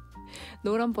Lady.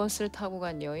 노란 버스를 타고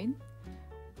간 여인.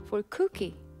 For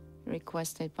Cookie,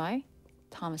 requested by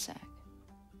Thomas Ag.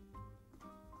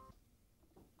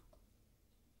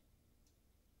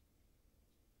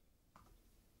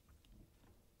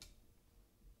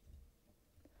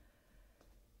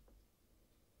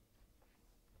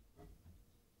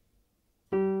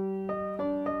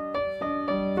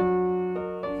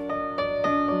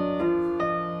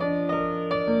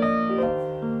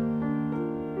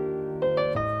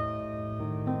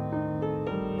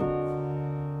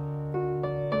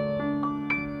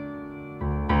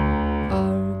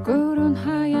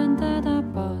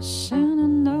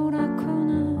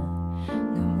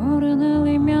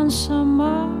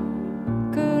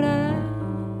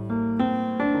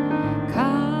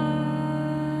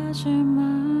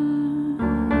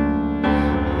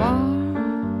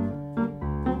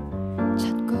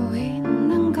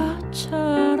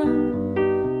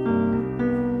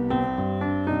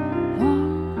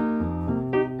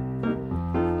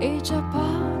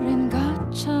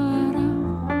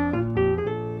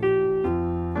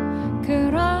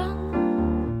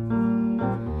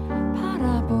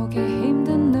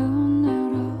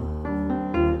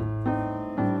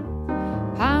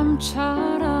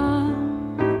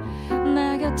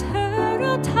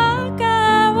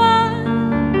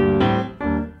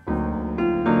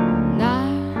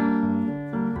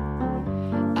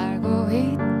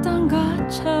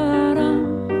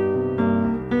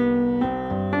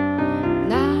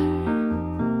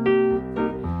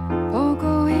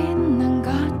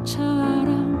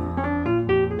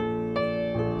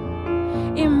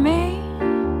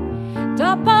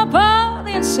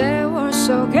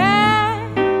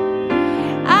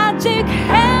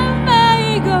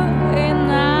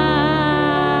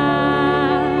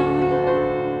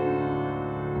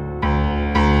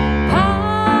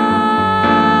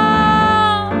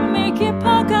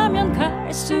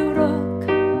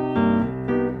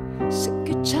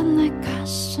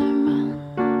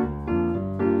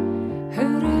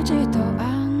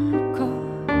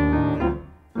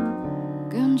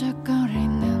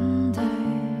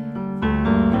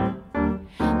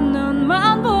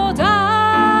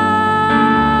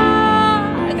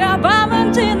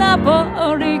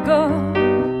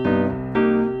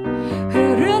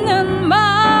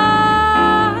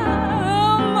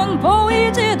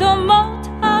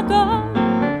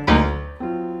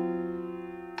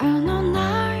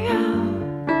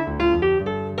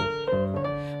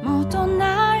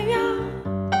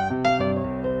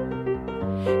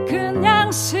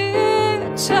 그냥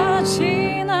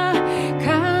스쳐지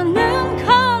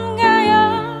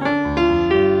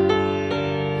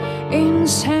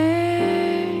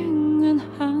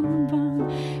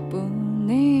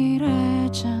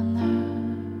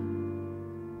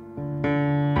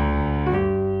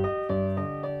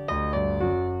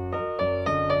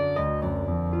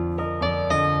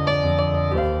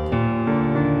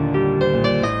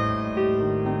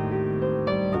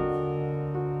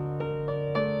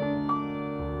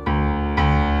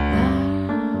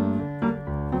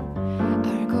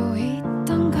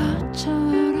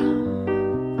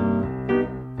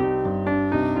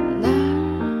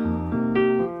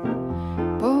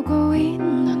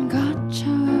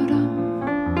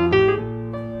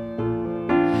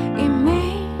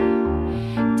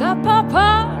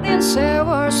바빠버린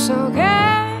세월 속에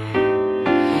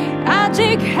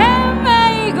아직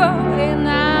헤매이고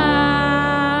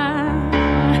있나.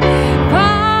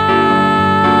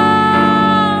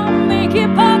 밤이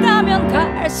깊어가면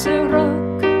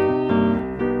갈수록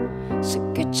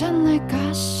스키찬 내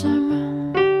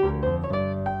가슴은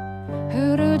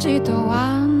흐르지도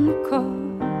않고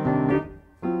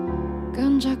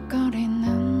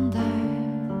끈적거리는데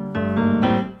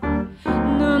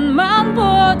눈만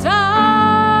보다가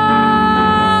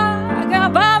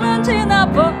밤은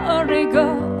지나버리고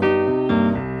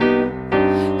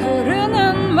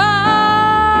흐르는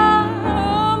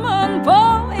마음은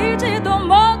보이지도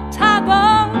못하고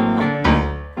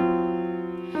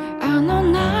안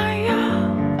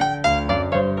오나요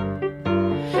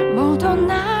못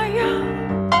오나요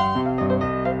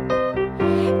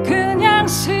그냥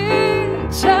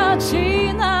스쳐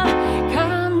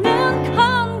지나가는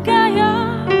건가요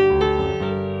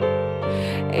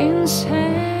인생은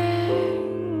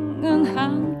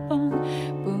한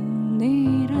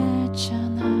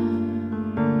번뿐이랬잖아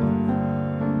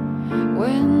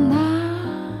왜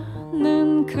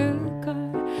나는 그걸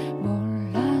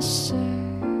몰랐을까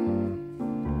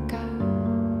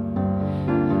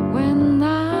왜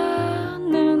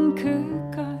나는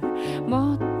그걸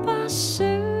못 봤을까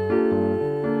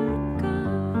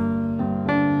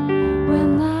왜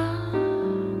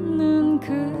나는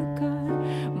그걸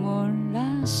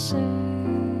몰랐을까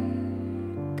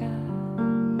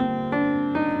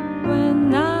왜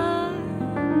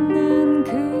나는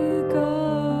그걸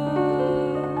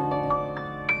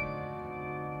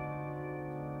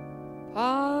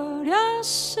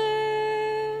버렸을까.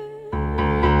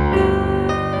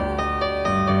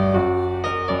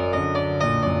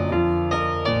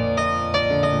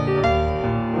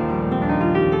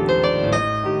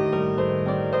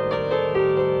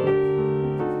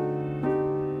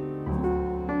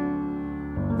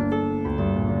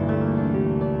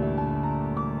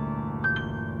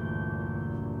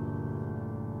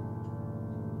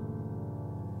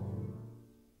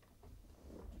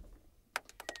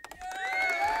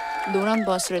 노란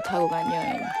버스를 타고 간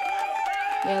여인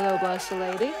Yellow Bus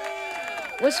Lady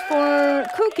was for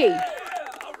Cookie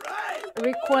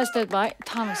requested by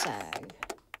Thomas Egg.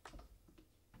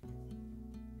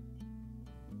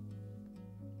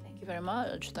 Thank you very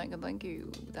much.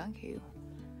 Thank you.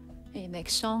 Hey,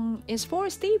 next song is for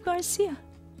Steve Garcia.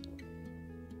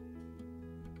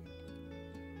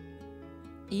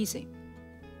 Easy.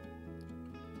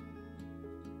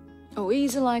 Oh,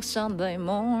 easy like Sunday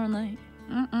morning.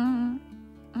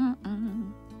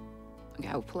 Okay,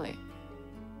 I'll play.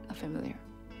 Not familiar.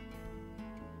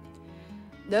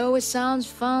 Though it sounds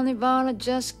funny, but I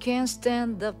just can't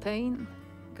stand the pain.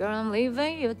 Girl, I'm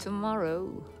leaving you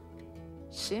tomorrow.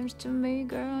 Seems to me,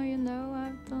 girl, you know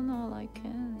I've done all I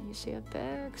can. You see, I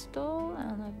begged, stole,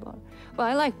 and I bought. Well,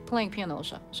 I like playing piano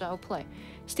also, so I'll play.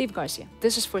 Steve Garcia.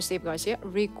 This is for Steve Garcia,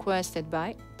 requested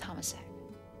by Thomas Egg.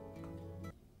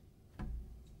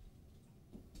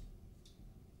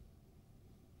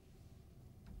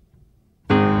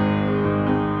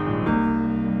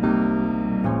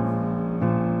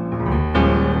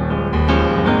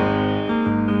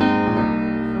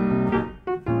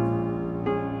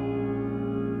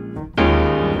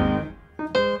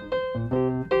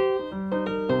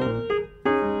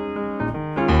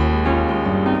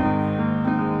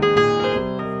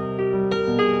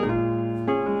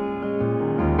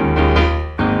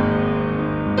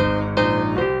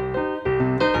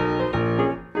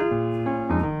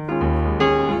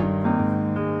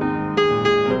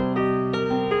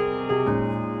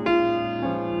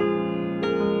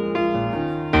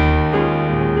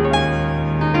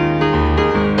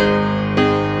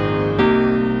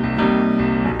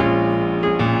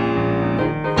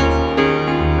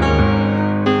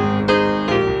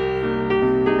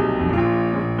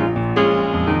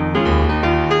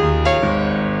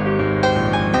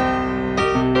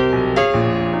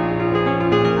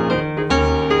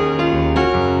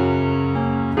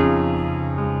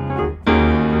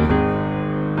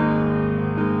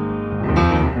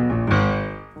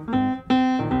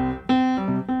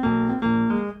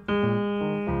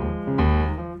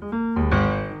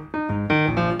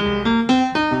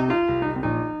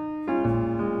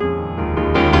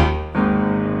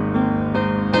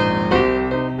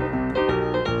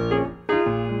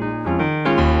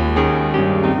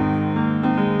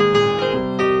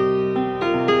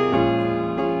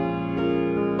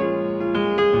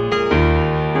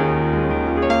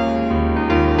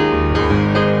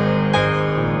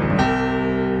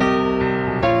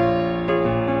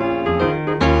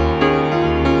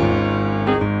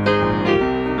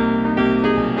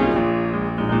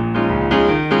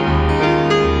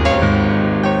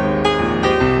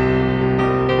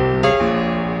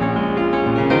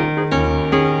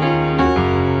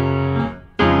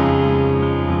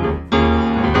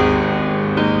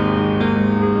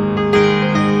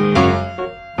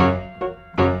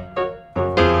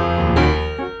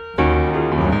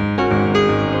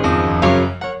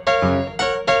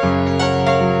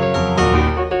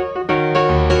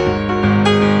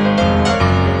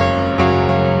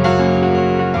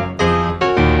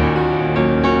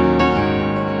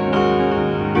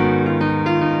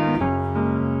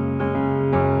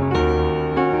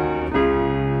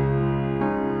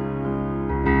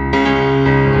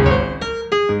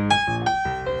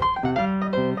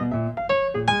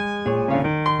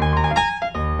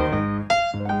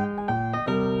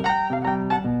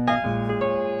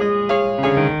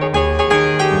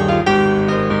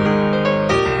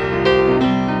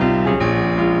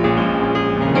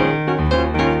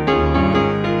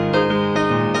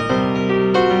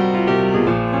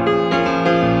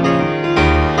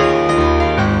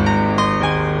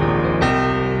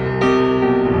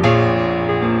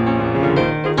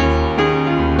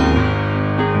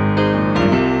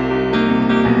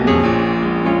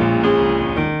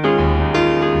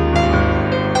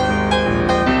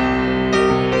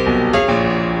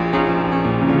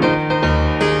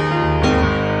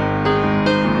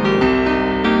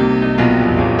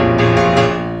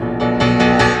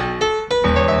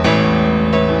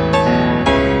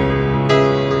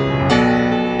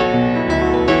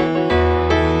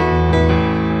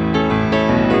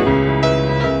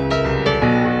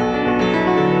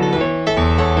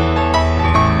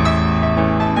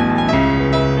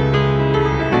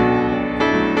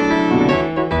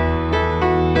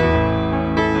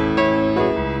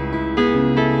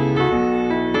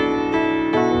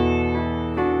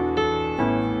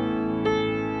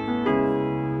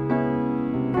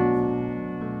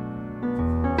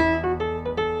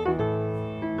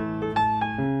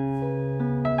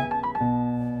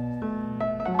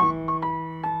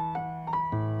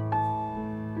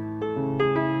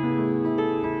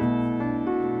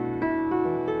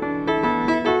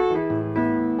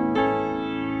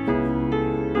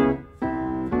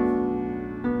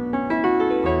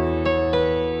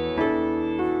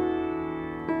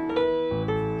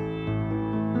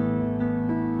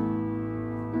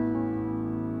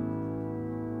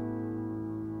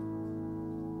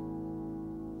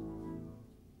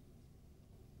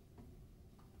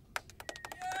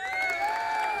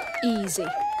 Easy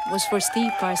was for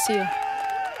Steve Garcia,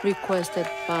 requested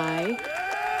by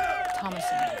Thomas.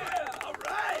 All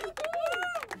right.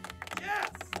 Yes.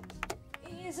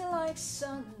 Easy like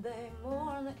Sunday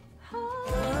morning.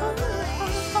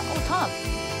 Oh, Tom.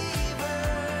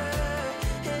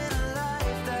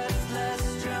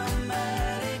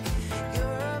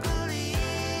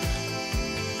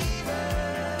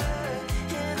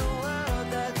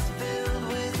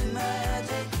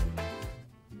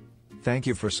 Thank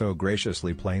you for so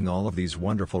graciously playing all of these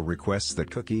wonderful requests that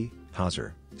Cookie,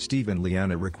 Hazer, Steve and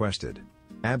Leanna requested.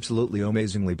 Absolutely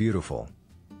amazingly beautiful.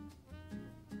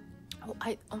 Oh,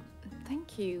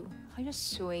 thank you. How you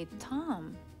sweet,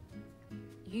 Tom.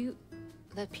 You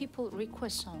let people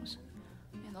request songs,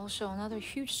 and also another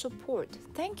huge support.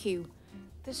 Thank you.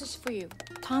 This is for you.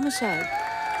 Thomas said,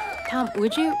 Tom,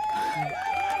 would you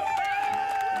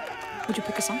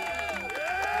pick a song?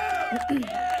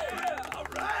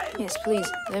 Yes, please.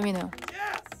 Let me know.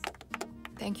 Yes.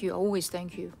 Thank you. Always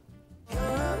thank you. You're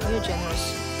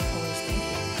generous. Always thank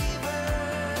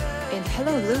you. And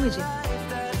hello, Luigi.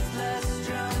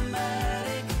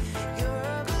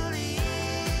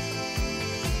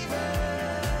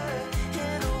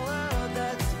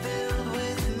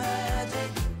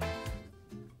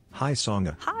 Hi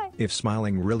Sangah. Hi. If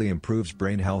smiling really improves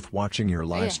brain health, watching your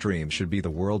live stream should be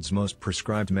the world's most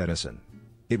prescribed medicine.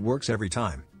 It works every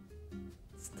time.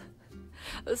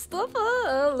 Stop,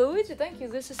 Luigi. Thank you.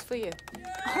 This is for you.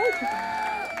 Oh.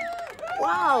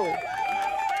 Wow.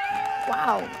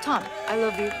 Wow. Tom, I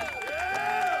love you.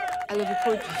 I love you,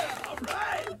 Porgy.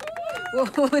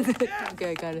 Okay,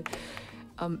 I got it.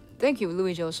 Thank you,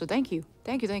 Luigi. Also, thank you.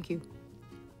 Thank you.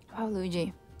 Wow,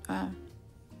 Luigi.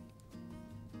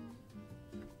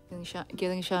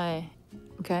 Getting shy.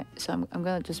 Okay, so I'm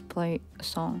gonna just play a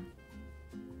song.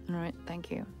 All right, thank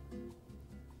you. Thank you.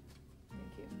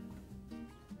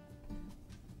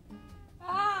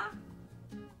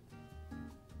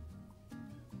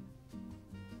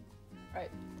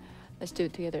 Right, let's do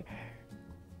it together.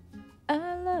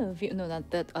 I love you. No, not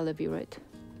that. I love you, right?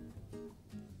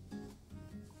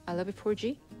 I love you,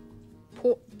 Porgy.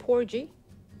 Porgy,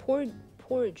 or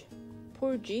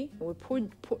Por.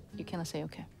 You cannot say.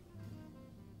 Okay.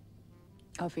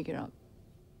 I'll figure out.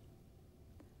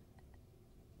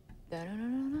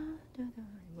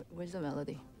 Where's the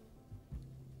melody?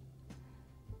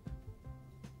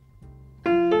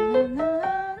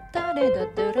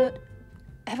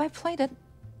 Have I played it?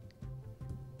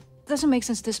 Doesn't make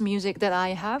sense. This music that I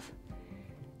have.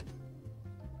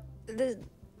 This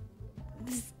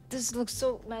looks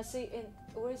so messy. And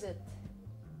where is it?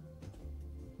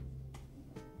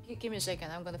 Give me a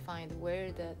second. I'm gonna find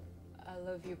where that I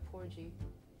love you, Porgy.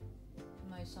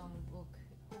 My song book,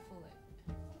 hopefully.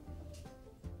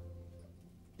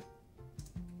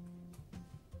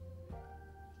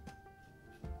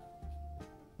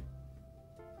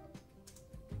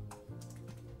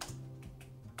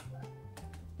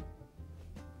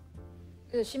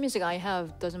 The sheet music I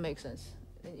have doesn't make sense.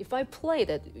 If I play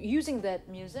that using that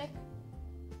music,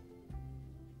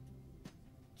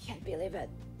 can't believe it.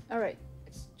 All right,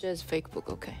 it's just fake book,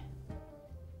 okay.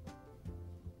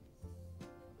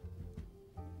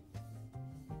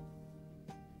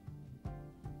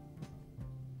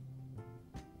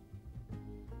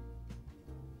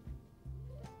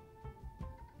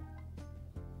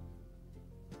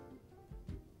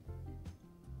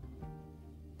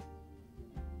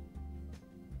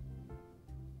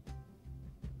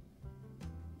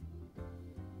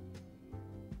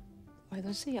 I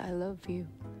don't see I love you.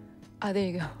 Ah, there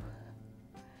you go.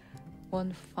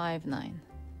 159.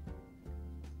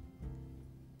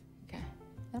 Okay.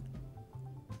 Yep.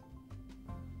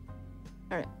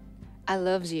 All right. I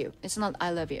loves you. It's not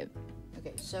I love you.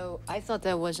 Okay. So I thought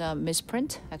that was a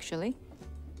misprint actually.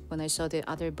 When I saw the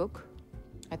other book,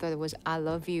 I thought it was I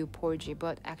love you, Porgy,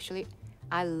 but actually,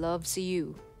 I loves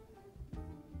you.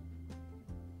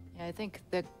 Yeah, I think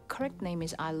the correct name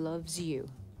is I loves you.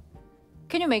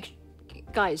 Can you make,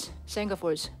 guys, Sangah,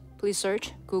 please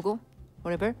search, Google,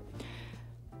 whatever.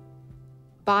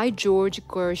 By George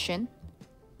Gershon.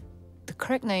 The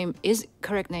correct name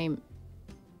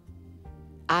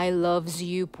I loves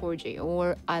you, Porgy,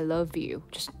 or I love you.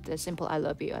 Just that simple. I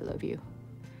love you. I love you.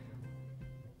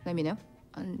 Let me know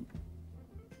on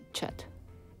chat.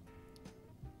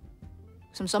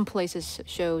 Some places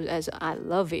shows as I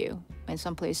love you, and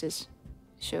some places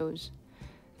shows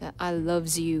that I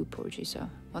loves you, Porgy. So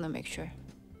I want to make sure,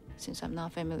 since I'm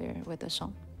not familiar with the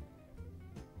song.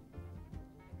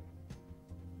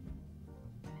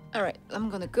 All right, I'm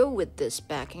gonna go with this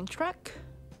backing track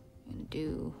and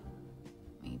do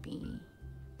maybe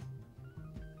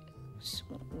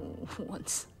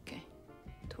once. Okay,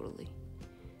 totally.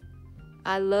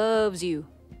 I loves you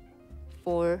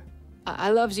for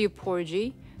I loves you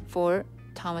Porgy for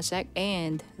Thomasek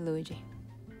and Luigi.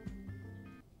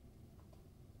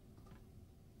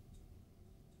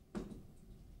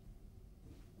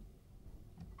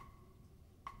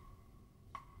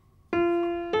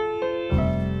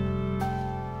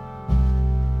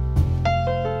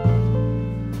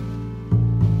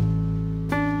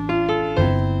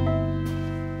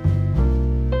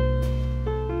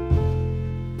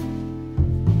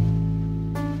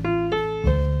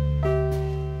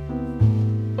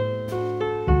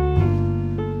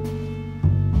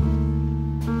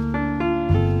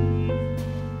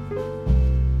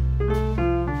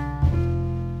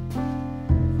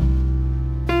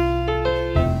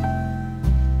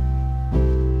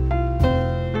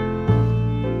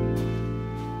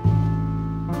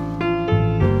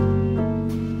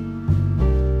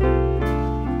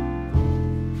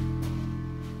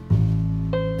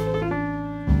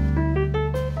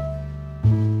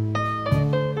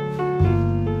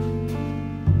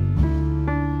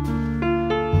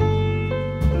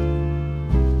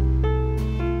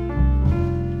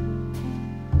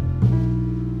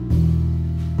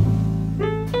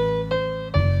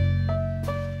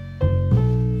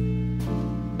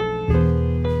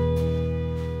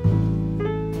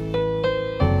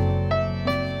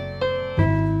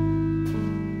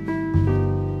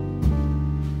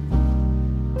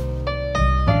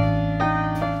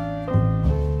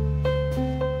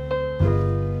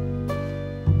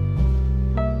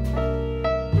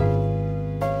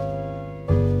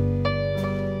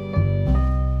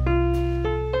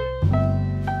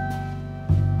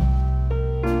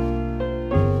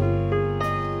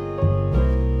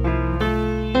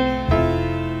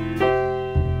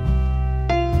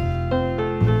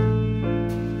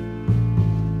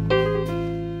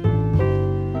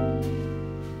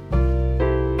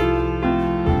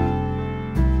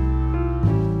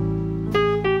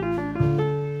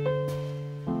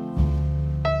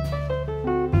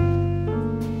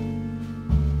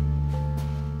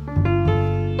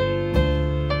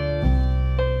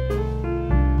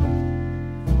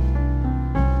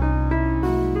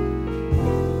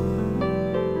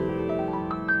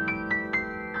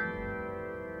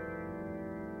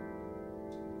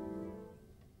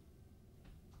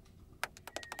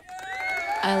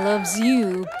 I loves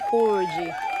you,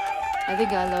 Porgy. I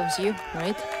think I loves you,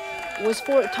 right? It was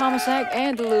for Thomas Hack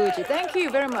and Luigi. Thank you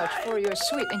very much for your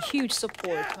sweet and huge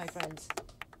support, my friends.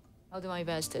 I'll do my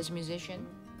best as a musician.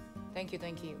 Thank you,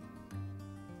 thank you.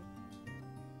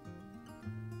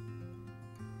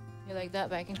 You like that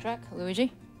backing track,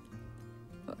 Luigi?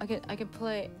 I can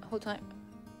play whole time.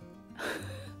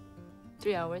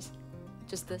 3 hours.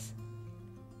 Just this.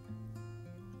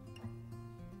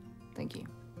 Thank you.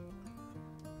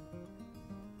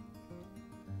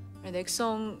 The next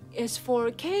song is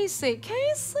for Casey.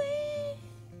 Casey!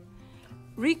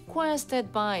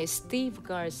 Requested by Steve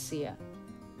Garcia.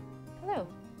 Hello.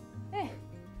 Hey.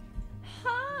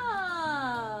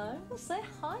 Hi! Say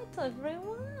hi to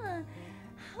everyone.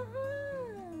 Hi.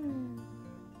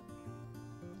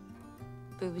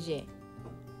 Blvd.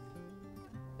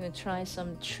 I'm gonna try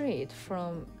some treat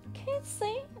from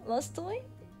Casey last week.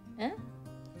 Eh?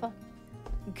 Fuck.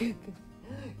 Good.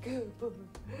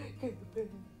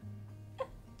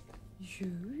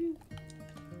 You.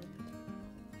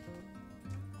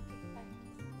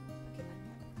 Okay,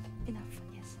 enough,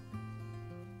 yes.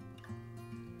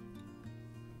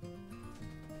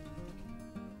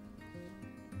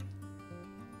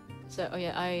 So, oh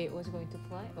yeah, I was going to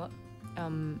play. What?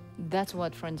 That's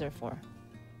what friends are for.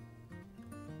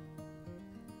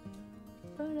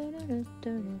 Oh,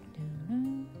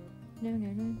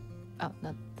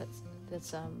 not that's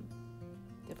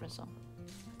different song.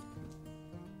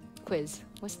 Quiz.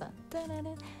 What's that?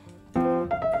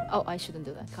 Oh, I shouldn't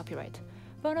do that. Copyright.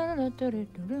 I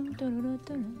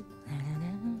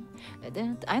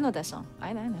know that song.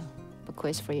 I know. A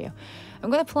quiz for you. I'm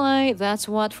gonna play That's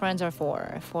What Friends Are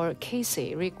for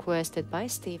Casey, requested by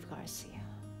Steve Garcia.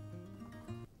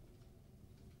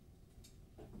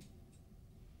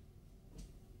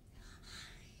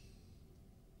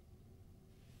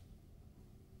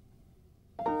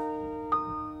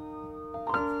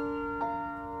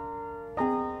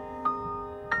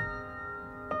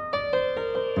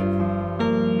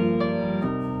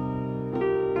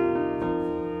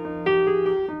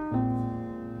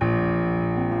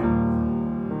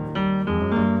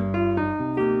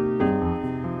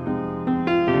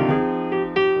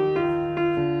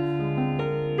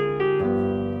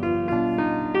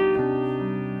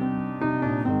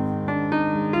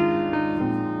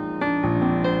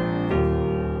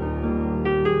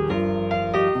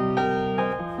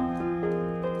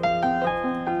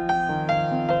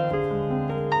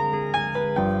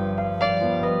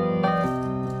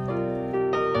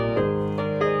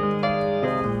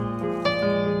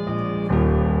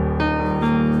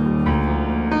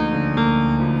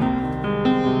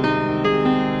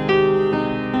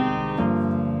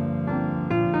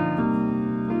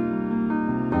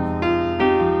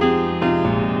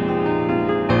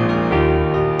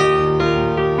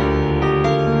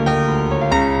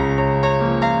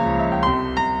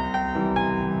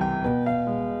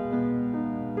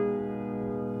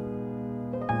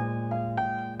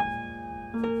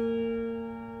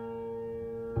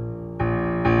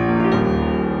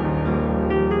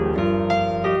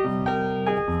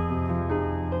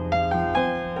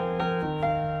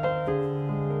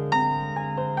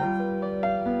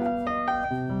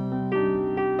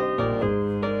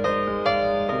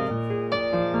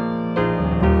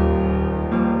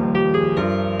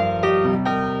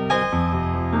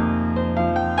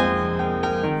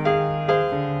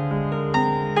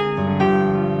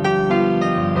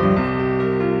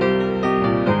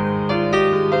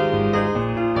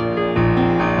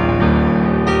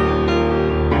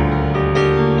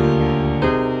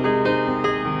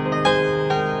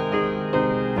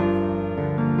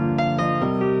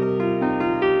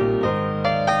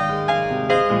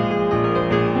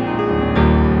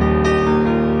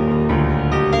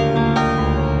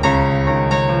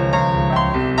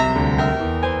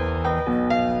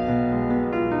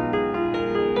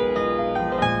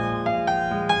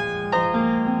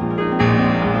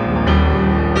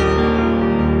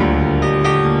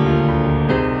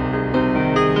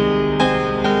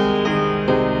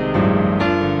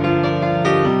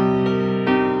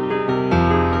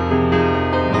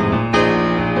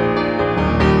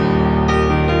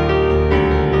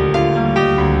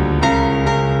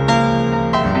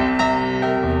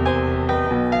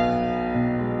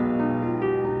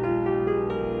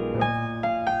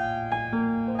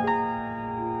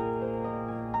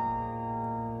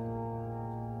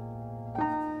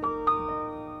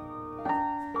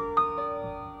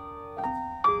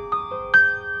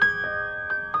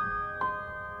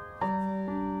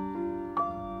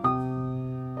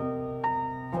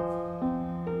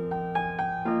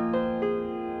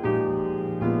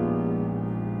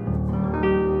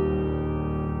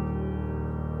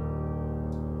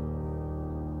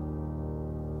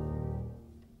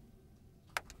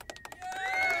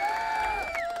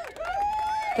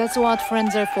 That's what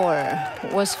friends are for.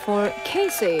 Was for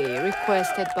Casey,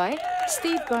 requested by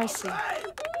Steve Garcia. Right.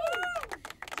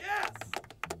 Yes.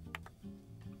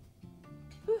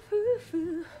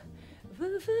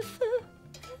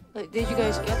 Like, did you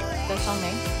guys get that song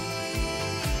name?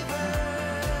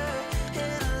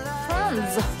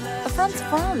 Franz.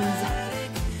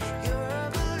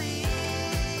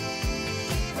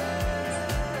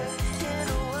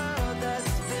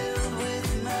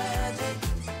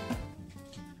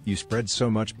 You spread so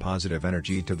much positive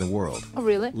energy to the world. Oh,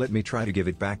 really? Let me try to give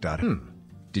it back.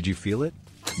 Did you feel it?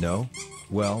 No?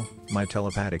 Well, my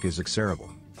telepathic is excerable.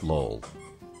 Lol.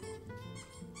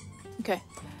 Okay.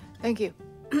 Thank you.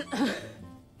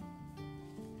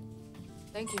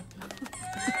 Thank you.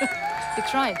 You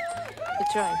tried.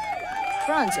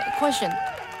 Franz, question.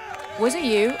 Was it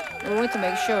you? I want to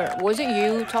make sure. Was it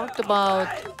you who talked about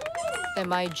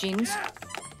my jeans?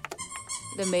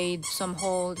 That made some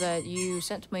hole that you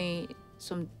sent me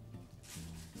some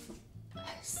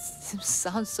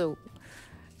sounds so.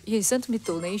 You sent me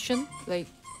donation, like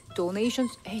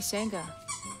donations. Hey Sangah,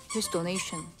 here's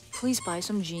donation. Please buy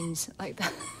some jeans like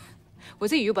that.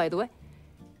 Was it you, by the way?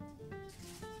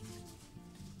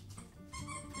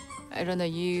 I don't know.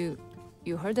 You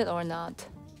heard it or not?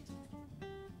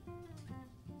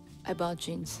 I bought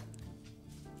jeans.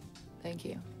 Thank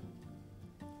you.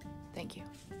 Thank you.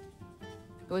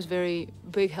 It was very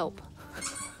big help.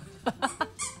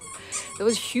 It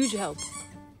was huge help.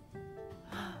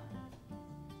 A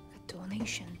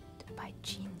donation to buy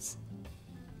jeans.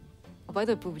 Oh, by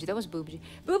the way, Blvd, that was Blvd.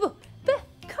 Boo,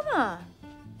 come on.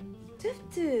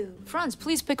 Franz,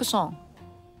 please pick a song.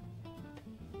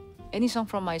 Any song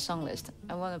from my song list.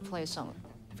 I want to play a song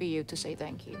for you to say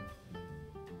thank you.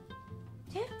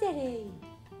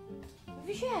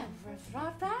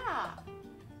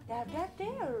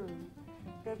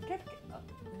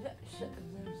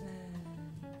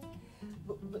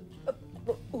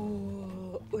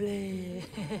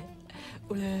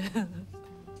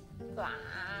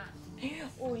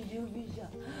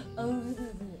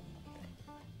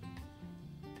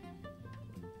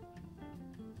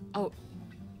 Oh,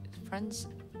 friends,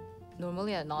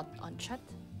 normally are not on chat.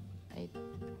 I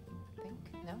think,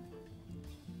 no?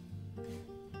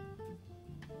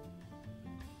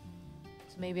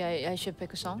 So maybe I should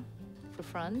pick a song for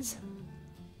friends.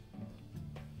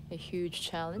 A huge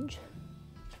challenge.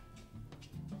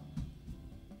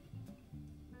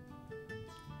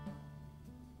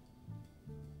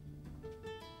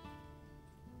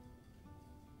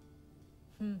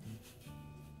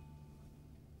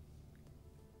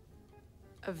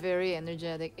 A very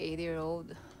energetic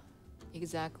 80-year-old.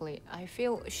 Exactly. I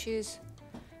feel she's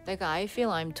like, I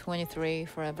feel I'm 23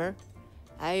 forever.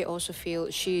 I also feel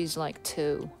she's like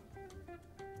 2.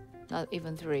 Not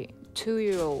even 3.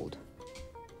 2-year-old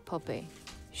puppy.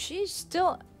 She's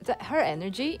still, her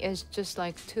energy is just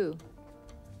like 2.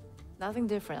 Nothing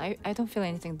different. I don't feel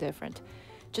anything different.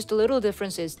 Just a little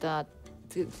difference is that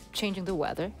changing the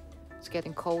weather. It's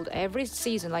getting cold every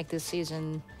season, like this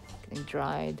season, getting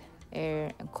dried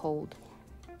air and cold.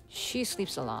 She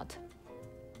sleeps a lot.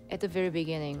 At the very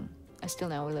beginning, I still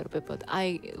know a little bit, but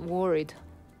I worried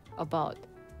about,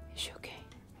 is she okay?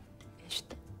 Is she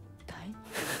dying?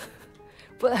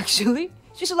 But actually,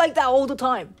 she's like that all the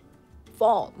time.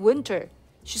 Fall, winter,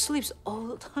 she sleeps all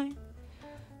the time.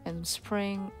 And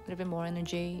spring, a little bit more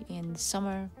energy. In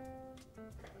summer,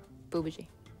 Blvd.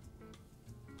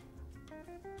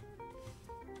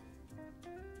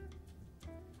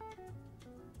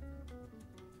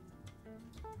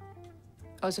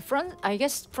 Oh, so Franz, I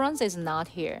guess Franz is not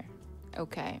here.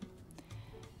 Okay.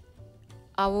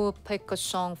 I will pick a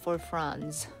song for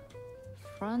Franz.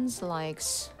 Franz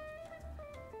likes...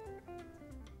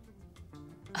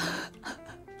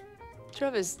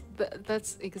 Travis,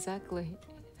 that's exactly...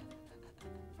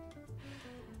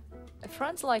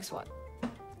 Franz likes what?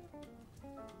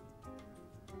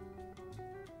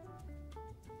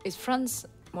 Is Franz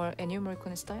more Ennio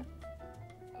Morricone style?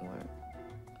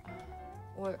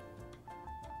 Or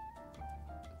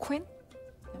Queen?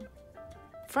 No.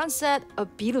 Franz said a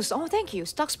Beatles song. Oh, thank you.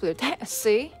 Stock Split.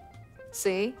 See,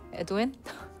 Edwin.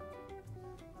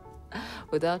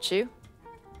 Without you.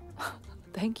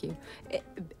 Thank you.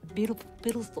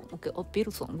 Beatles song. Okay,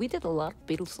 Beatles song. We did a lot of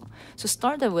Beatles song. So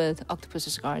started with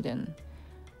Octopus's Garden.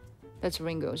 That's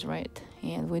Ringo's, right?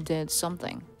 And we did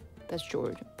something. That's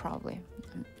George, probably.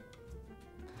 I'm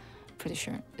pretty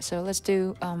sure. So let's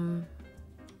do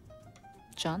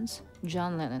John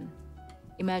Lennon.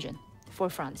 Imagine, for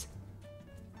Franz.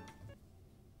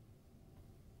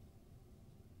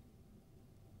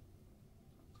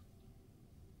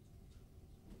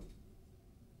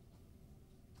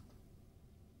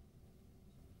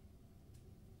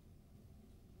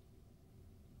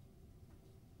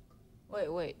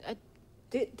 Wait.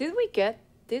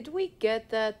 Did we get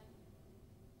that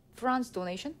France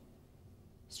donation?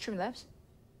 Streamlabs?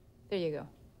 There you go.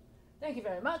 Thank you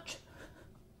very much.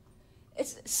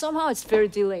 Somehow it's very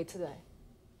delayed today.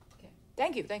 Okay.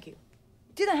 Thank you.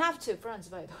 Didn't have to, France,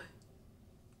 by the way.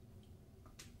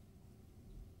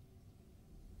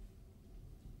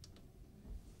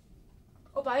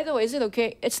 Oh, by the way, is it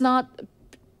okay? It's not.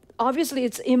 Obviously,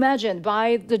 it's imagined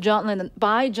by John Lennon,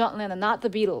 not the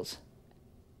Beatles.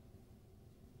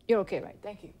 You're okay, right?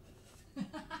 Thank you.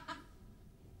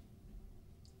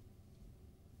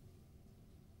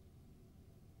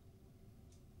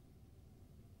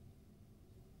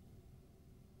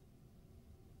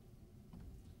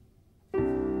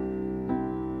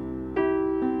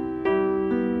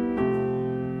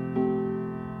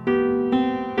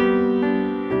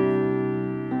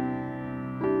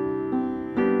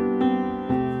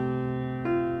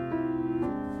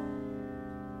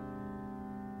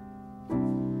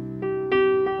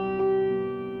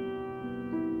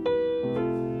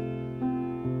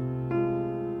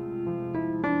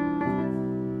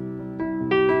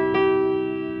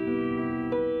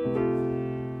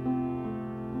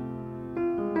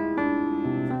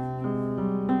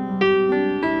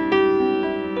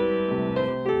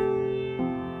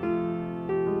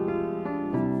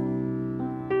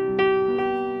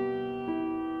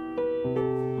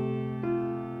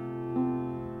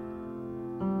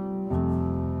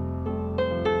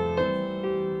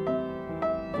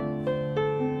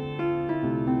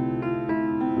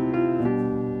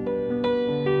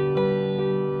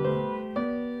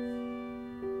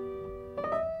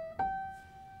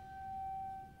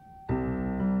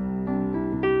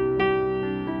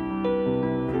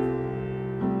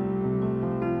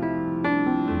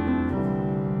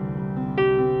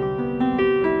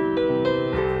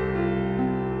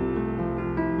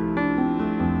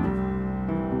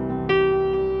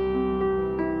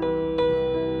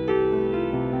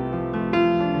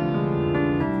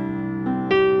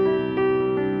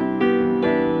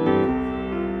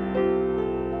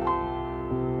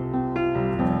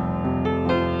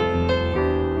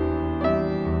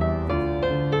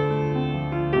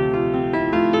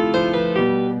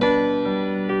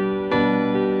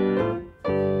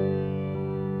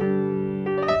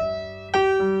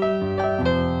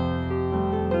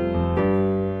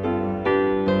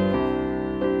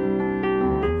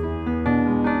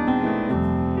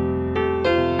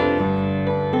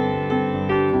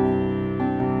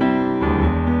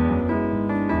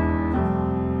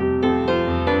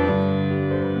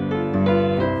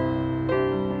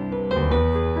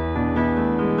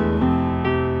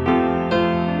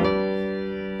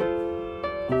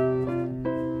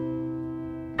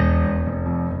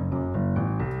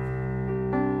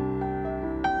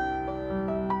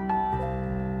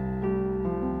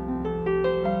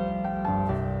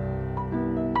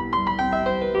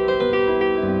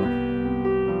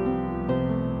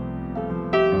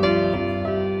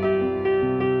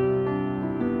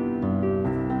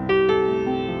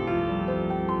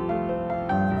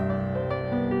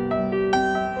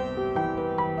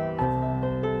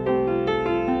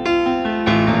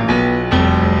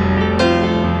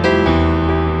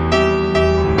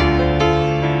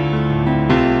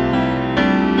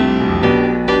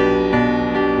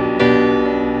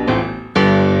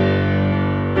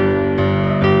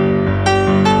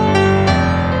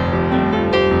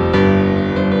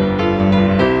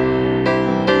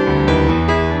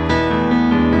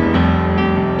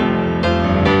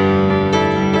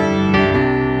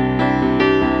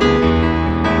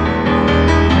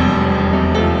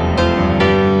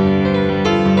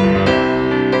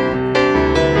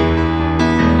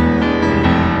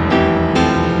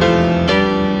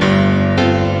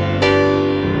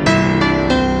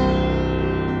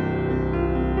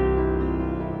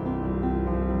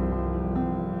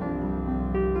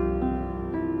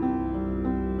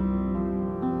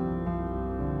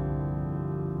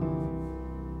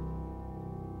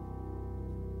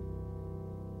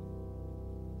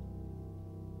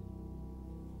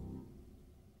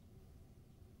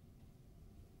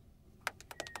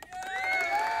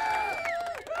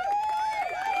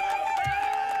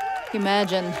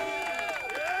 Imagine.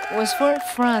 It was for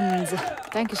Franz.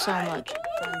 Thank you so much,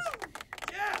 Franz.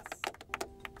 Yes!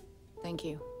 Thank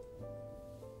you.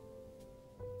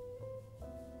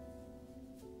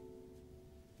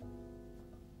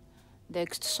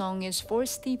 Next song is for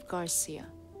Steve Garcia.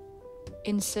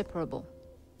 Inseparable.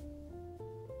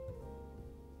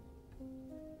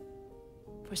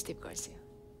 For Steve Garcia.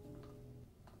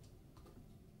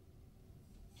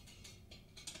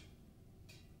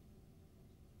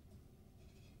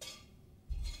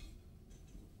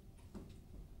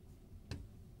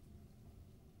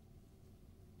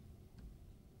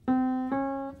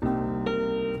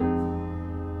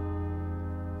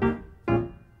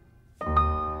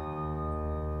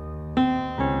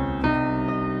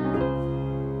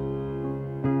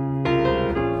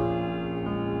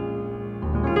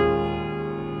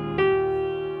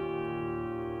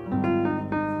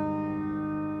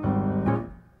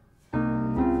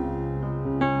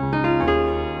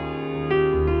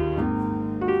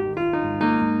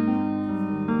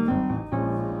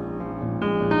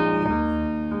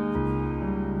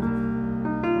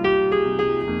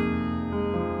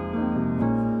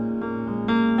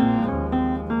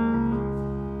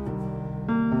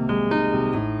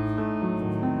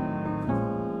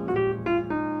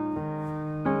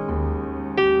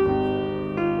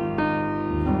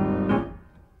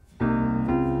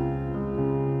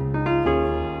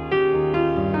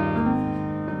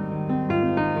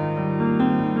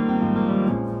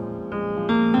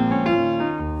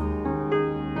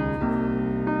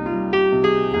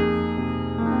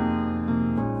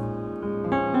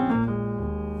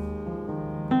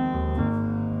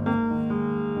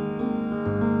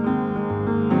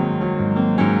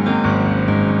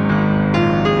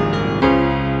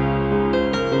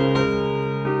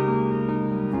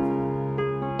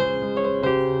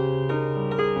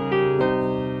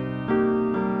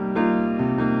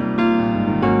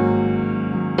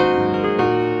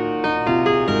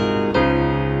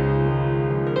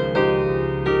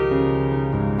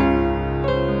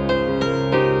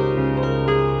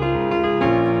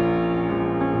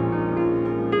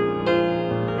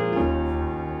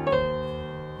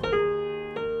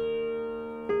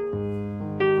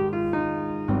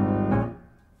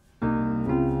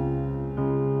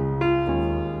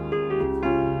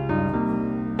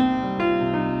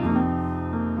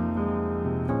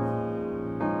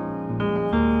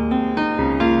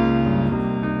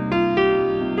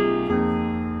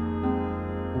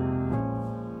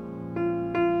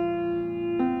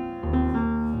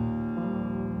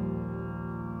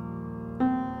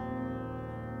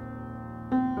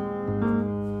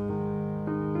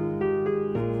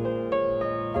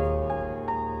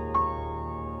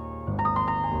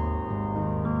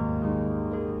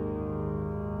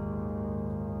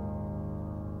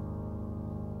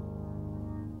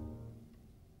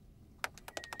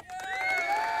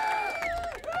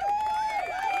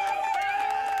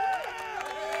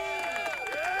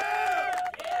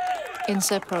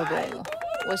 Inseparable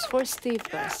was for Steve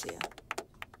Garcia.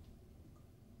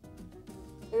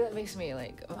 That makes me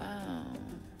like, wow,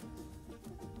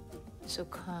 so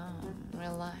calm,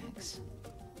 relax,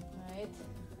 right?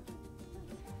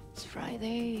 It's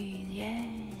Friday, yeah.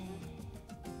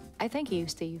 I thank you,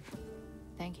 Steve.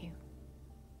 Thank you.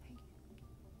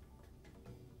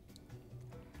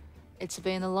 It's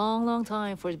been a long, long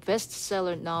time for the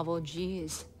bestseller novel,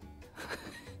 jeez.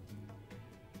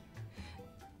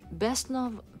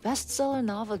 Bestseller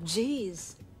novel,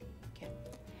 jeez. Okay.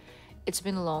 It's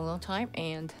been a long, long time,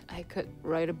 and I could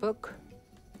write a book.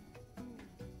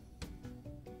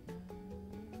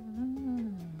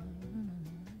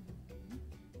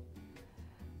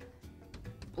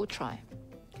 We'll try.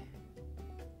 Okay.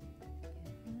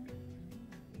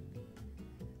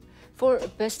 For a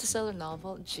bestseller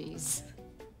novel, jeez.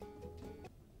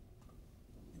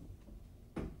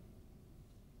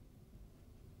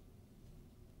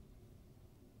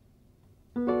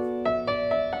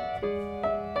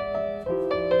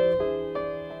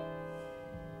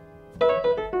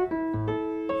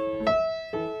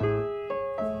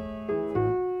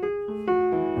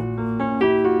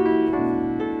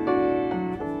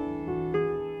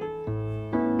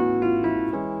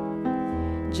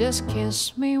 Just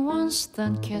kiss me once,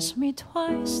 then kiss me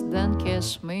twice, then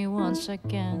kiss me once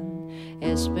again.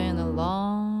 It's been a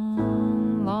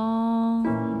long,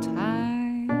 long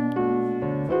time.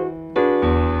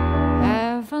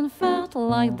 Haven't felt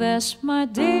like this, my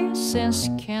dear, since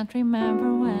can't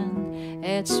remember when.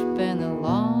 It's been a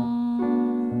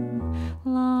long,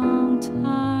 long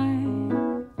time.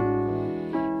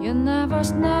 You never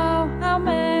know how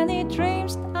many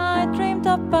dreams I dreamed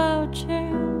about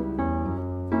you,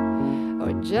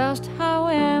 or just how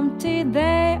empty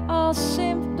they all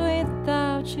seemed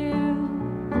without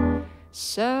you.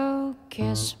 So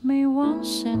kiss me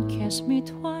once and kiss me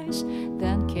twice,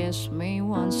 then kiss me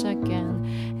once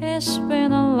again. It's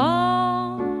been a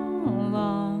long,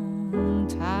 long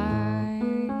time.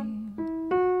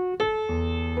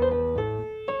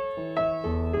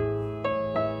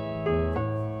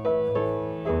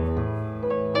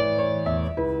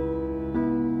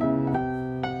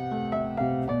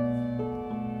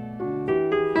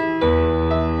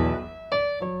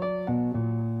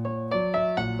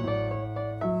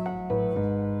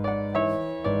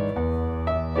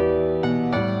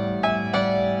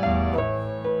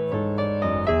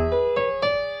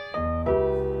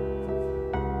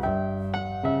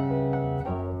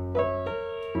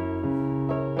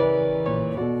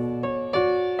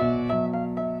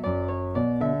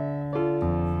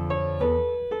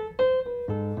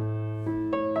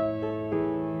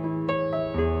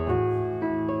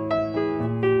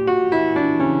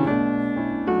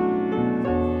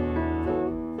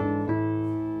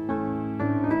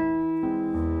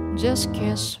 Just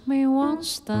kiss me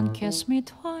once, then kiss me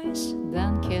twice,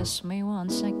 then kiss me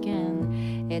once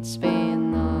again. It's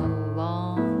been a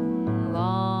long,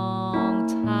 long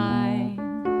time.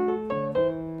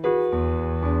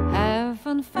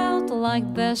 Haven't felt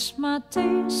like this, my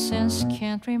dear, since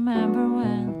can't remember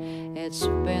when. It's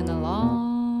been a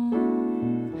long,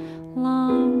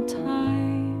 long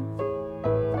time.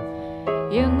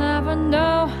 You never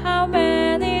know how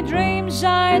many dreams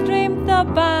I dreamed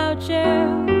about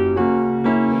you,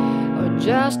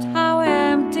 just how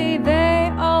empty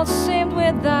they all seemed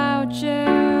without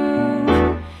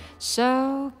you.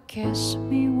 So kiss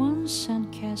me once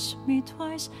and kiss me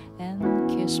twice and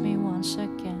kiss me once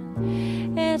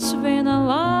again. It's been a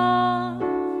long,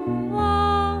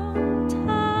 long time.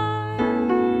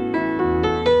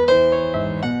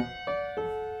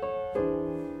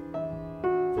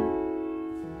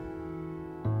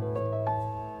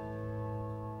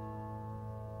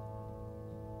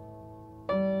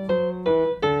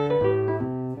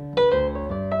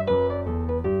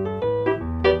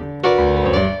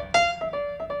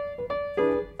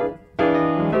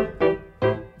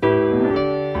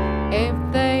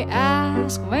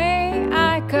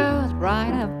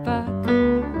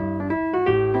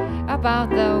 About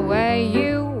the way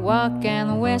you walk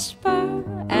and whisper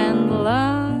and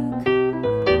look,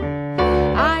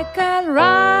 I can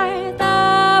write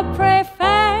a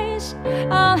preface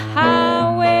on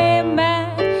how we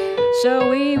met, so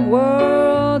we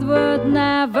world would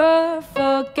never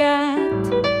forget.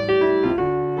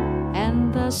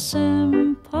 And the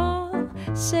simple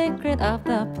secret of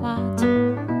the plot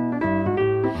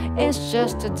is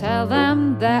just to tell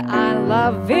them that I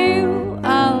love you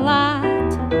a lot.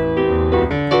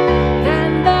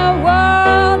 Then the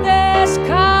world is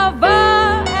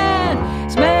covered and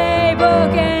May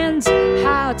bookends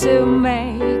how to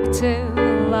make two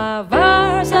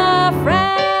lovers a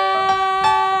friend.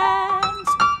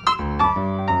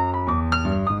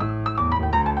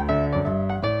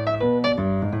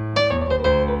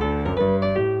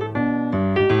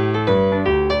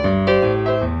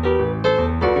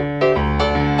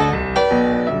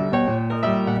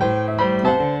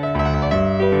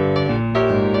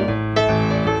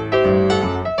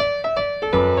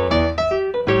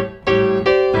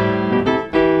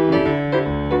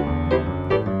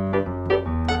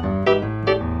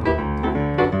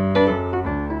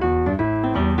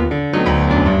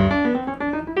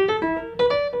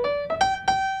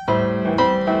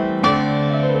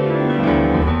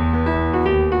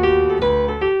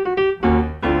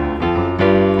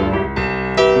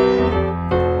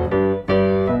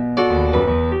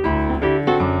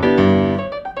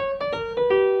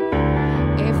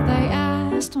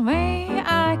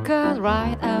 could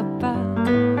write a book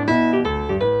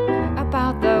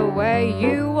about the way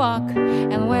you walk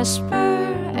and whisper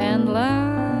and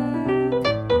look.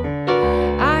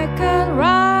 I could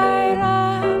write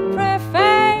a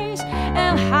preface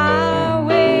and how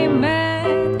we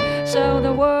met, so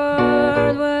the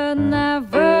world would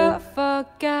never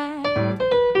forget.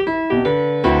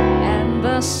 And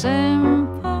the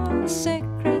simple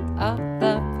secret of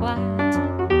the plot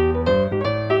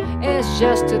is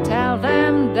just to tell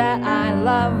them that I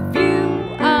love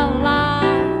you a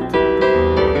lot.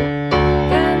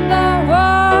 Then the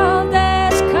world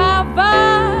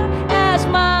discovered as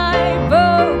my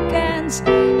book ends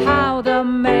how the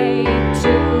made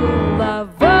two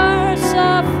lovers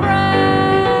are friends.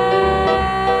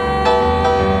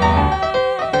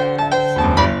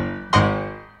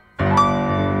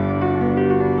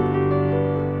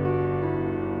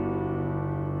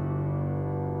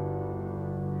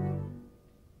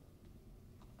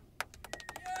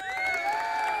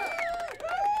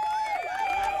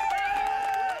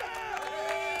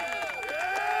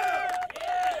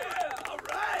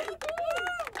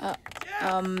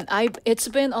 It's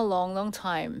been a long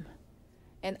time,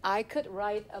 and I could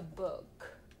write a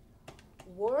book.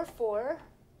 Word for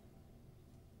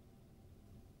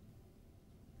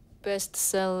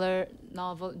bestseller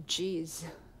novel. Jeez.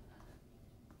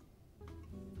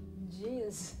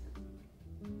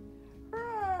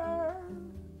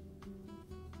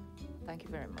 Thank you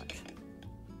very much.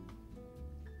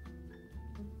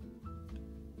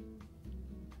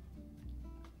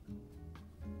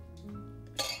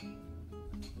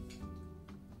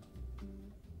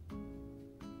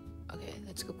 Okay,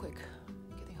 let's go quick.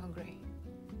 Getting hungry.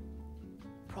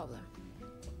 Problem.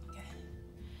 Okay.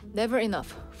 Never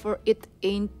enough, for it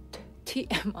ain't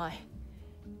TMI.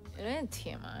 It ain't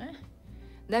TMI.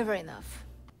 Never enough.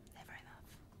 Never enough.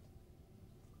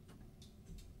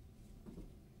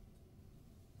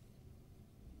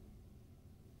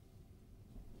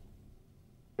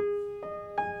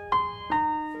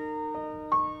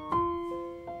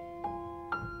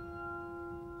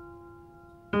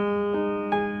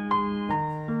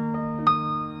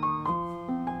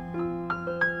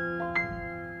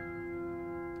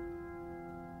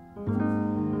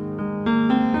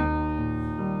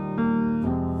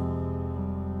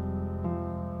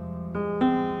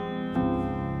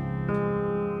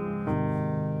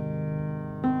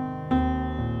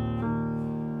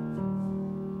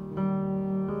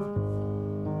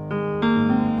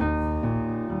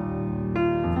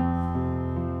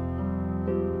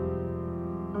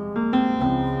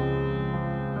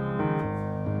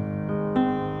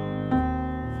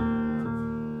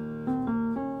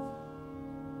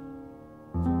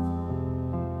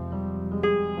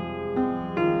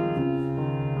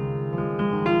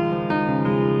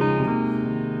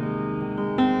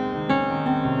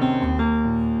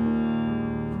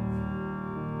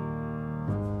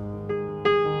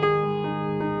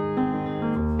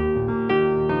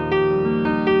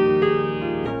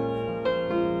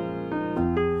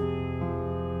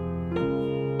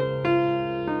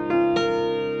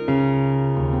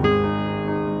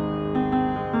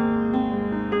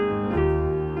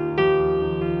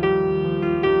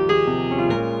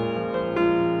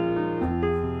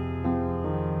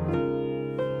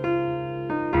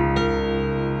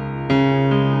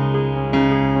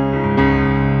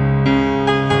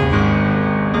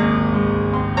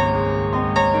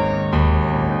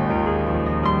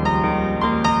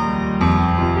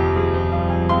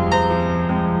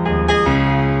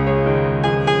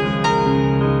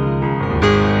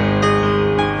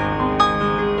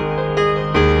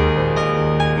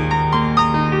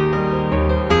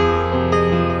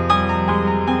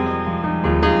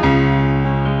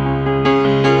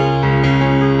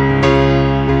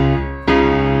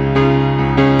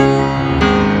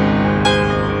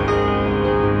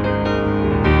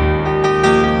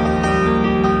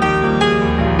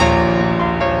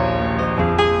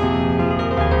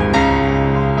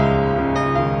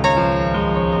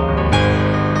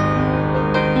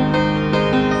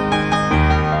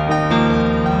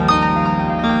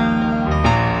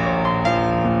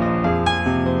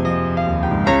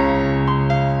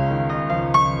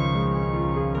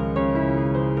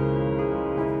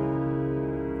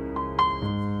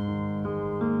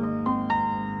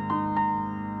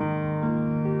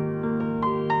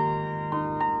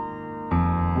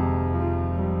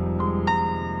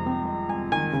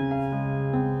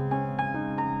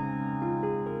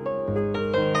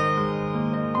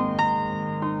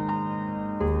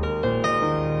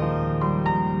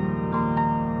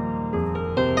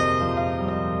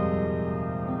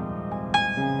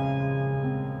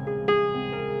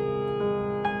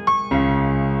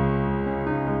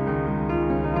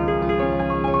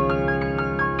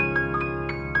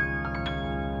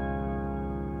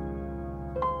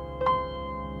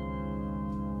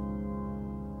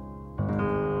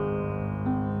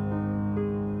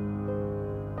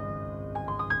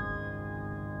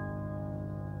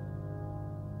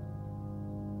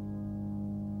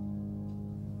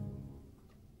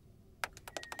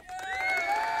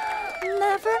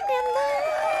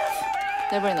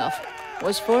 Never enough.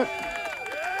 Was for it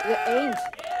ain't.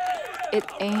 It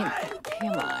ain't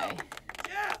TMI.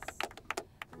 Yes.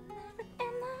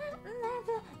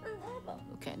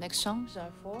 Okay, next songs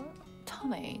are for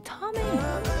Tommy. Tommy.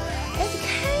 And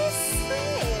Casey.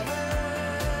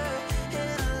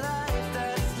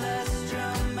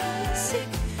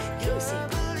 Casey.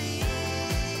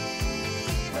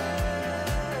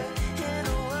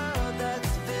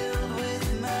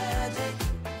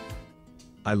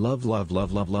 I love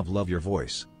your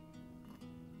voice.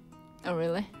 Oh,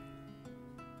 really?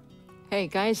 Hey,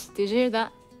 guys, did you hear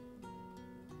that?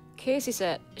 Casey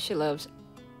said she loves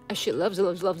my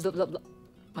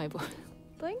voice.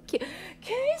 Thank you.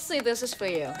 Casey, this is for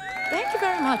you. Thank you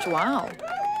very much. Wow.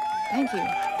 Thank you.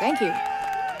 Thank you.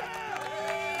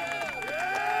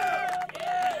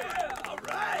 All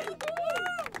right.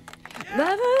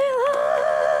 Love.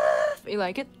 You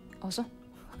like it also?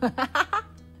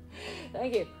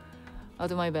 Thank you. I'll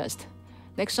do my best.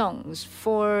 Next songs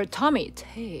for Tommy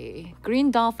Tay,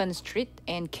 Green Dolphin Street,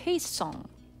 and Case song.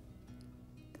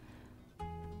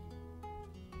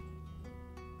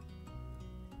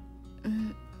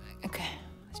 Okay,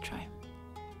 let's try.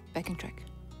 Backing track.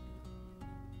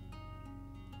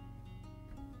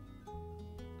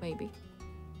 Maybe.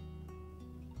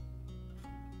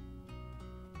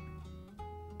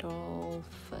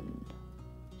 Dolphin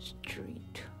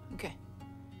Street. Okay.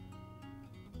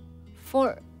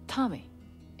 For Tommy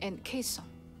and Case song.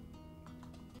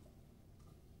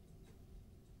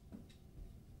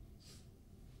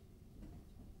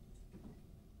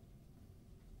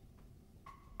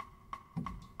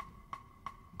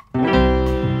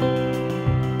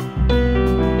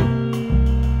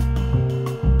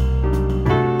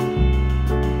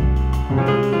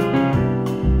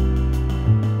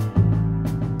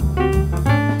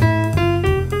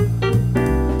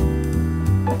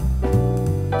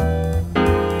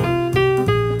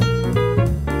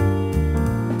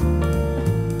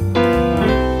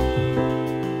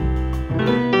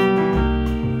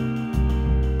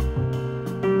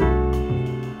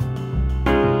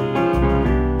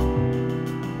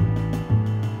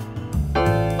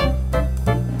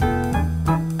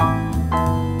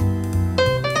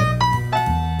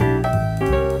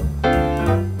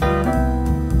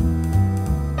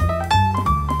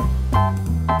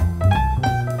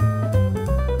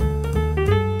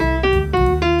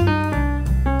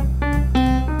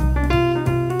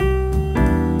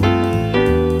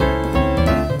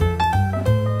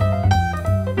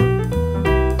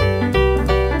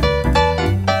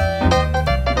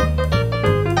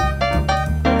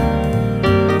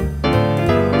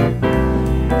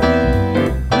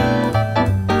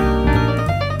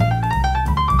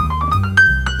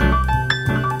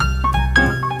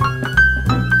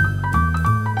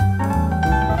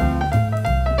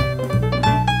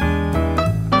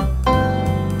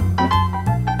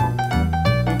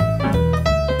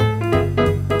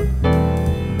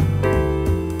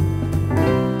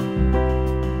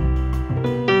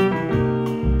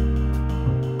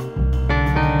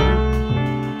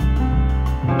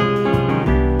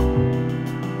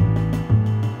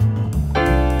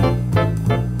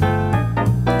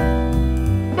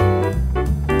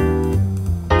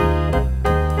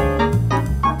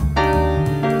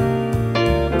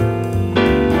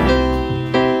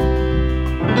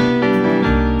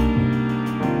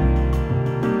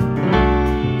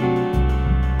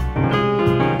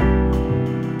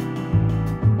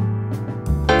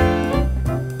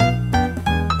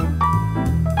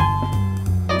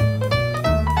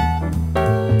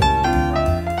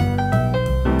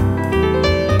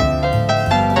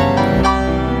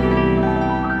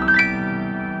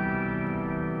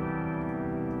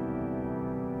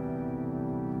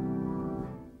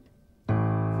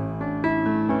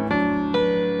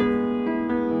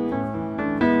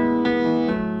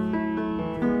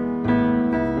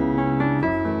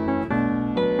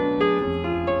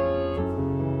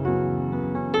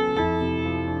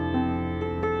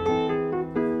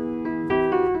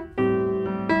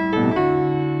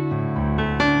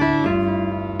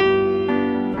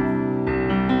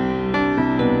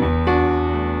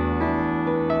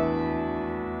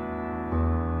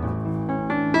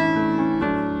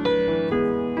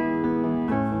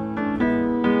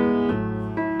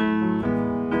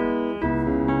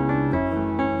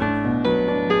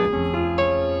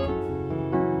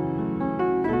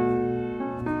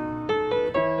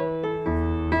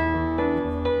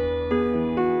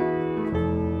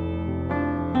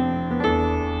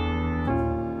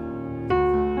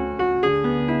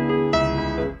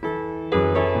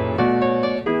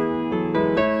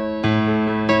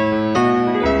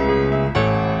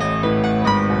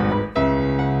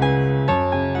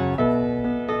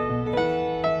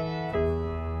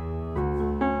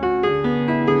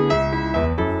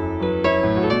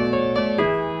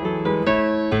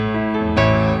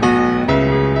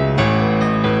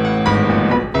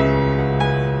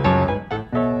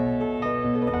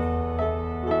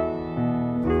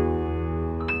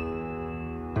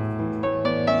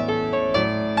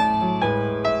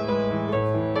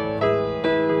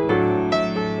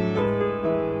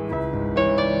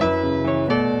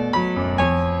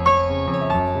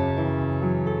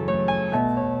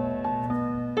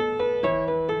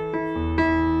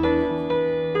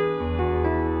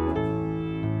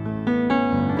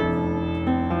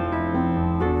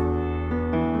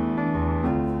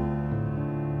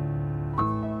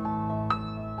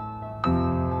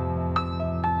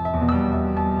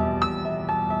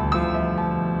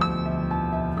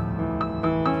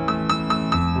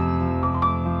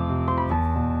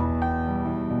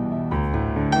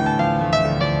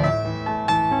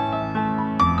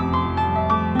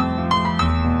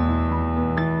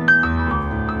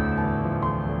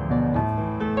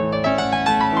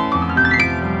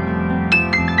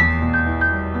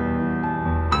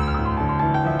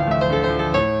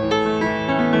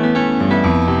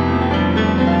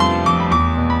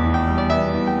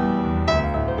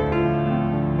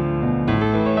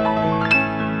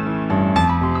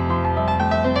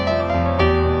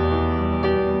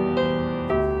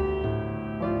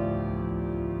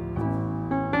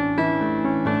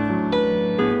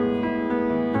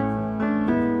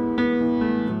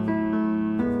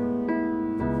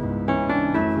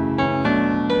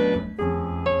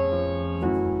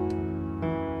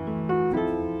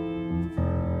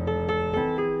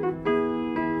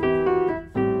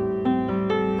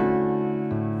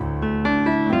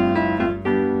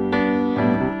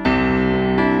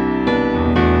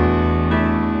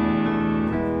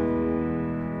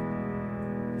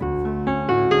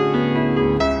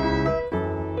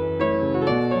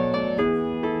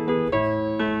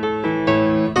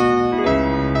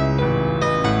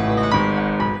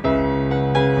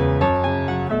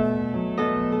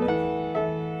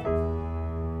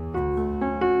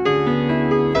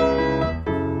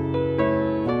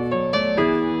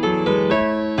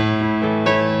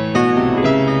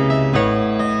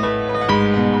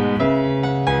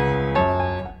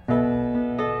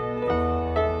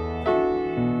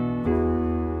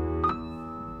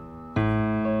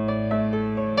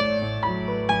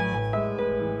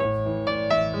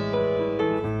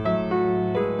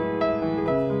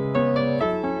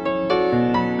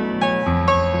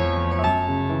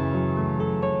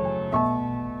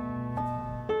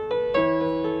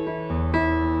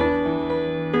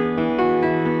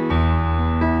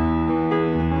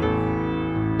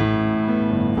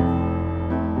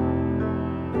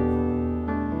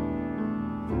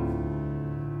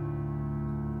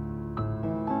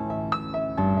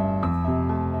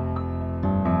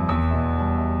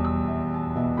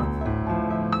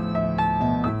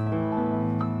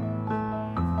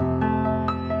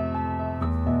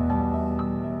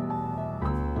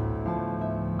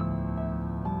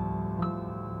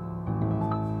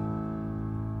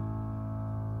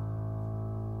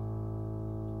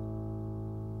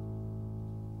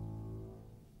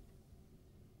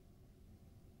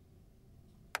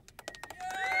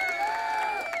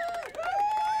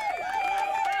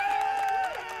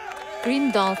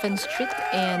 Green Dolphin Street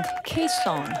and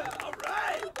K-Song. All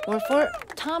right. Or for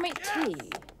Tommy T.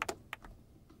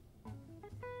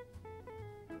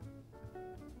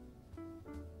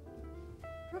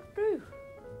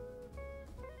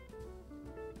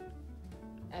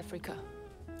 Africa.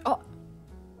 Oh,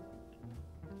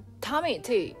 Tommy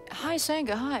T. Hi,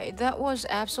 Sangah. Hi. That was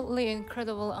absolutely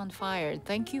incredible on fire.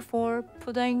 Thank you for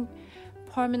putting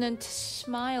permanent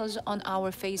smiles on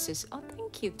our faces. Oh,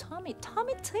 thank you, Tommy.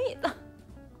 Tommy T.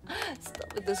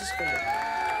 Stop it. This is for you.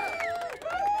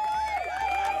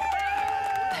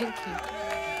 Thank you.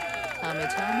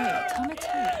 Tommy T.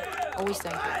 Always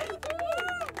thank you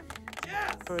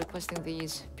for requesting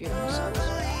these beautiful songs.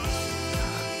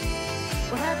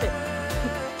 What happened?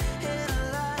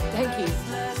 Thank you.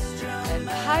 And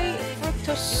high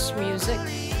fructose music.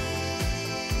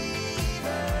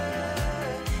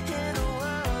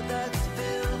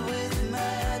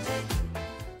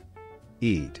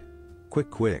 Eat.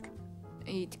 Quick.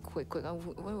 Eat quick. I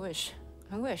wish.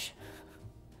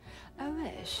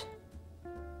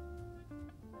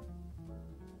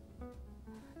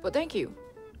 But thank you.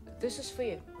 This is for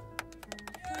you.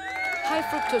 High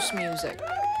fructose music.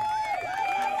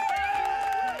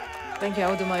 Thank you.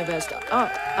 I'll do my best.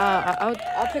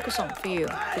 I'll pick a song for you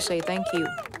to say thank you.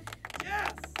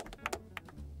 Yes.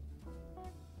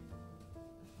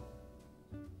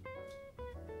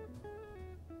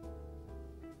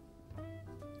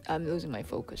 I'm losing my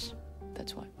focus.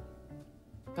 That's why.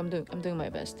 I'm doing my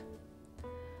best.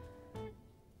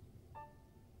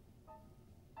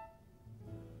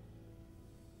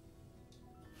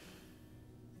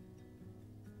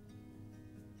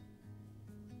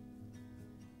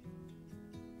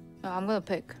 I'm gonna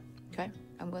pick, okay?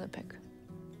 I'm gonna pick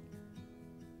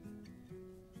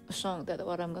a song that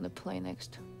what I'm gonna play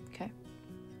next, okay?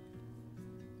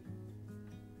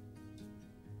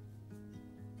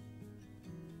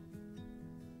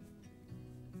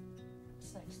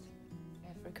 What's next?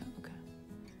 Africa, okay.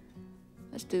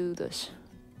 Let's do this.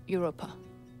 Europa,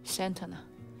 Santana.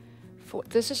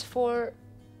 This is for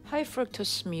high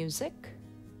fructose music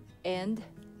and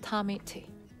Tommy T.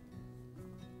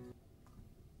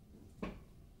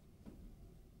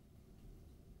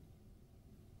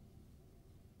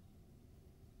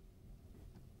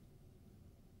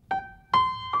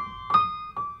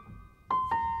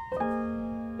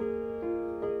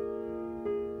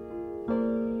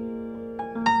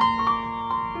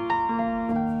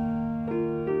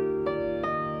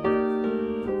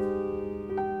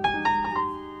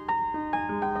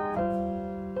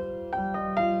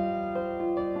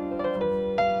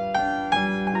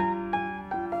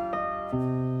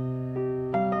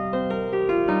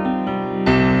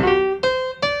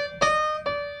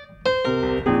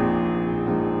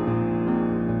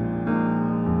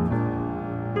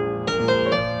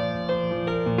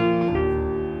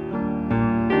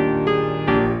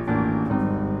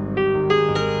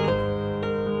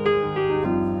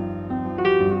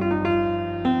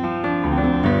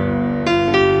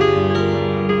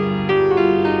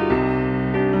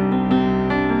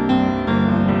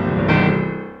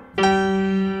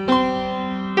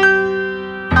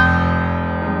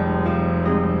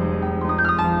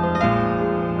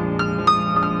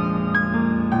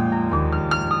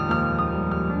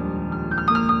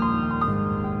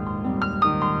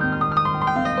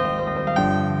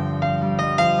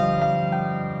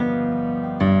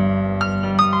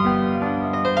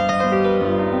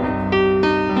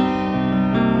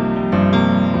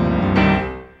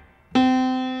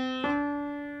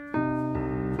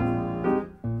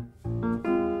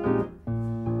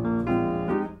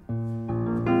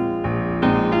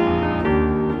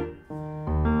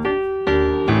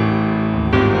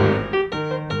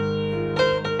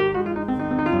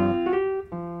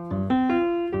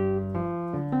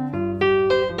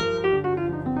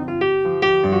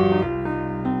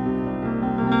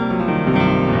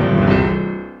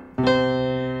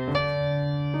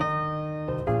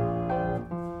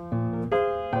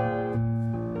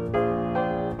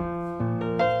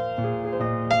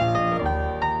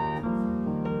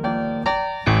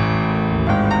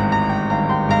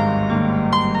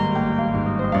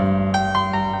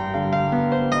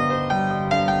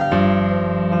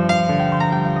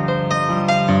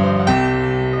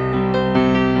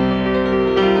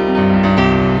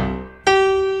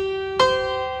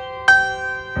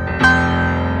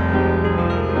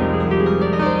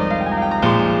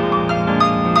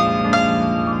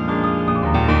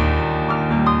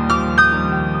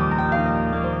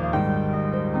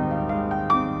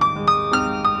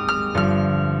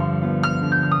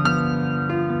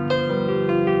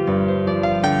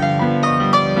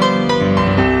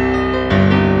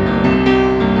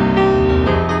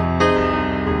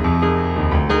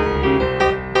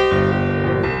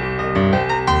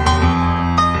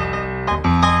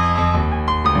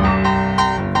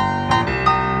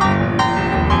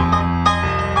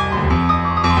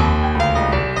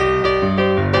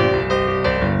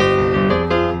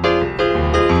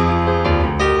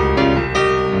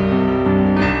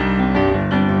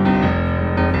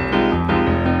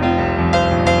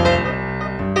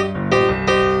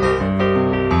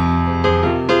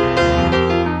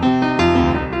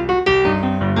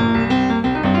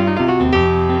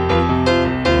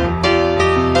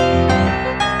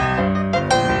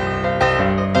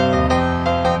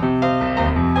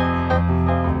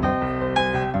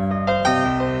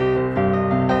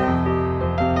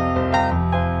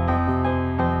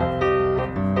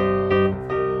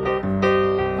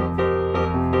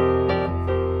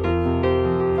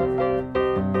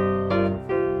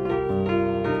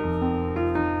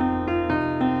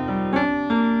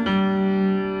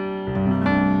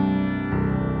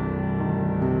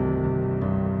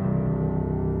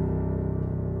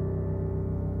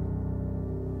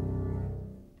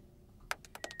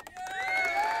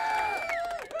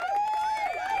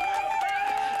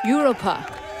 Europa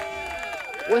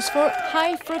was for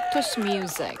High Fructose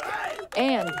Music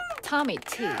and Tommy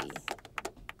T.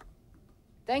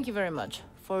 Thank you very much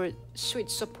for sweet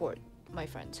support, my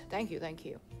friends. Thank you, thank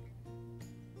you.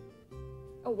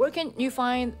 Oh, where can you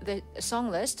find the song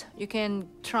list? You can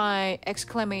try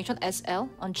exclamation SL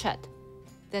on chat.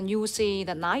 Then you will see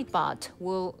the Nightbot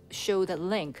will show the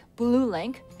link, blue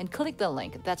link, and click the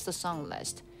link. That's the song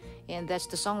list. And that's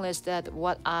the song list that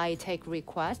what I take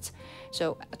requests.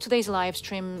 So today's live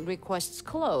stream requests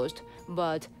closed,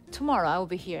 but tomorrow I will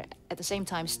be here at the same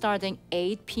time starting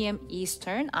 8 p.m.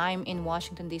 Eastern. I'm in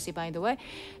Washington, D.C., by the way.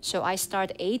 So I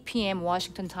start 8 p.m.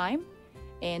 Washington time,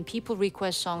 and people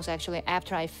request songs actually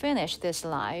after I finish this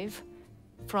live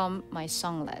from my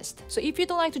song list. So if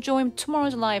you'd like to join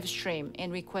tomorrow's live stream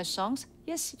and request songs,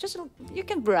 yes, just you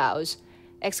can browse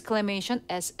exclamation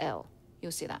SL.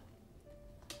 You'll see that.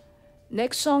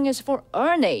 Next song is for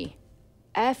Ernie,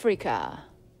 Africa.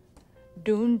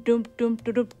 Doom doom doom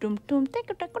doom doom doom.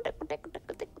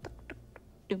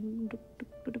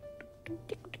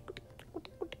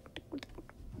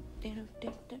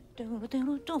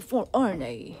 For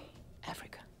Ernie,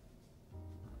 Africa.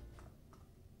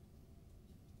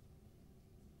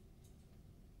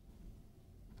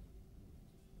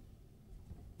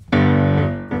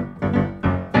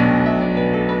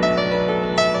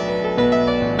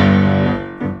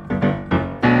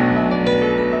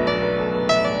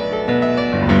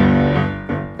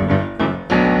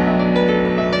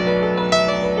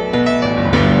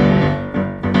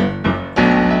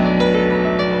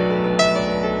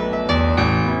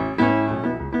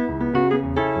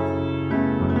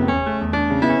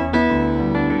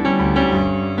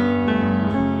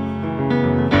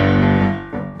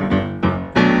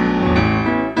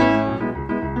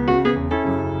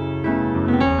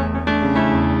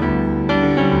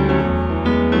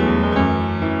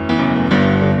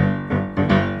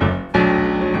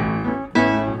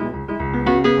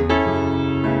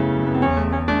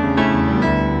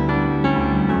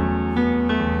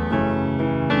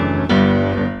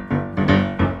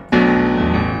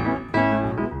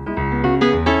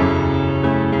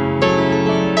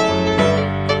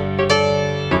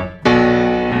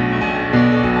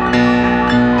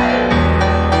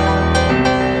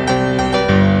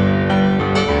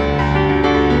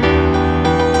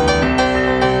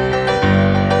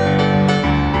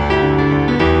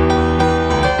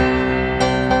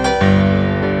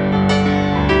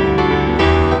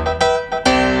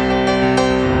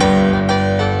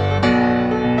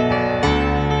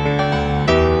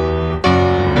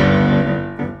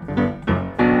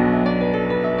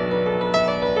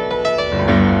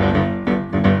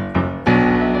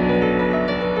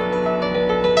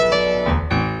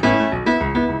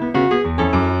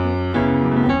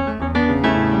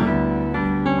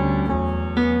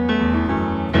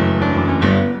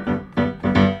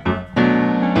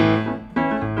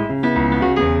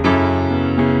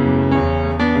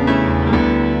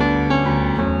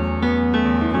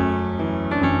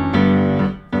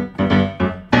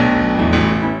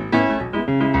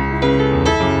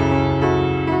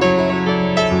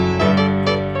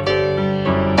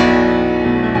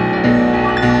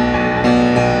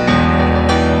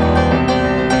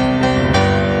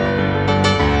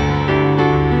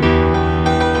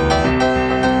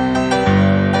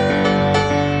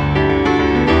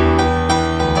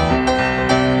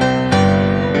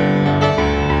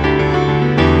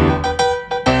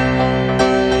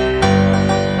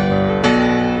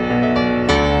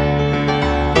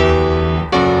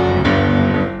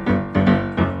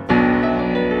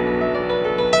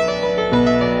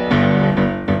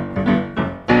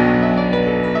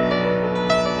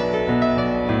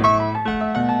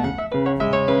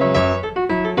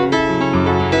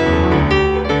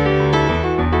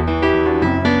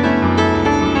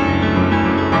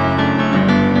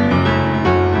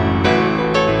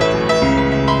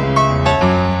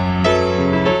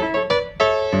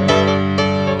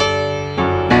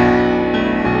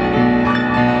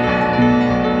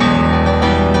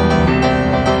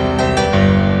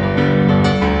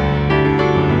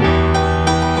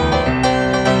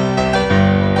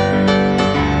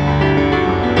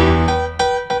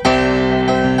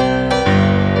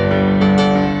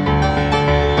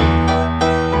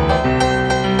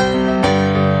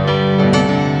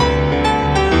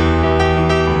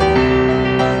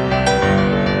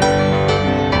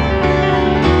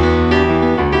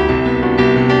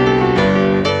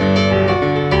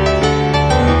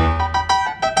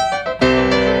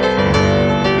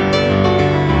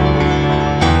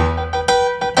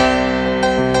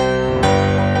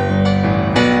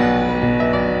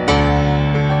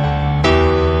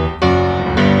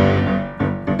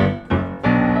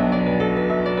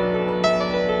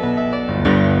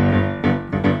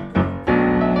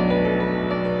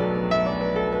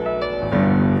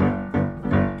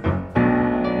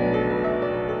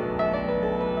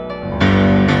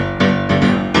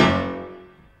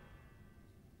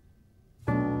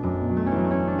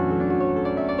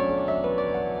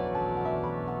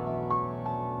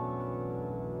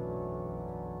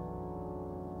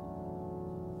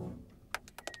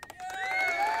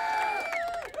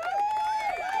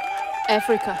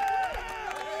 Africa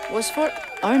was for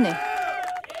Arne. All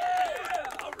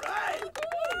right.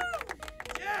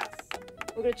 Yes.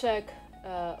 We're gonna check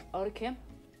auto cam,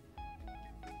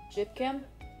 jib cam.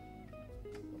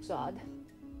 Looks odd.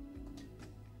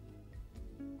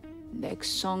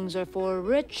 Next songs are for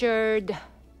Richard.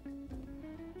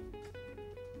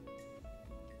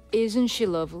 Isn't she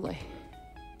lovely?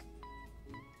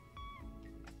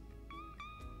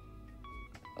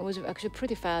 It was actually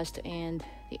pretty fast and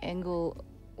the angle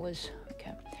was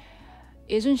okay.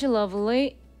 Isn't she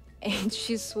lovely? Ain't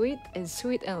she sweet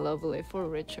and lovely for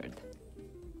Richard.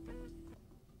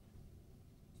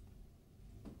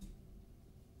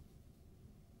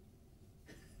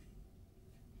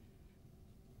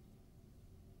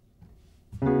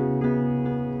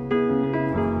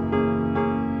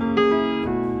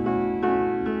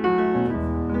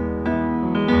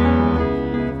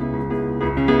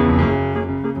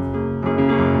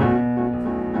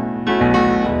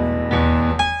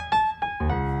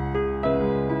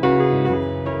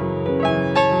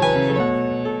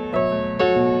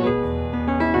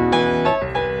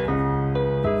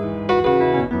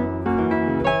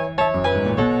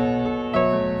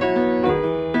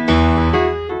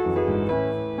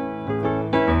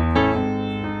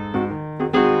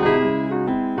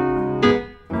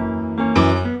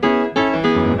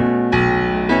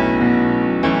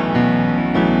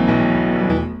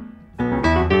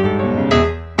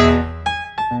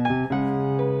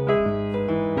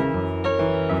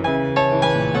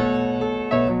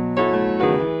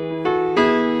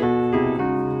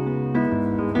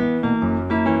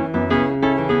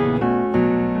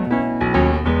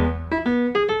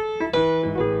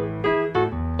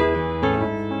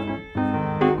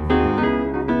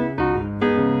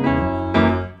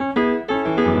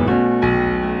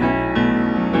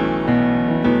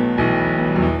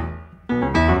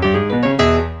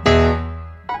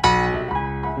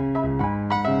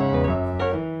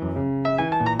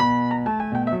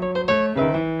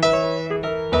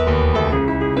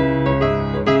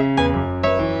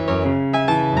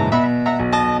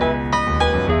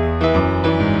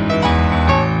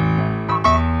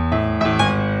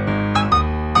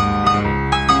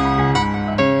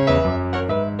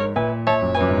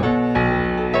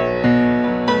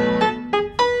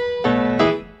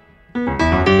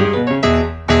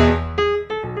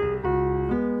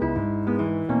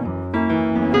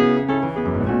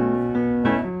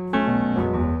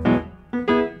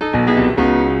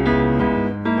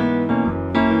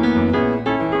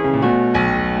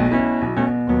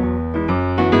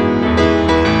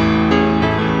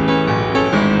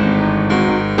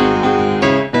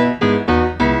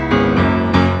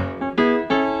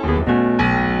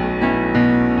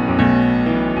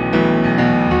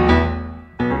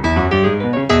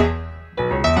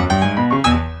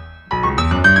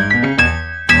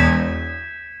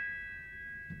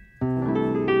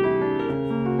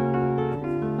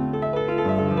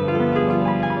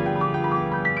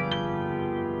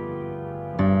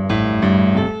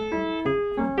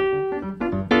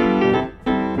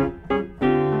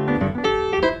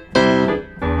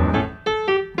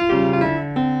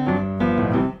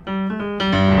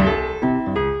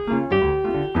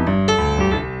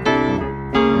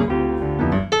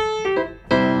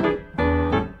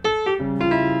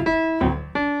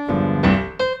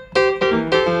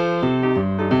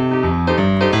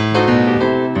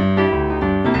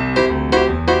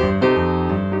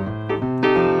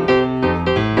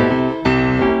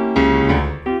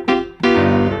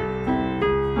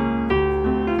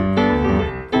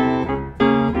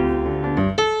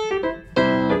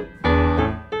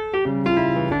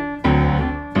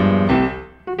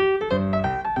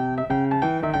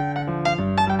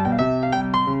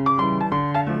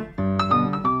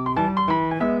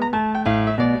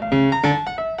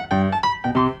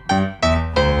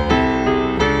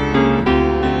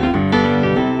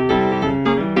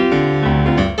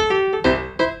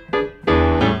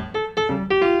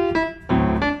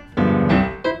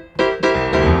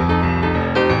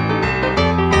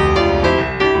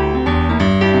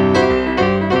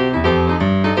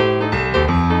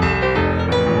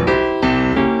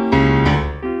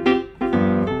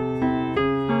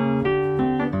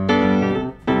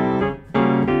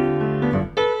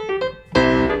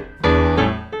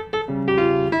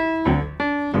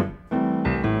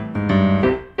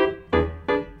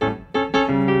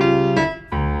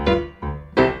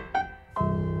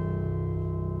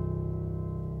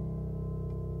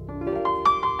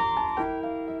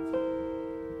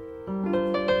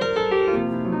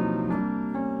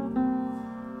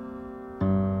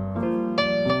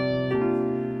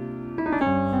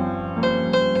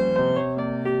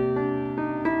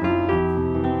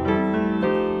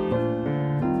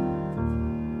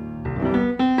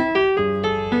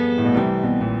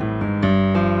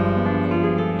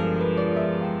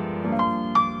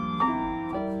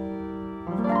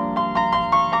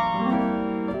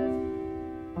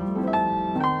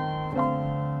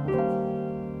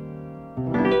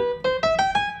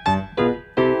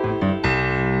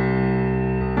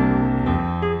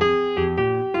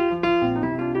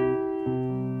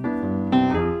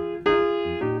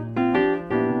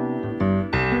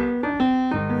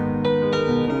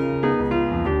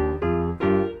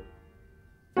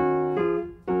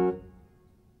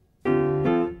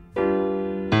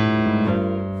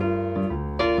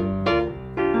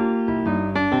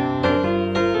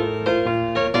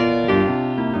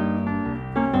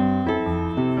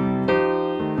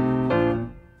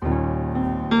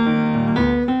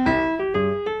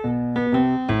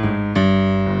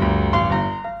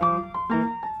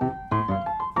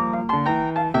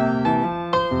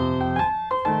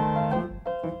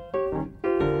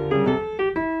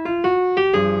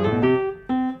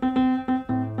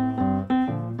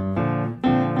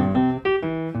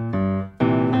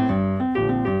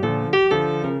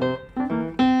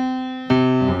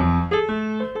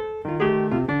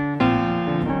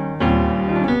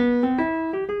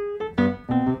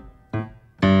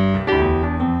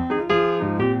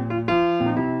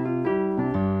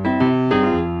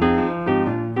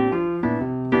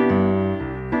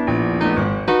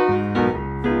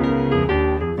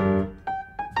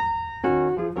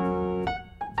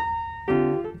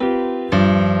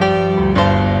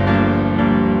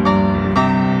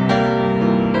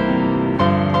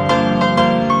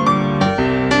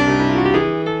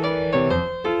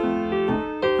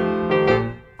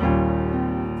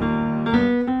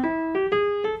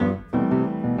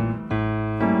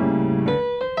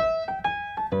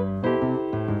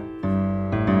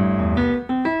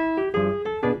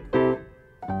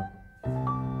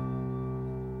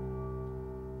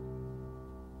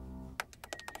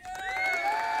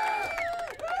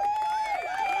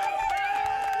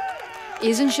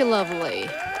 Isn't she lovely?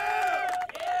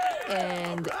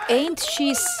 And ain't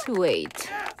she sweet?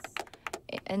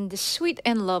 And sweet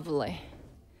and lovely.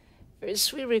 Very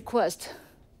sweet request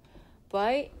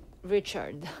by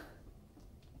Richard.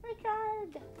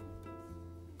 Richard.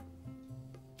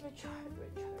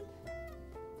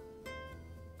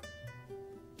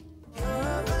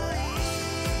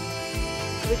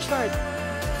 Richard.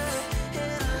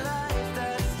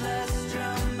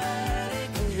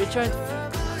 Richard.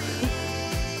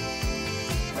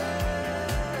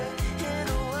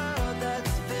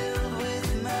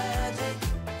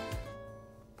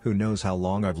 Who knows how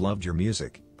long I've loved your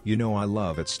music? You know I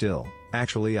love it still.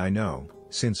 Actually I know,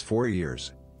 since 4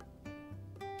 years.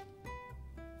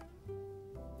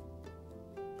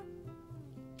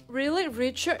 Really,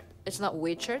 Richard? It's not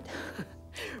Richard.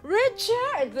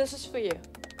 Richard, this is for you.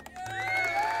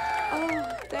 Oh,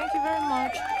 thank you very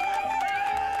much.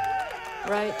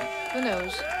 Right? Who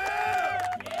knows?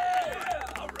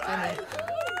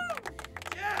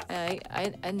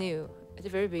 I knew at the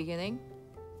very beginning,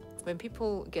 when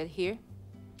people get here,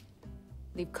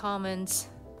 leave comments,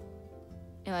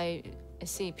 and I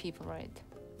see people, right?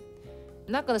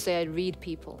 I'm not gonna say I read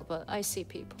people, but I see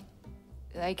people.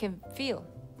 And I can feel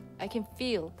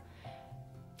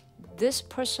this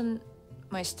person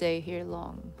might stay here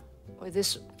long, or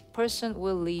this person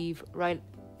will leave right.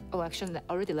 Oh, actually, I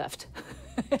already left.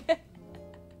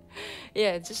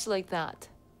 Yeah, just like that.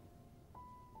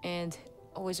 And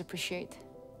always appreciate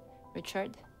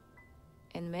Richard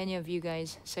and many of you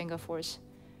guys, Sangah Force,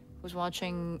 who's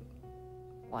watching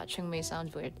me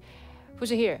sound weird, who's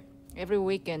here every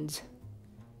weekend.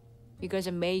 You guys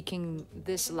are making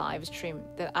this live stream,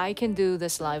 that I can do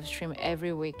this live stream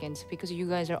every weekend because you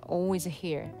guys are always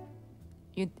here.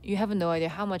 You have no idea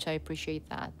how much I appreciate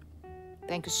that.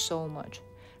 Thank you so much.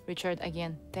 Richard,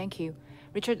 again, thank you.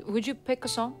 Richard, would you pick a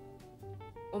song?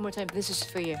 One more time, this is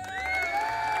for you.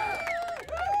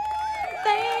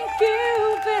 Thank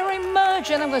you very much.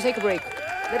 And I'm gonna take a break.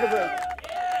 Little break.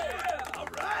 Yeah, all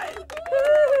right.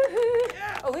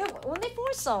 Oh, we have only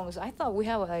 4 songs. I thought we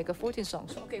have like 14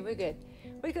 songs. Okay, we're good.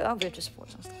 We're good. I'll get just 4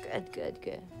 songs.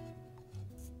 Good.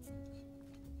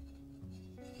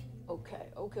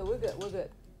 Okay, we're good.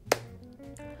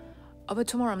 Oh, but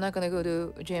tomorrow I'm not gonna go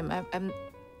to gym.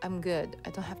 I'm good. I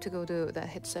don't have to go to that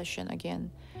hit session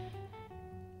again.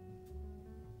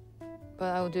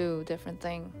 But I'll do different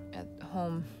thing at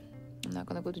home. I'm not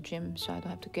gonna go to gym, so I don't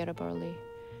have to get up early.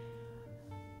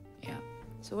 Yeah,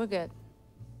 so we're good.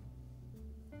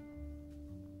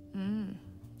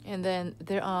 And then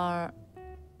there are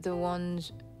the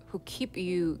ones who keep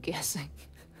you guessing.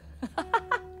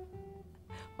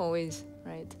 Always,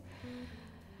 right?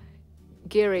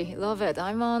 Gary, love it.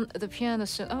 I'm on the piano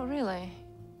soon. Oh, really?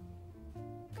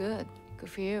 Good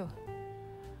for you.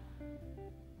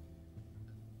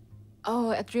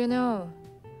 Oh, Adriano,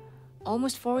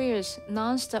 almost 4 years,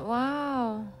 non-stop.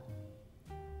 Wow.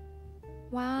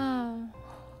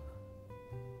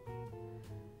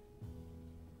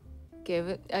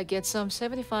 Get some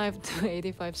 75 to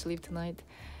 85 sleep tonight.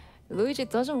 Luigi, it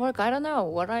doesn't work. I don't know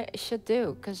what I should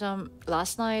do, because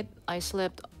last night I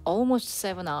slept almost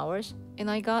 7 hours and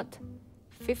I got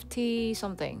 50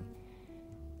 something.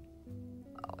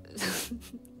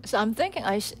 So I'm thinking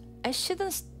I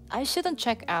shouldn't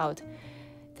check out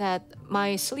that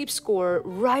my sleep score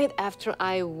right after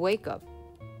I wake up.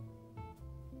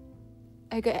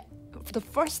 Okay, the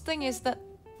first thing is that,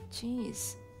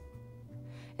 jeez.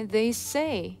 And they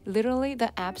say, literally,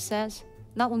 the app says,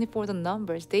 not only for the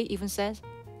numbers, they even say,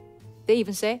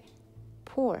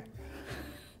 poor.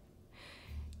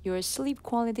 Your sleep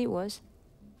quality was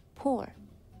poor.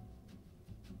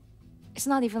 It's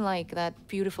not even like that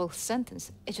beautiful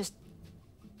sentence. It's just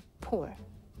poor.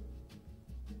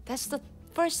 That's the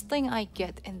first thing I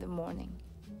get in the morning.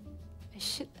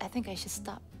 I think I should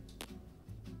stop.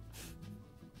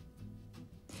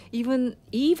 Even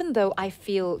though I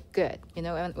feel good, you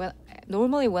know,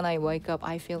 normally when I wake up,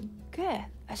 I feel good.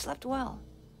 I slept well.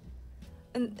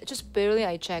 And just barely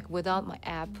I check without my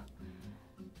app.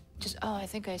 I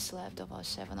think I slept about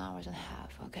 7 hours and a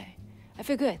half. Okay. I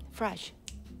feel good, fresh.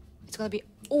 It's gonna be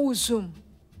awesome.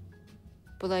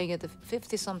 But I get the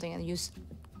 50 something and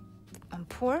I'm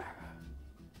poor.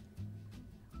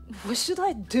 What should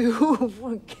I do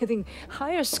for getting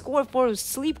higher score for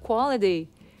sleep quality?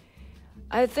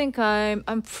 I think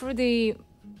I'm pretty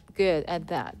good at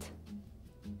that.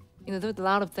 You know, there's a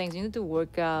lot of things. You need to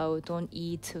work out, don't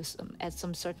eat at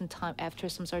some certain time, after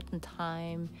some certain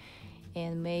time,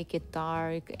 and make it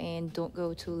dark, and don't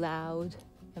go too loud.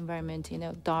 environment, you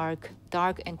know, dark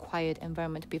and quiet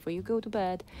environment before you go to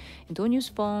bed, and don't use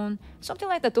phone, something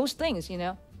like that. Those things, you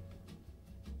know.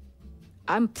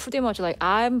 I'm pretty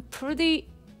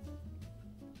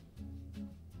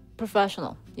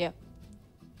professional. Yeah.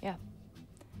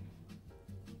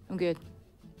 I'm good.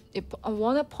 If I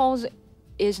wanna pause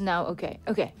is now okay.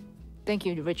 Okay. Thank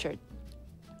you, Richard.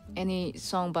 Any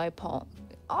song by Paul?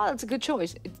 Oh, that's a good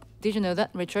choice. Did you know that,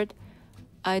 Richard?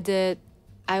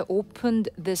 I opened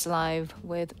this live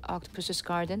with Octopus's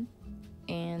Garden,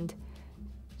 and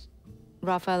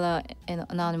Rafaela and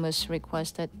Anonymous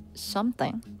requested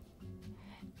something,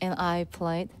 and I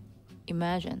played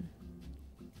Imagine.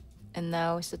 And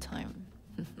now is the time.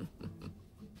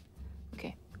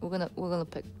 Okay, we're gonna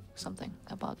pick something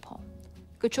about Paul.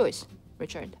 Good choice,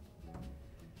 Richard.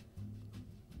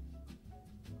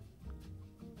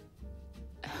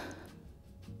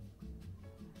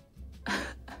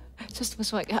 Just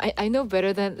was like, I know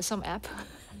better than some app.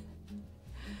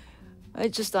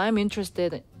 I'm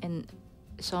interested in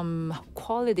some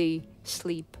quality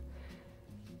sleep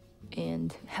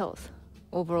and health,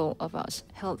 overall of us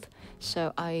health.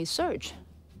 So I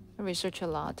research a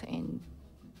lot, and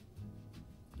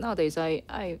nowadays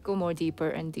I go more deeper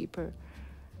and deeper.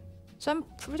 So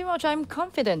I'm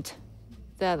confident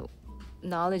that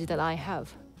knowledge that I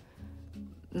have,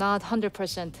 not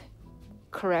 100%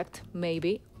 correct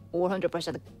maybe, or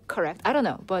 100% correct, I don't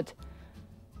know, but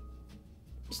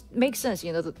it makes sense,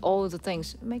 you know, that all the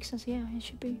things make sense. Yeah, it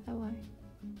should be that way.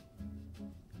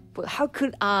 But how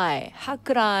could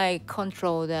I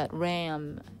control that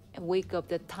RAM and wake up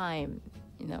that time,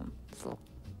 you know? So,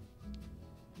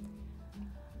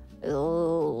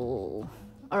 oh.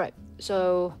 All right.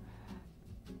 So,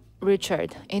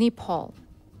 Richard, any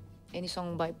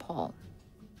song by Paul?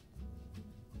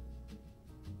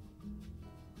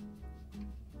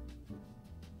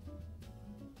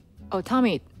 Oh,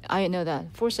 Tommy, I know that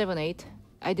 478.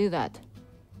 I do that.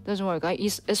 Doesn't work.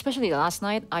 Especially last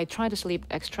night, I tried to sleep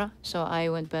extra, so I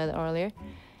went to bed earlier,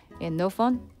 and no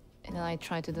fun. And then I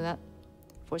tried to do that,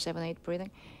 478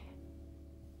 breathing.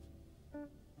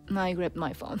 And I grabbed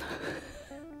my phone,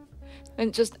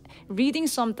 and just reading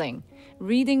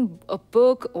a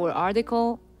book or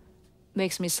article,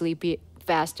 makes me sleepy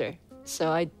faster. So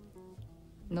I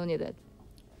no need that.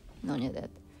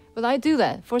 But I do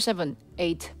that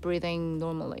 478 breathing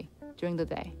normally during the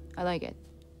day. I like it.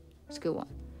 It's a good one.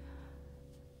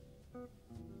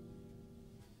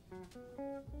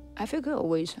 I feel good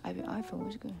always. I feel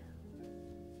always good.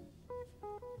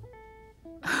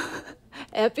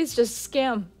 App is just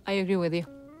scam. I agree with you,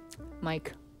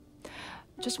 Mike.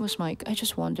 Mike. I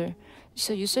just wonder.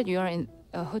 So you said you are in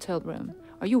a hotel room.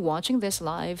 Are you watching this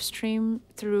live stream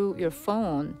through your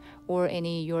phone or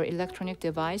your electronic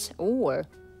device, or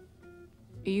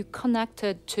are you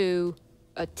connected to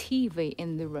a TV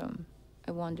in the room?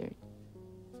 I wondered.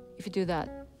 If you do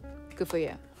that, good for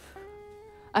you.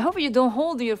 I hope you don't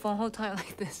hold your phone whole time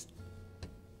like this.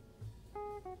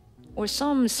 Or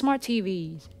some smart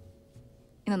TVs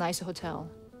in a nice hotel.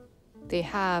 They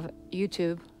have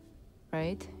YouTube,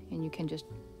 right? And you can just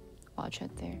watch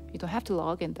it there. You don't have to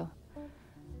log in though.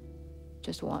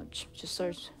 Just watch. Just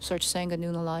search Sangah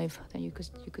Noona live. Then you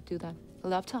could do that. A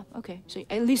laptop. Okay. So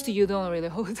at least you don't really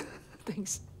hold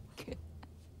things. Okay.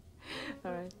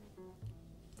 All right.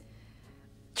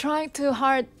 Trying too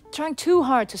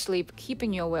hard to sleep,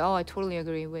 keeping you awake. Oh, I totally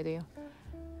agree with you.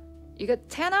 You got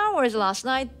 10 hours last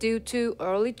night due to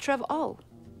early travel.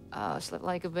 Oh, slept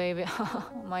like a baby.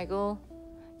 Michael,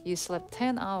 you slept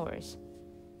 10 hours.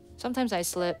 Sometimes I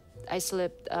slept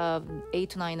 8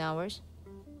 to 9 hours,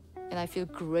 and I feel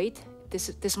great.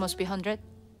 This must be 100.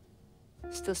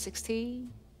 Still 60,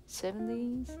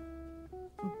 70s,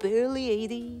 barely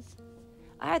 80s.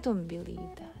 I don't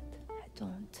believe that. I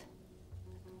don't.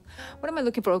 What am I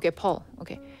looking for? Okay, Paul.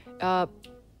 Okay.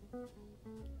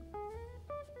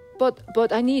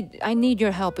 But I need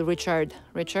your help, Richard.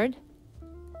 Richard,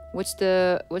 what's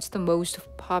the most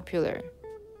popular?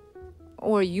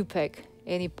 Or you pick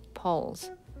any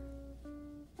Pauls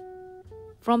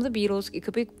from the Beatles. It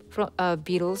could be from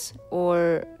Beatles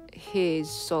or his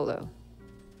solo.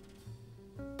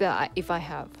 If I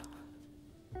have.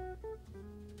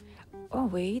 Oh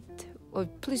wait. Oh,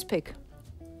 please pick.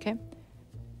 Okay.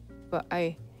 But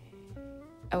I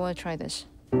want to try this.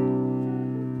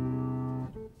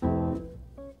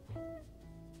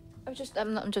 I'm just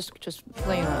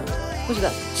playing around. Who's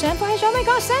that? Sanfu? Oh my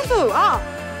God, Sanfu! Ah,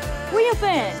 where you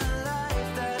been?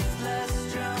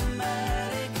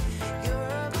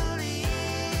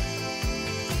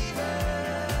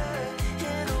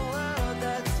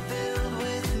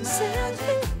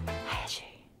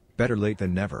 Better late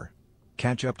than never.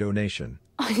 Catch up donation.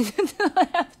 I did not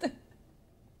have to.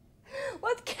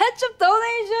 What ketchup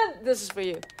donation? This is for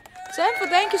you. Sanford,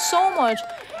 thank you so much.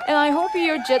 And I hope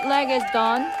your jet lag is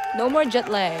done. No more jet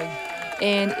lag.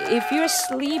 And if you're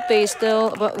sleepy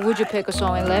still, but would you pick a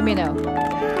song and let me know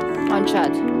on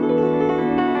chat?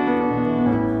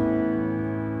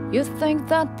 You think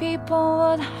that people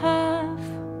would have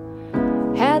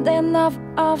had enough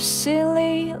of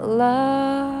silly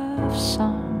love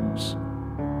songs?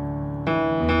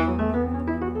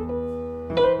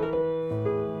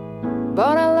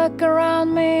 But I look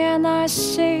around me and I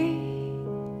see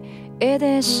it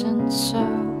isn't so.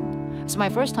 It's my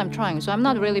first time trying, so I'm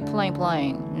not really playing.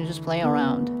 I'm just playing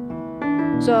around.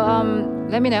 So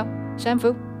let me know,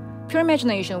 Sanfu. Pure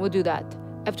imagination will do that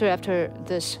after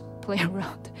this play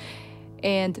around.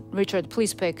 And Richard,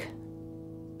 please pick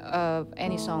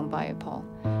any song by Paul.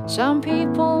 Some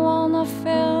people wanna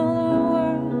fill the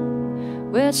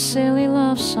world with silly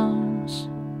love songs.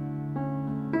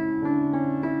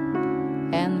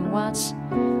 And what's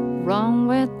wrong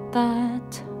with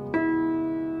that?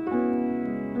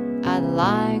 I'd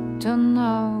like to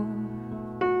know.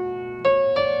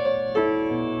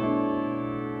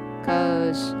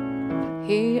 'Cause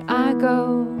here I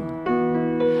go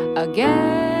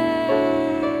again.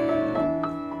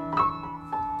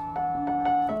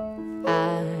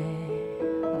 I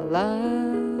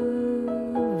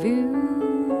love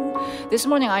you. This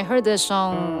morning I heard this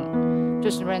song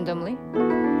just randomly,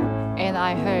 and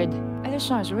I heard this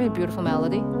song is a really beautiful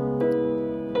melody,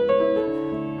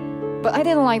 but I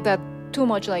didn't like that too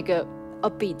much, like a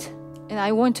upbeat, and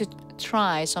I want to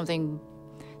try something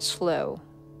slow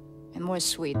and more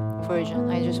sweet version.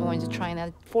 I just wanted to try, and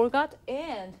I forgot,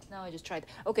 and now I just tried.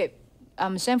 Okay,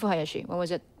 Sanfu Hayashi, what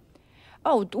was it?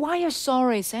 Oh, why are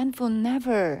sorry, Sanfu?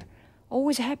 Never.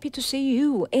 Always happy to see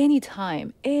you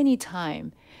anytime.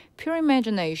 Pure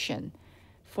imagination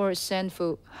for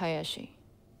Sanfu Hayashi.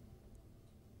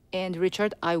 And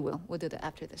Richard, we'll do that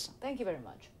after this song. Thank you very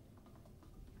much.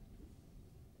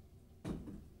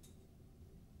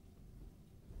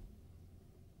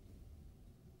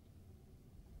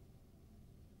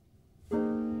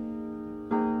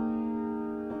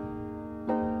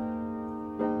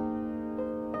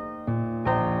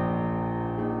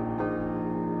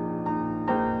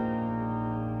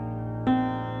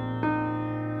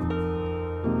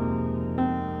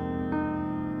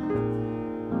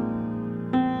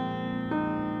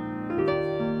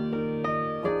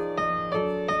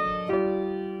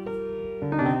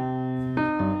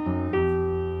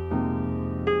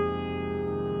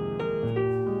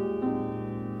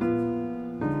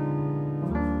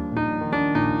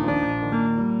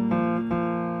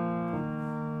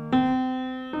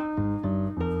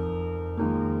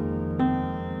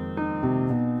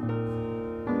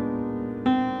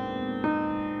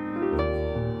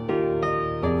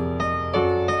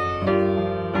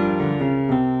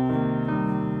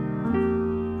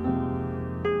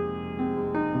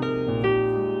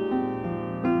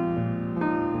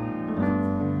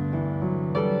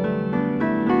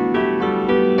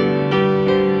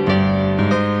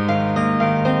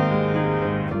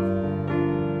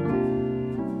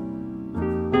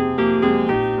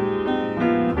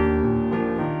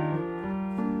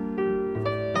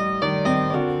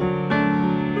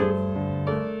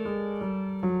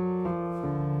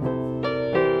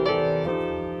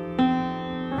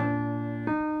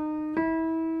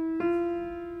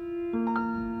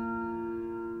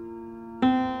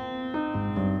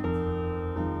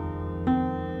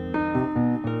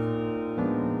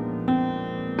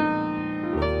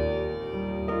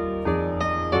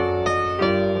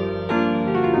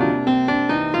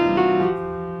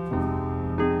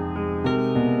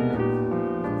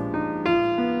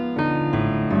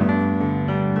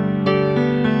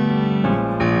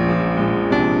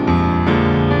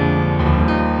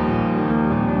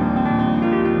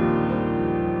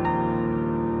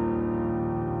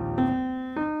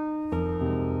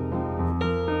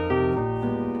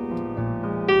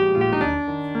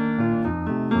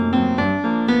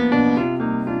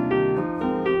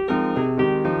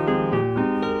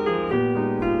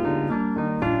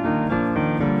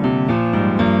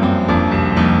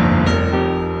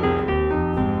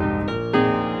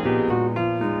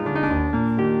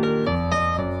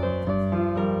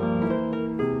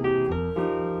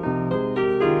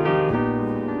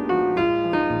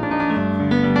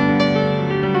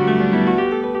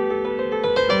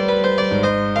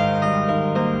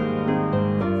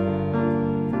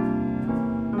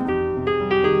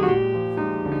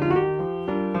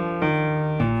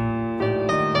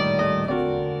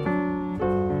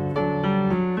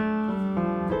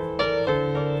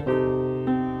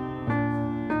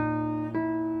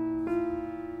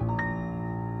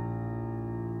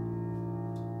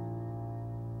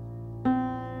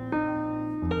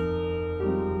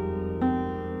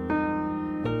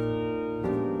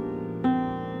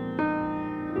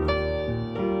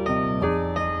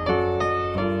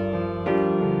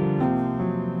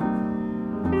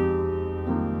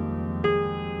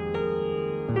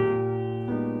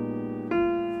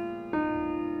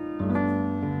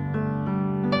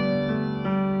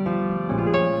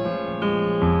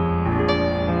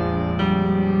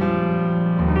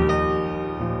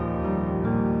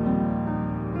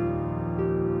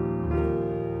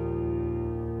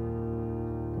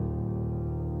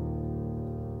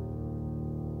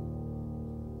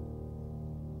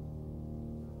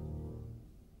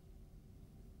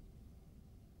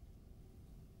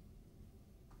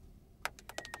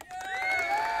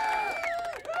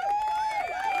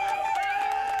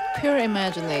 Pure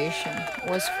Imagination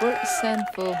was for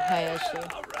Senfu Hayashi.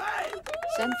 All right.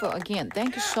 Senfu, again,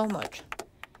 thank you so much.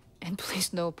 And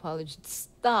please, no apologies.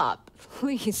 Stop,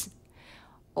 please.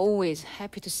 Always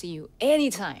happy to see you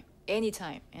anytime,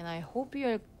 anytime. And I hope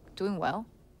you're doing well.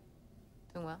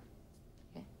 Doing well?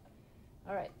 Okay.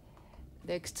 All right.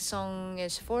 Next song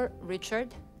is for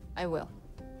Richard. I will.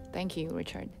 Thank you,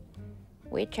 Richard.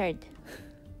 Richard.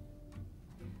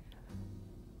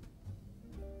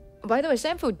 By the way,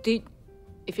 Senfu,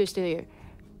 if you're still here,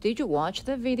 did you watch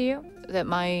the video,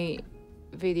 my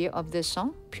video of this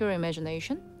song, Pure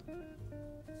Imagination?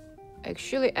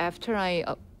 Actually, after I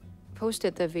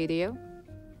posted the video,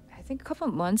 I think a couple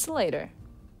of months later,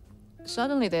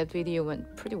 suddenly that video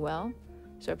went pretty well,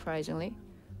 surprisingly.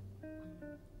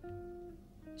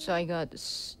 So I got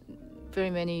very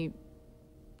many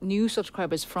new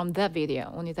subscribers from that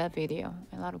video, only that video,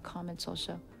 and a lot of comments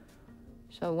also.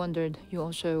 So I wondered, you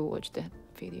also watched that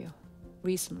video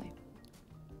recently.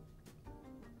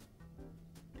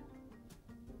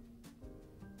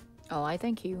 Oh, I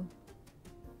thank you.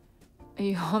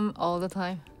 You hum all the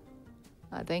time.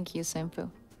 Thank you, Senfu.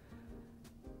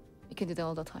 You can do that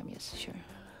all the time, yes, sure.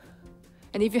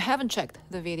 And if you haven't checked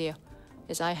the video,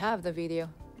 yes, I have the video.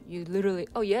 You literally,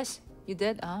 oh yes, you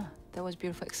did? That was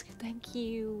beautiful. Thank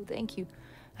you, thank you.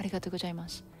 Arigatou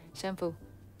gozaimasu. Senfu,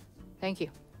 thank you.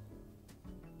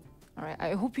 All right,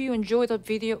 I hope you enjoy the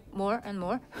video more and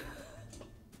more.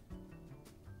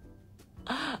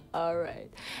 All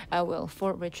right, I will,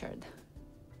 for Richard.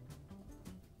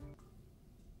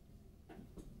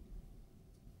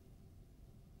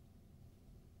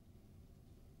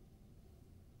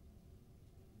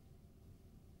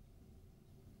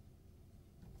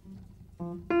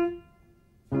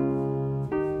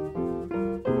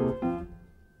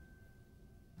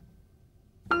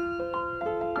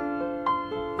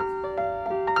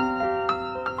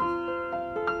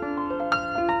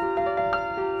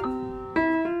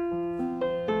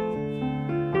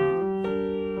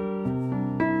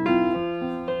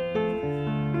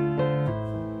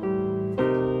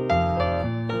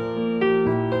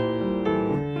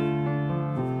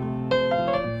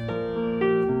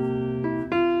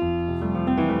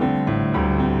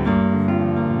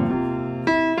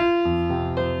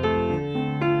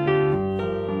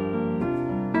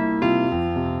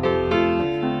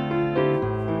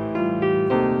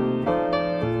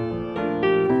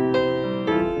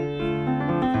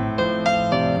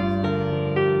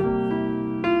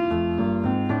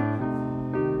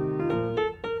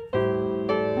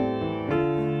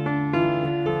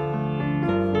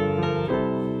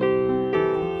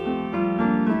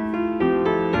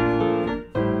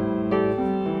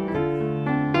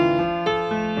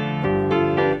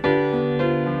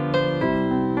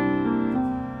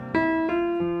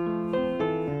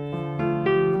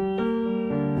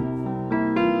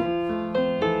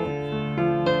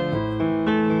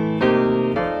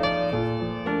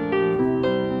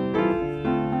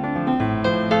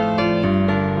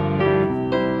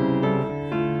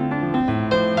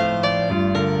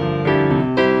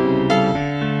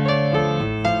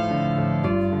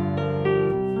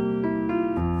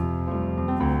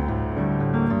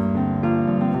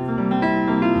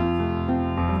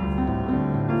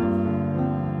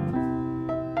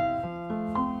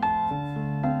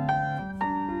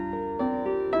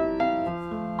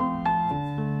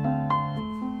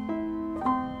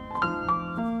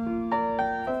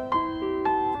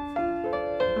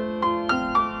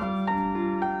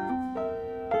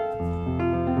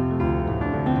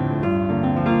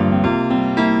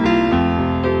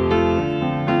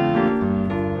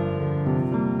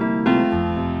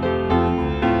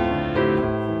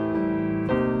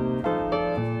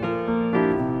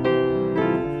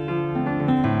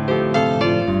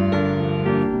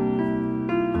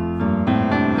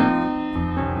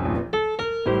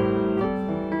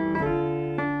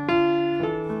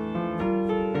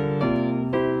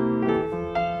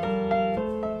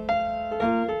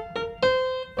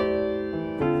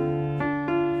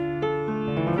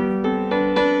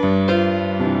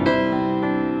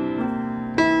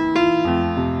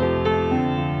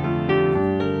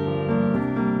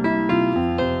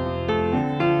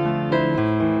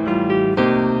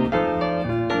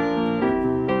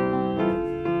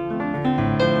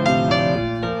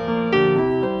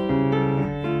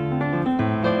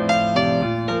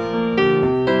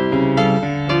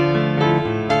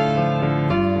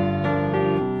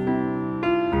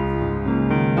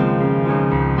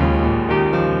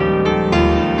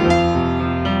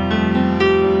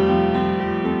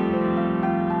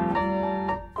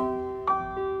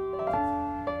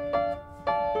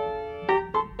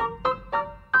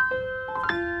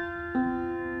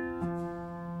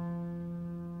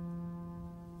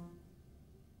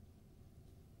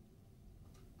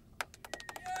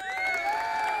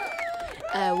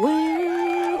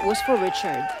 was for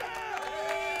Richard.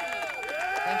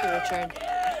 Thank you, Richard.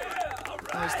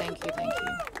 Always thank you, thank you.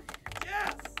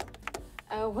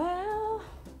 Well,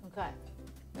 okay.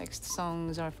 Next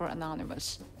songs are for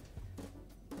Anonymous.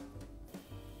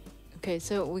 Okay,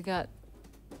 so we got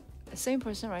the same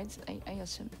person, right? I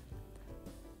assume.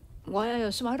 Why I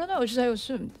assume? I don't know, just I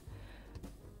assumed.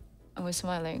 I was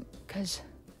smiling because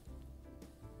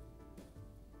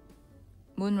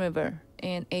Moon River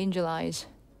and Angel Eyes,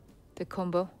 the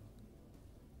combo.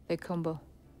 The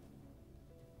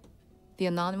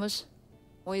Anonymous,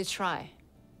 will you try?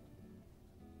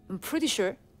 I'm pretty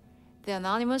sure the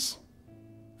Anonymous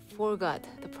forgot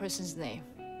the person's name.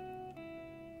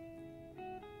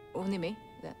 Only me?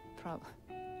 That probably.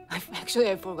 I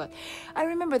forgot. I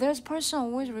remember there's a person who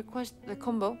always request the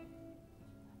combo.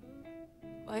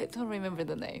 I don't remember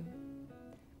the name.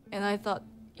 And I thought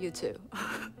you too.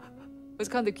 It was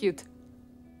kind of cute.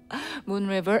 Moon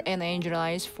River and Angel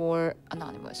Eyes for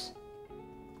Anonymous.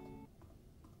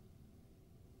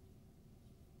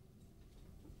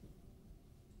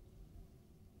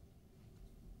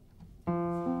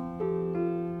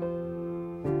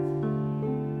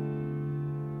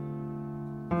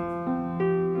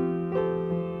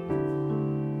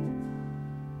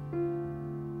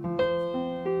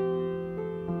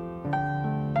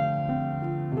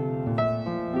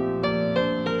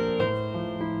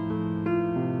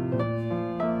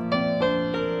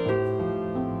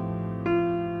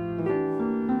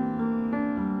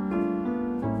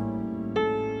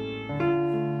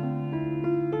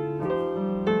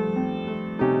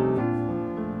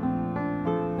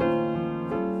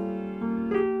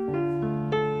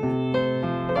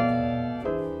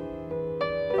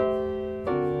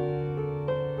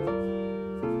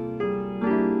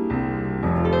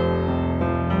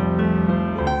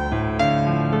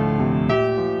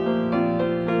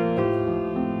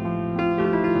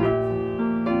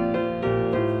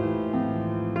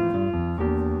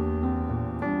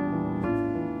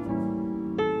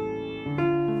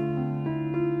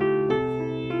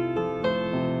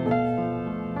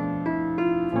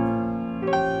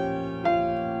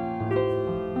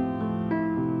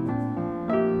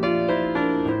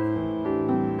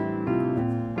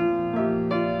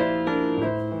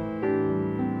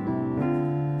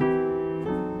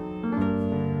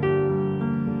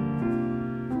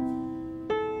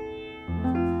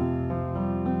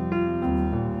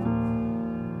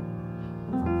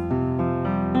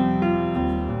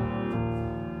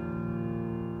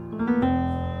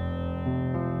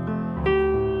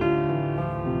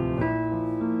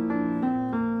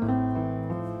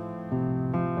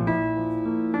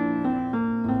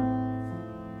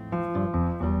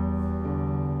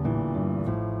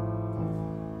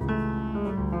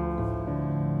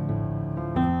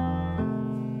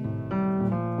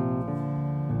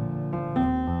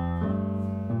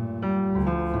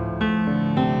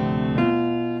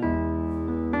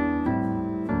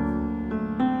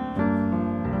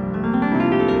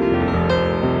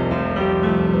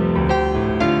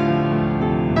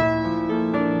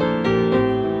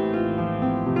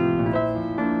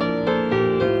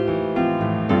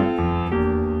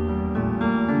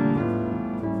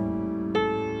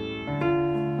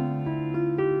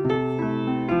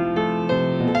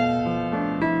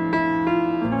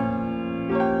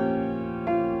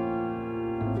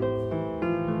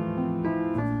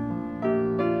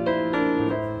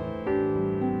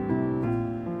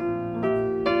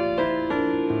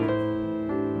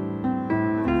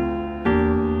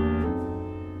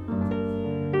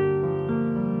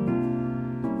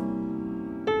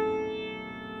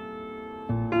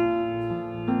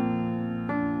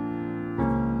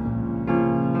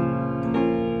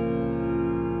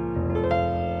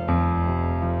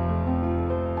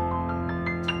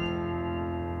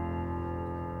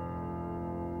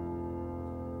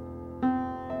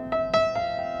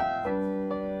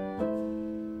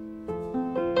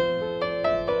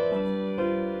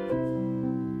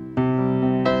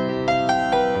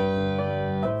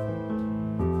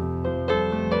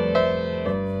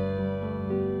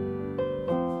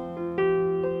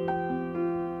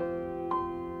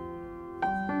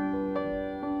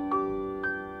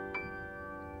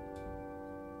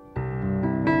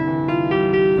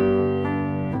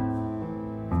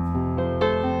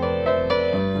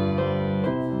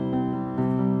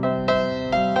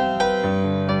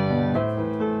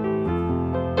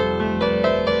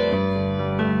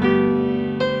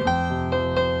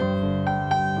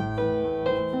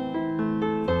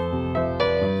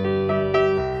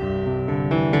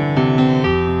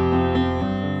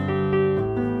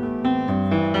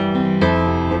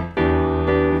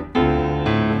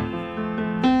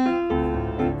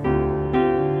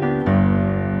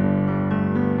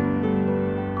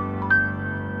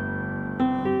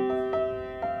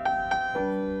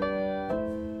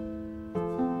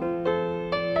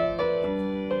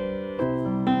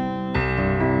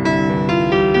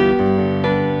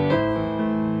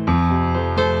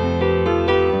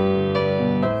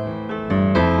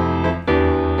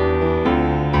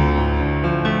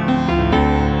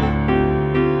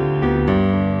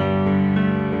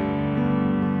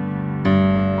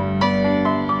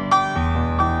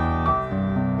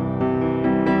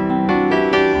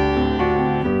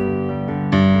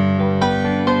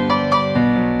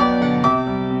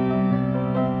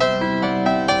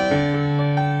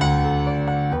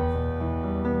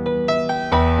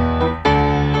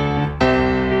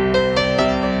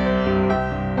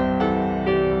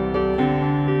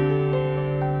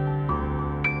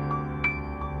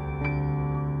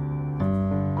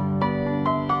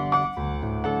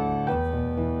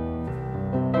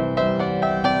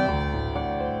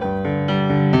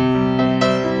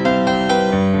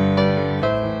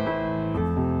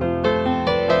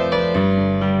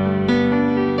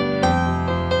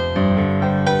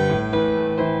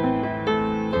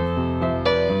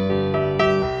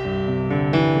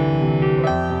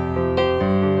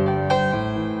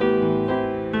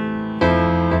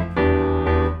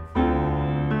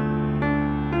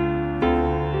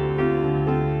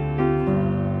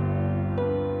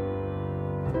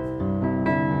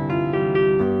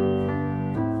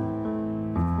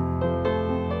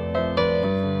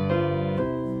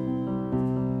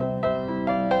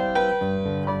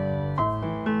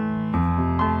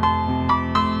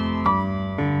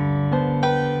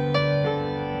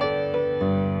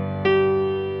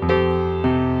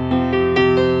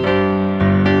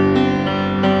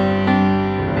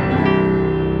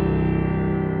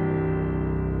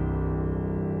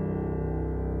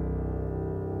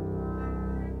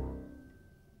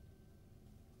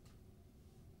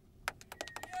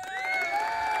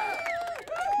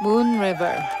 Moon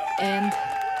River, and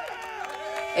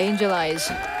Angel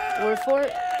Eyes were for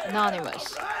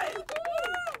Anonymous. Right.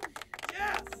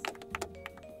 Yes.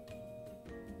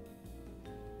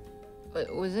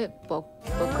 Was it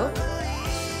Boko?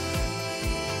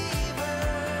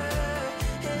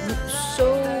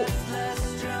 So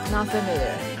not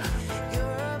familiar.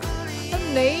 A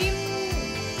name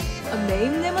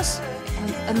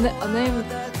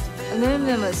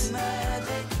Nemus.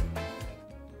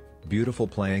 Beautiful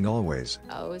playing always.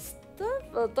 Oh,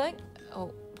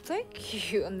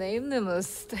 thank you. A name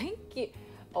Nemus. Thank you.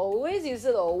 Always, you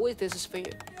said always. This is for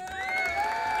you.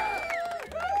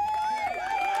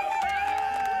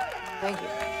 Thank you.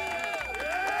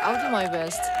 I'll do my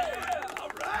best. All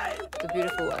right. The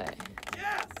beautiful way.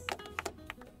 Yes.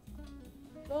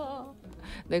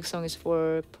 Next song is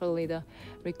for Perlita,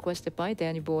 requested by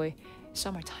Danny Boy,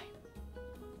 Summertime.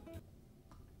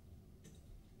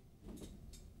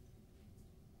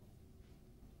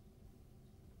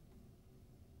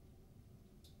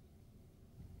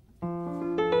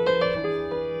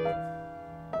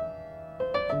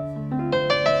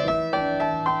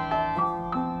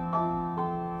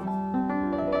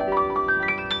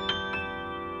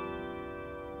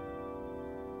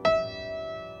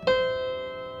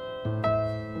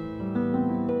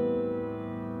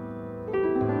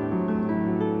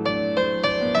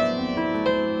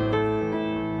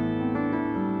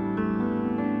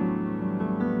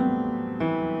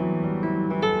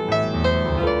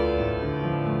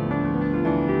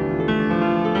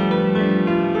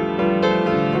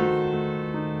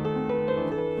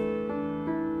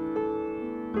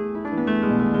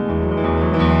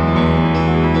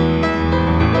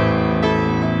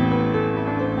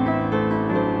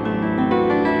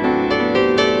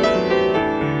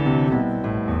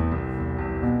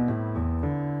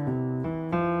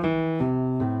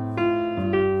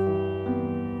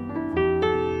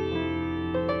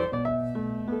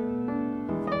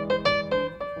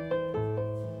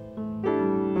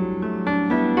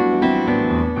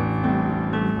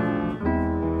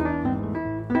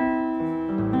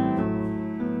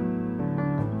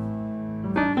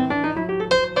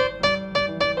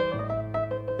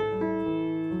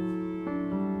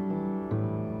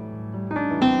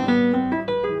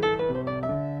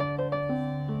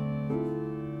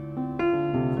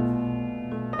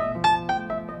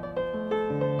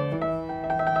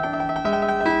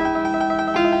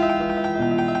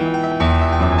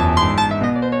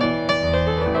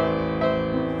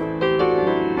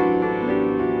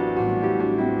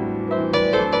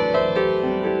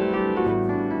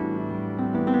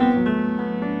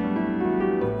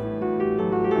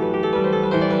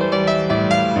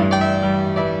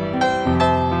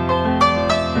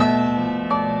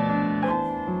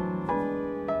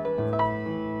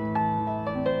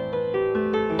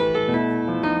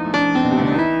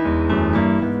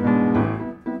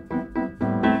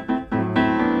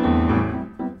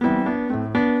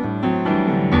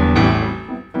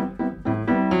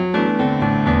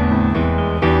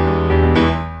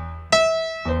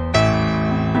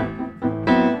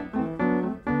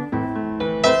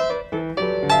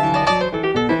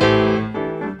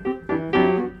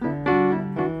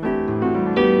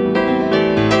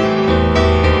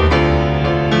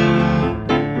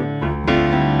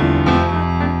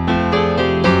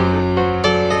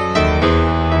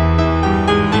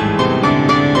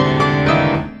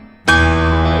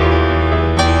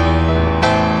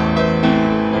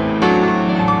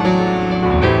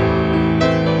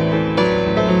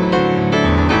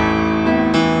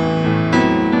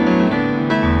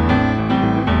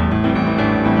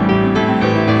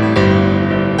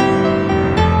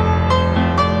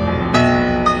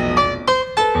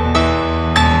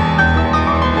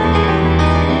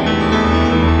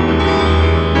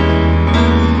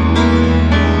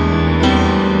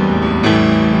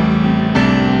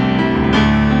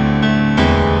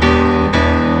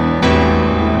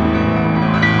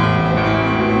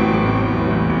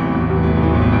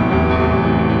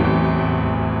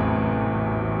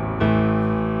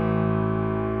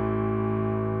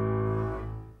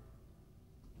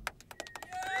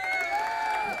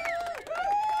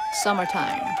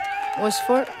 Summertime was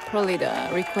for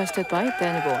Perlita, requested by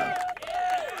Danny Boy.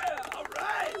 All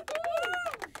right.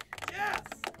 Yes.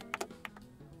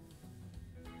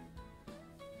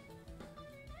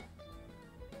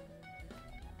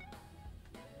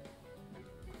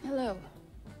 Hello.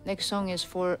 Next song is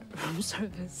for room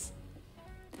service.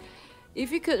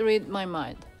 If you could read my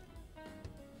mind.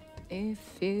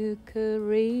 If you could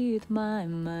read my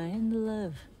mind,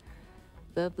 love.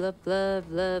 Blah, blah, blah,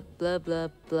 blah, blah, blah,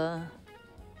 blah.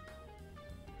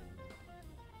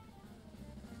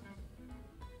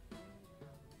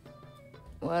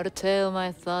 What a tale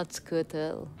my thoughts could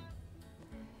tell.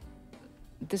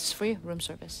 This is free room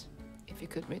service, if you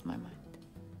could read my mind.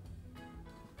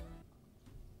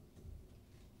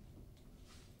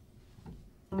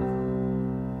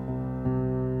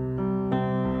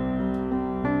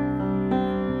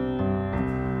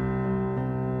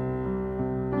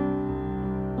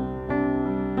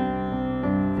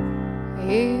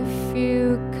 If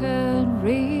you could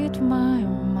read my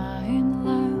mind,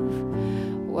 love,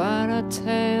 what a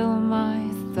tale my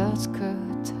thoughts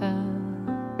could tell.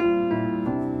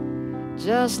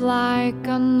 Just like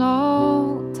an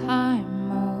old-time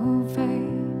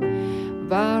movie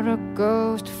about a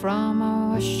ghost from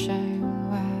a wishing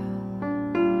well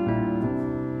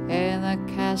in a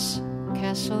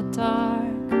castle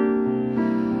dark,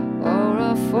 or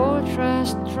a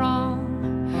fortress strong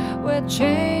with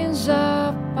chains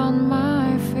up on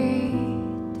my feet.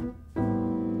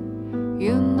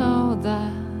 You know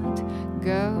that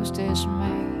ghost is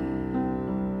me,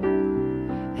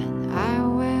 and I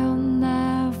will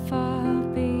never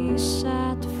be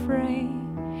set free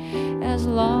as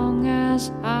long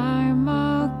as I'm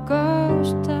a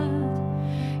ghost that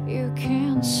you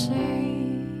can see.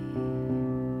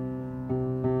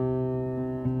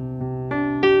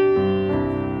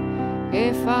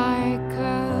 If I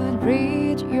could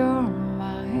read your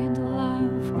mind,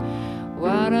 love,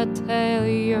 what a tale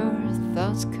your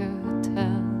thoughts could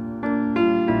tell.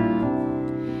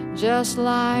 Just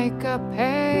like a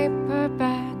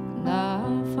paperback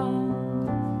novel,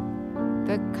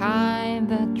 the kind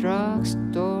that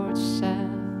drugstores sell.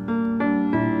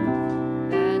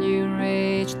 Then you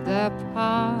reach the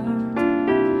part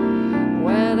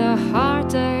where the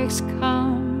heartaches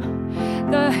come,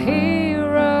 the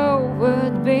hero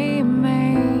would be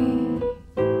me,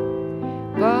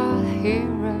 but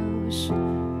heroes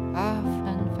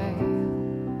often fail,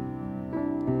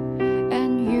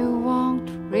 and you won't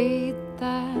read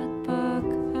that book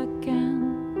again,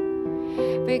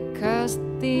 because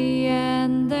the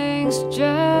ending's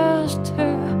just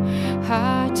too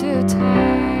hard to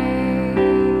take.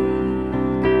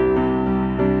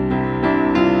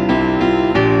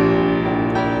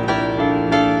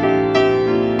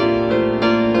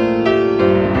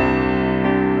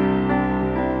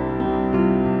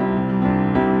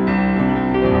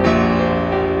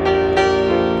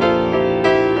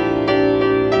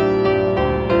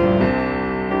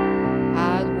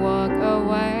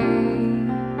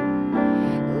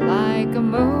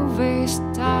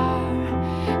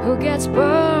 Who gets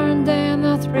burned in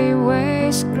a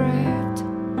three-way script.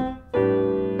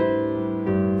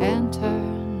 Enter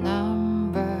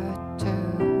number 2,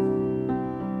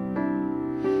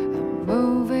 a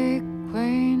movie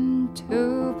queen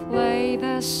to play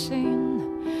the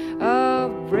scene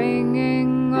of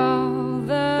bringing all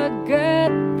the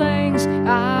good things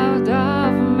out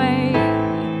of me.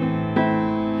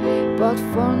 But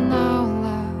for now,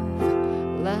 love,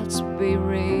 let's be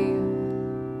real.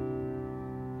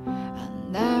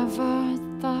 Never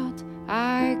thought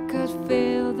I could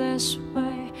feel this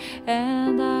way,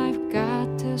 and I've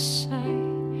got to say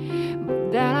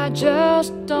that I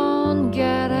just don't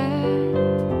get it.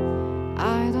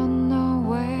 I don't know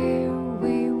where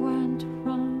we went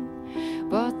wrong,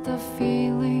 but the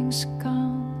feeling's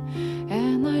gone,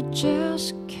 and I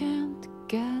just can't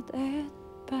get it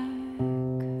back.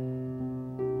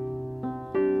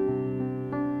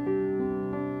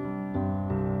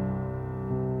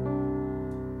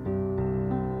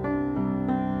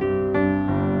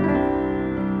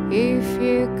 If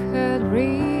you could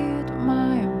read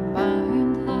my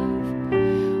mind,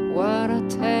 love, what a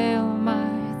tale my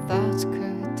thoughts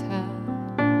could tell.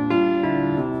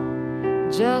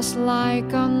 Just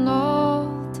like an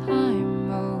old-time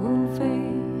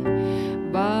movie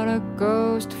about a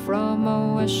ghost from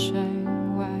a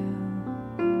wishing well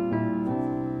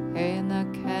in a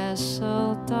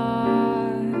castle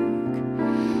dark,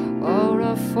 or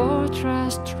a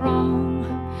fortress strong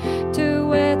to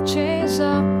with chains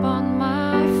up on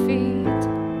my feet.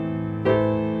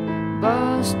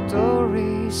 But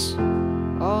stories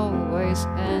always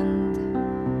end,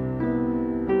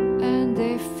 and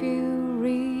if you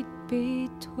read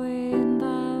between the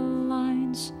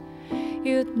lines,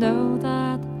 you'd know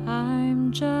that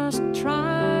I'm just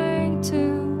trying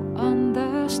to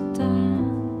understand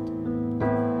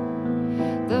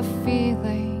the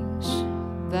feelings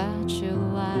that you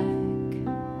lack.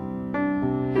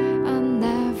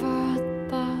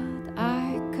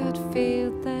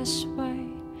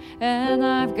 And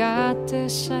I've got to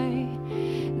say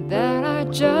that I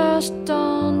just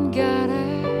don't get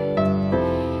it.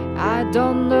 I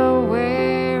don't know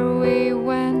where we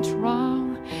went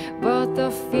wrong, but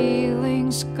the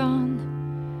feeling's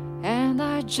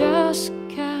just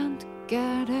can't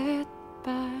get it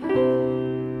back.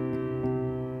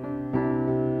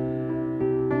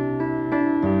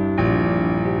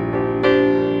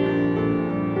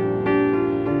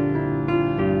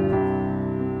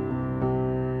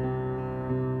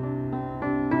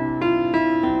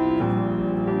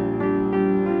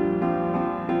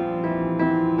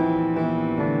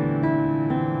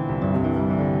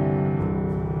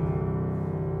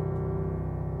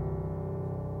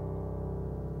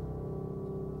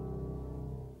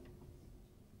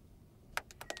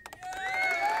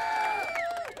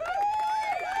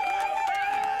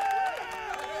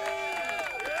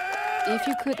 If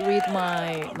you could read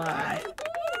my mind,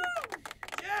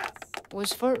 Yes.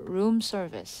 was for room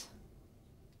service.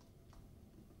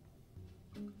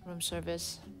 Room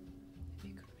service.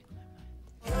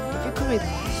 If you could read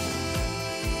my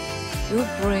mind, you would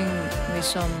bring me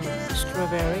some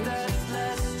strawberry.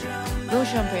 No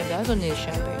champagne. I don't need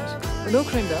champagne. No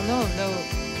cream though.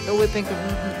 No whipping cream.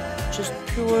 Just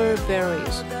pure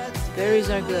berries. Berries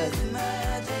are good.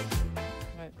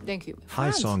 Right. Thank you. Hi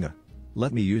France. Sangah.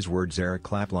 Let me use words Eric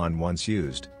Clapton once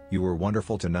used. You were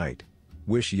wonderful tonight.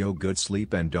 Wish you good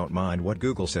sleep and don't mind what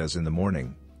Google says in the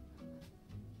morning.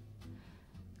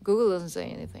 Google doesn't say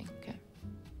anything. Okay.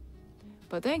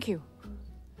 But thank you.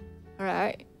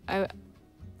 Alright, I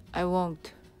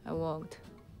won't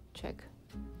check.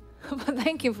 But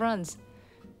thank you, Franz.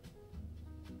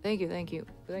 Thank you.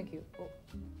 Oh.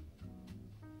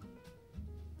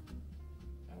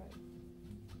 Alright.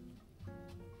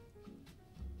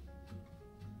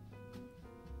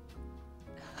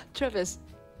 Travis,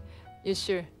 you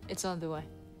sure it's on the way?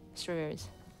 Strawberries.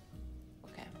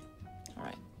 Okay.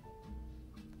 Alright.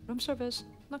 Room service.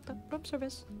 Knocked up. Room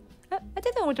service. I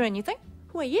didn't order anything.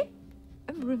 Who are you?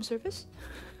 I'm room service.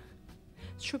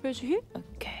 Strawberries here?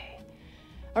 Okay.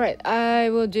 Alright, I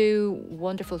will do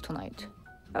Wonderful Tonight.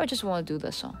 I just want to do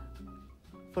the song.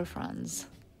 For Franz.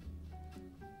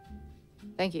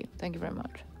 Thank you very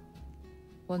much.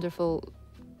 Wonderful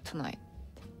Tonight.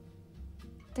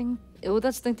 Ding. Oh,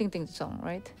 that's Ding Ding Ding song,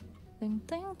 right? Ding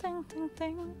Ding Ding Ding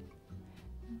Ding.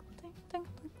 Ding Ding Ding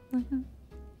Ding.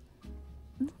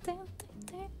 Ding Ding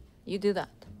Ding. You do that.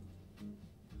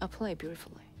 I'll play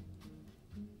beautifully.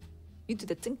 You do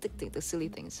the Ding Ding Ding, the silly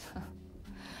things.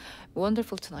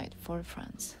 Wonderful Tonight for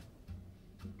France.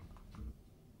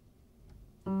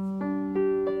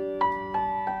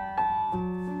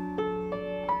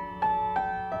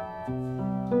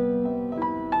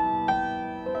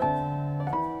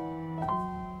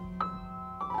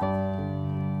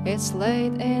 It's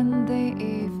late in the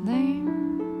evening.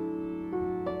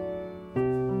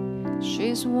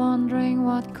 She's wondering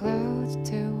what clothes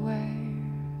to wear.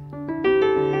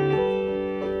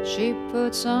 She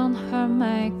puts on her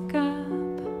makeup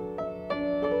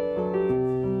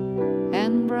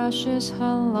and brushes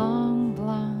her long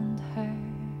blonde hair.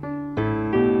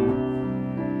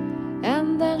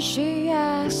 And then she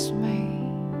asks me,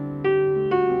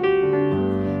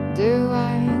 do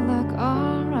I look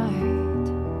alright?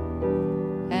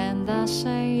 And I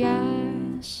say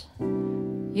yes,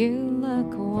 you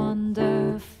look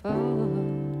wonderful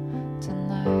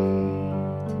tonight.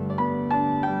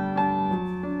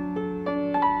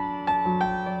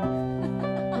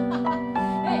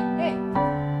 Hey,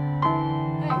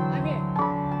 I'm here.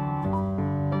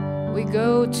 We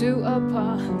go to a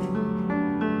park.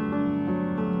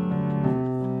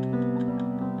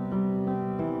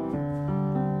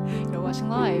 You're watching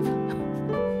live.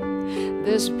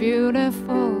 This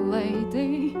beautiful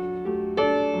lady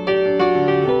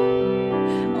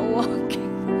walking,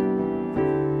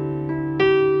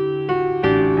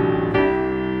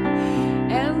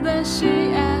 and then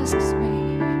she asks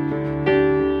me,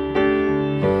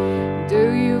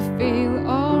 do you feel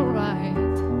alright?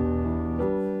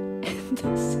 And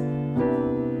this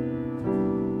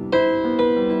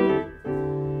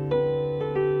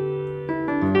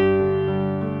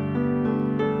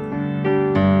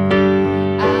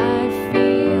I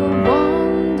feel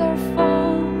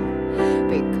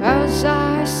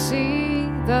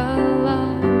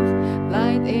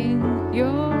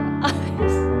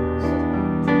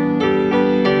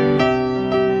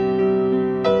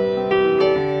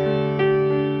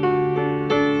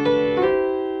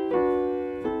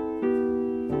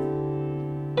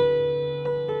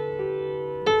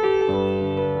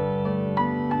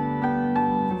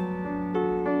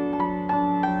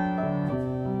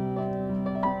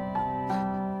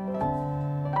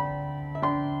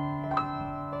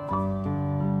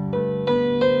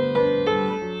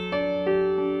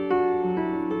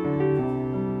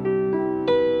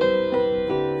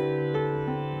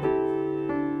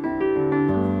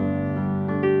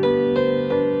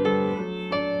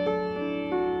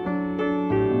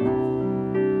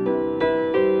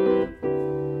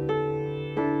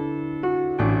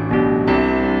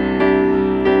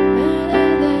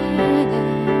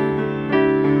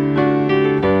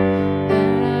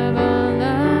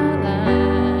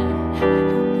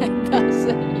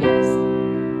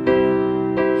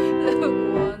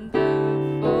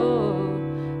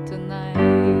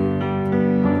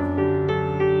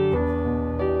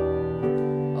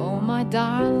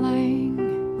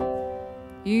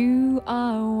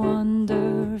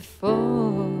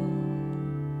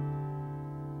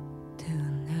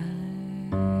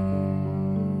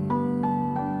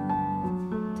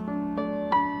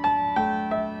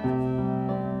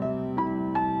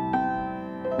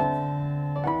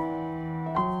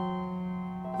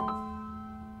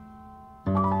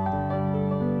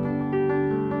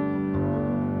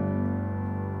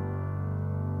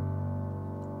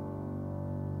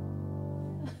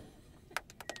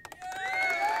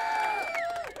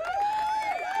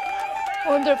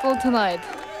wonderful tonight.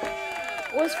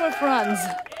 Was for friends.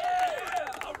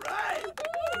 All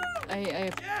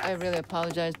right. I really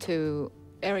apologize to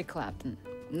Eric Clapton.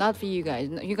 Not for you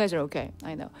guys. You guys are okay.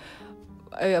 I know.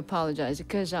 I apologize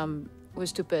because was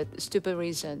stupid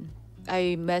reason.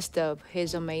 I messed up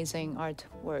his amazing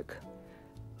artwork.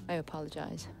 I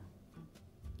apologize.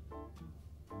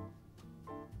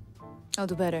 I'll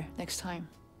do better next time.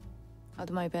 I'll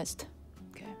do my best.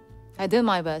 Okay. I did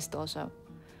my best also.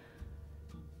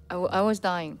 I was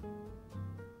dying.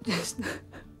 Just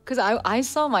because I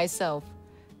saw myself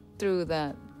through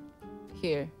that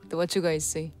here. What you guys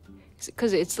see.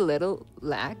 Because it's a little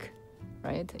lag,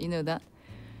 right? You know that?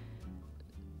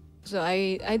 So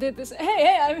I did this.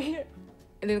 Hey, I'm here.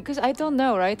 And then because I don't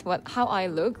know, right? How I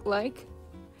look like.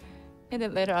 And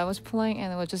then later I was playing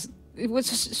and it was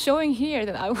just showing here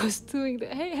that I was doing the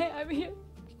hey, I'm here.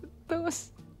 That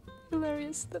was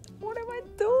hilarious. What am I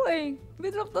doing?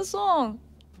 Middle of the song.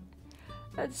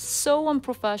 That's so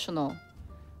unprofessional.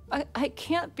 I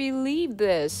can't believe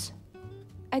this.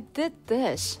 I did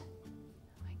this.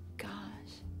 Oh my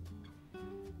gosh.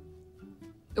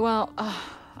 Well,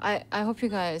 I hope you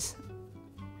guys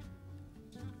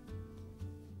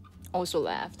also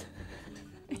laughed.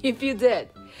 If you did,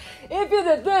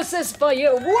 this is for you.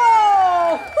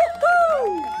 Whoa!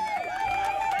 Woo-hoo!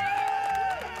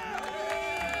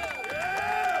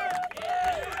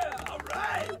 All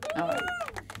right. All right.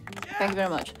 Thank you very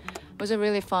much. It was a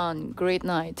really fun, great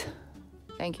night.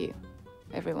 Thank you,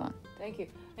 everyone. Thank you.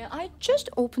 And I just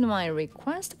opened my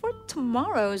request for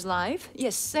tomorrow's live.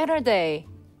 Yes, Saturday.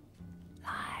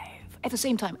 Live. At the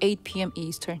same time, 8 p.m.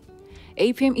 Eastern.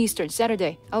 8 p.m. Eastern,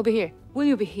 Saturday. I'll be here. Will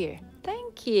you be here?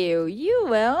 Thank you. You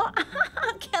will.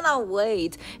 Cannot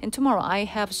wait. And tomorrow I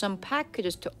have some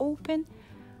packages to open.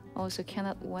 Also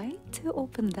cannot wait to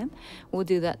open them. We'll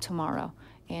do that tomorrow.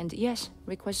 And yes,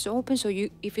 requests open. So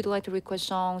if you'd like to request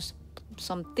songs,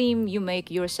 some theme you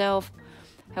make yourself,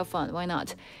 have fun. Why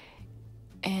not?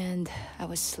 And I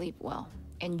will sleep well.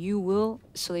 And you will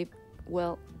sleep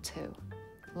well too.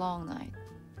 Long night,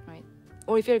 right?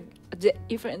 Or if you're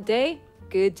a day,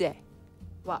 good day.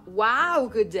 Wow,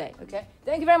 good day. Okay.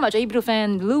 Thank you very much, April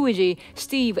fan, Luigi,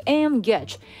 Steve, M.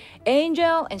 Getch,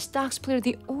 Angel, and Stocks Player.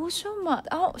 The also much.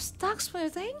 Oh, Stocks Player.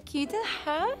 Thank you. That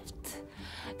hurt.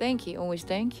 Thank you. Always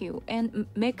thank you. And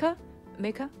Mecca.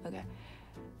 Okay.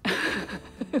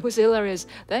 It was hilarious.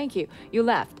 Thank you. You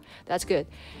laughed. That's good.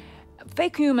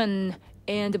 Fake Human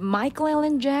and Michael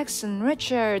Allen Jackson,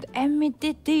 Richard, Emmy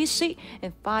DC,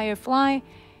 and Firefly,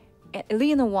 and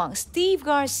Elena Wang, Steve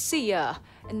Garcia,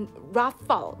 and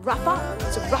Rafa,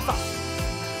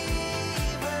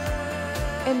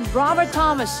 and Robert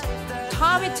Thomas,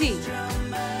 Tommy T,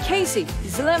 Casey,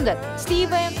 Zlimdat,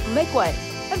 Steven McWay,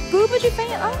 and Blvd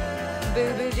fan. Oh,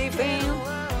 Blvd fan.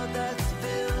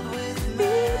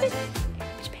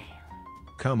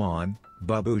 Come on,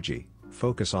 Babuji,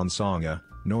 focus on Sangah,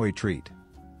 Noona treat.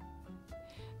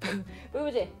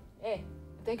 Blvd, hey,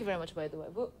 thank you very much, by the way.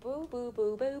 Boo, boo, boo,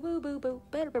 boo, boo, boo, boo, boo.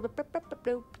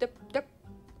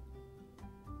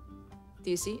 Do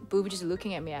you see? Blvd's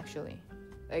looking at me actually.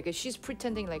 Like she's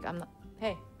pretending like I'm not.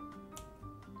 Hey,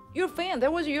 your fan.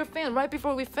 That was your fan right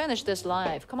before we finished this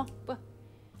live. Come on.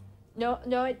 No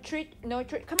treat. Come on.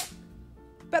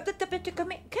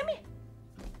 Come here.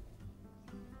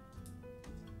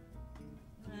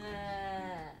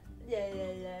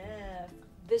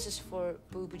 This is for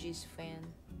Blvd's fan.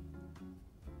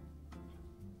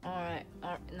 Alright,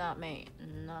 not me.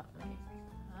 Alright.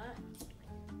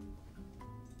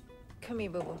 Come here,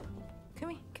 boo boo. Come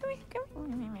here.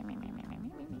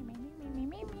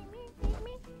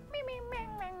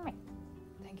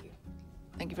 Thank you.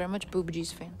 Thank you very much,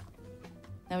 Blvd's fan.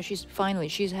 Now she's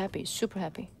happy, super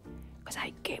happy. Because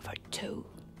I gave her two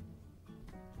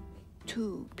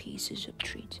pieces of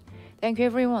treats. Thank you,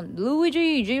 everyone.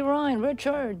 Luigi, G. Ryan,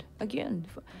 Richard, again,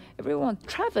 everyone.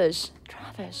 Travis.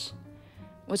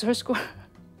 What's her score?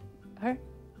 Her?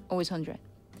 Always 100.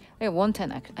 Yeah,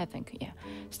 110, I think, yeah.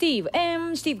 Steve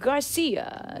M, Steve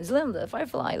Garcia, Zlinda,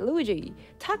 Firefly, Luigi,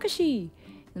 Takashi,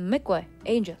 Mikwe,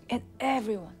 Angel, and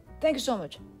everyone. Thank you so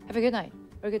much. Have a good night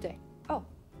or a good day. Oh,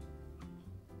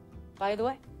 by the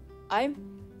way, I'm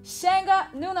Sangah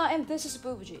Noona, and this is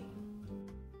Blvd.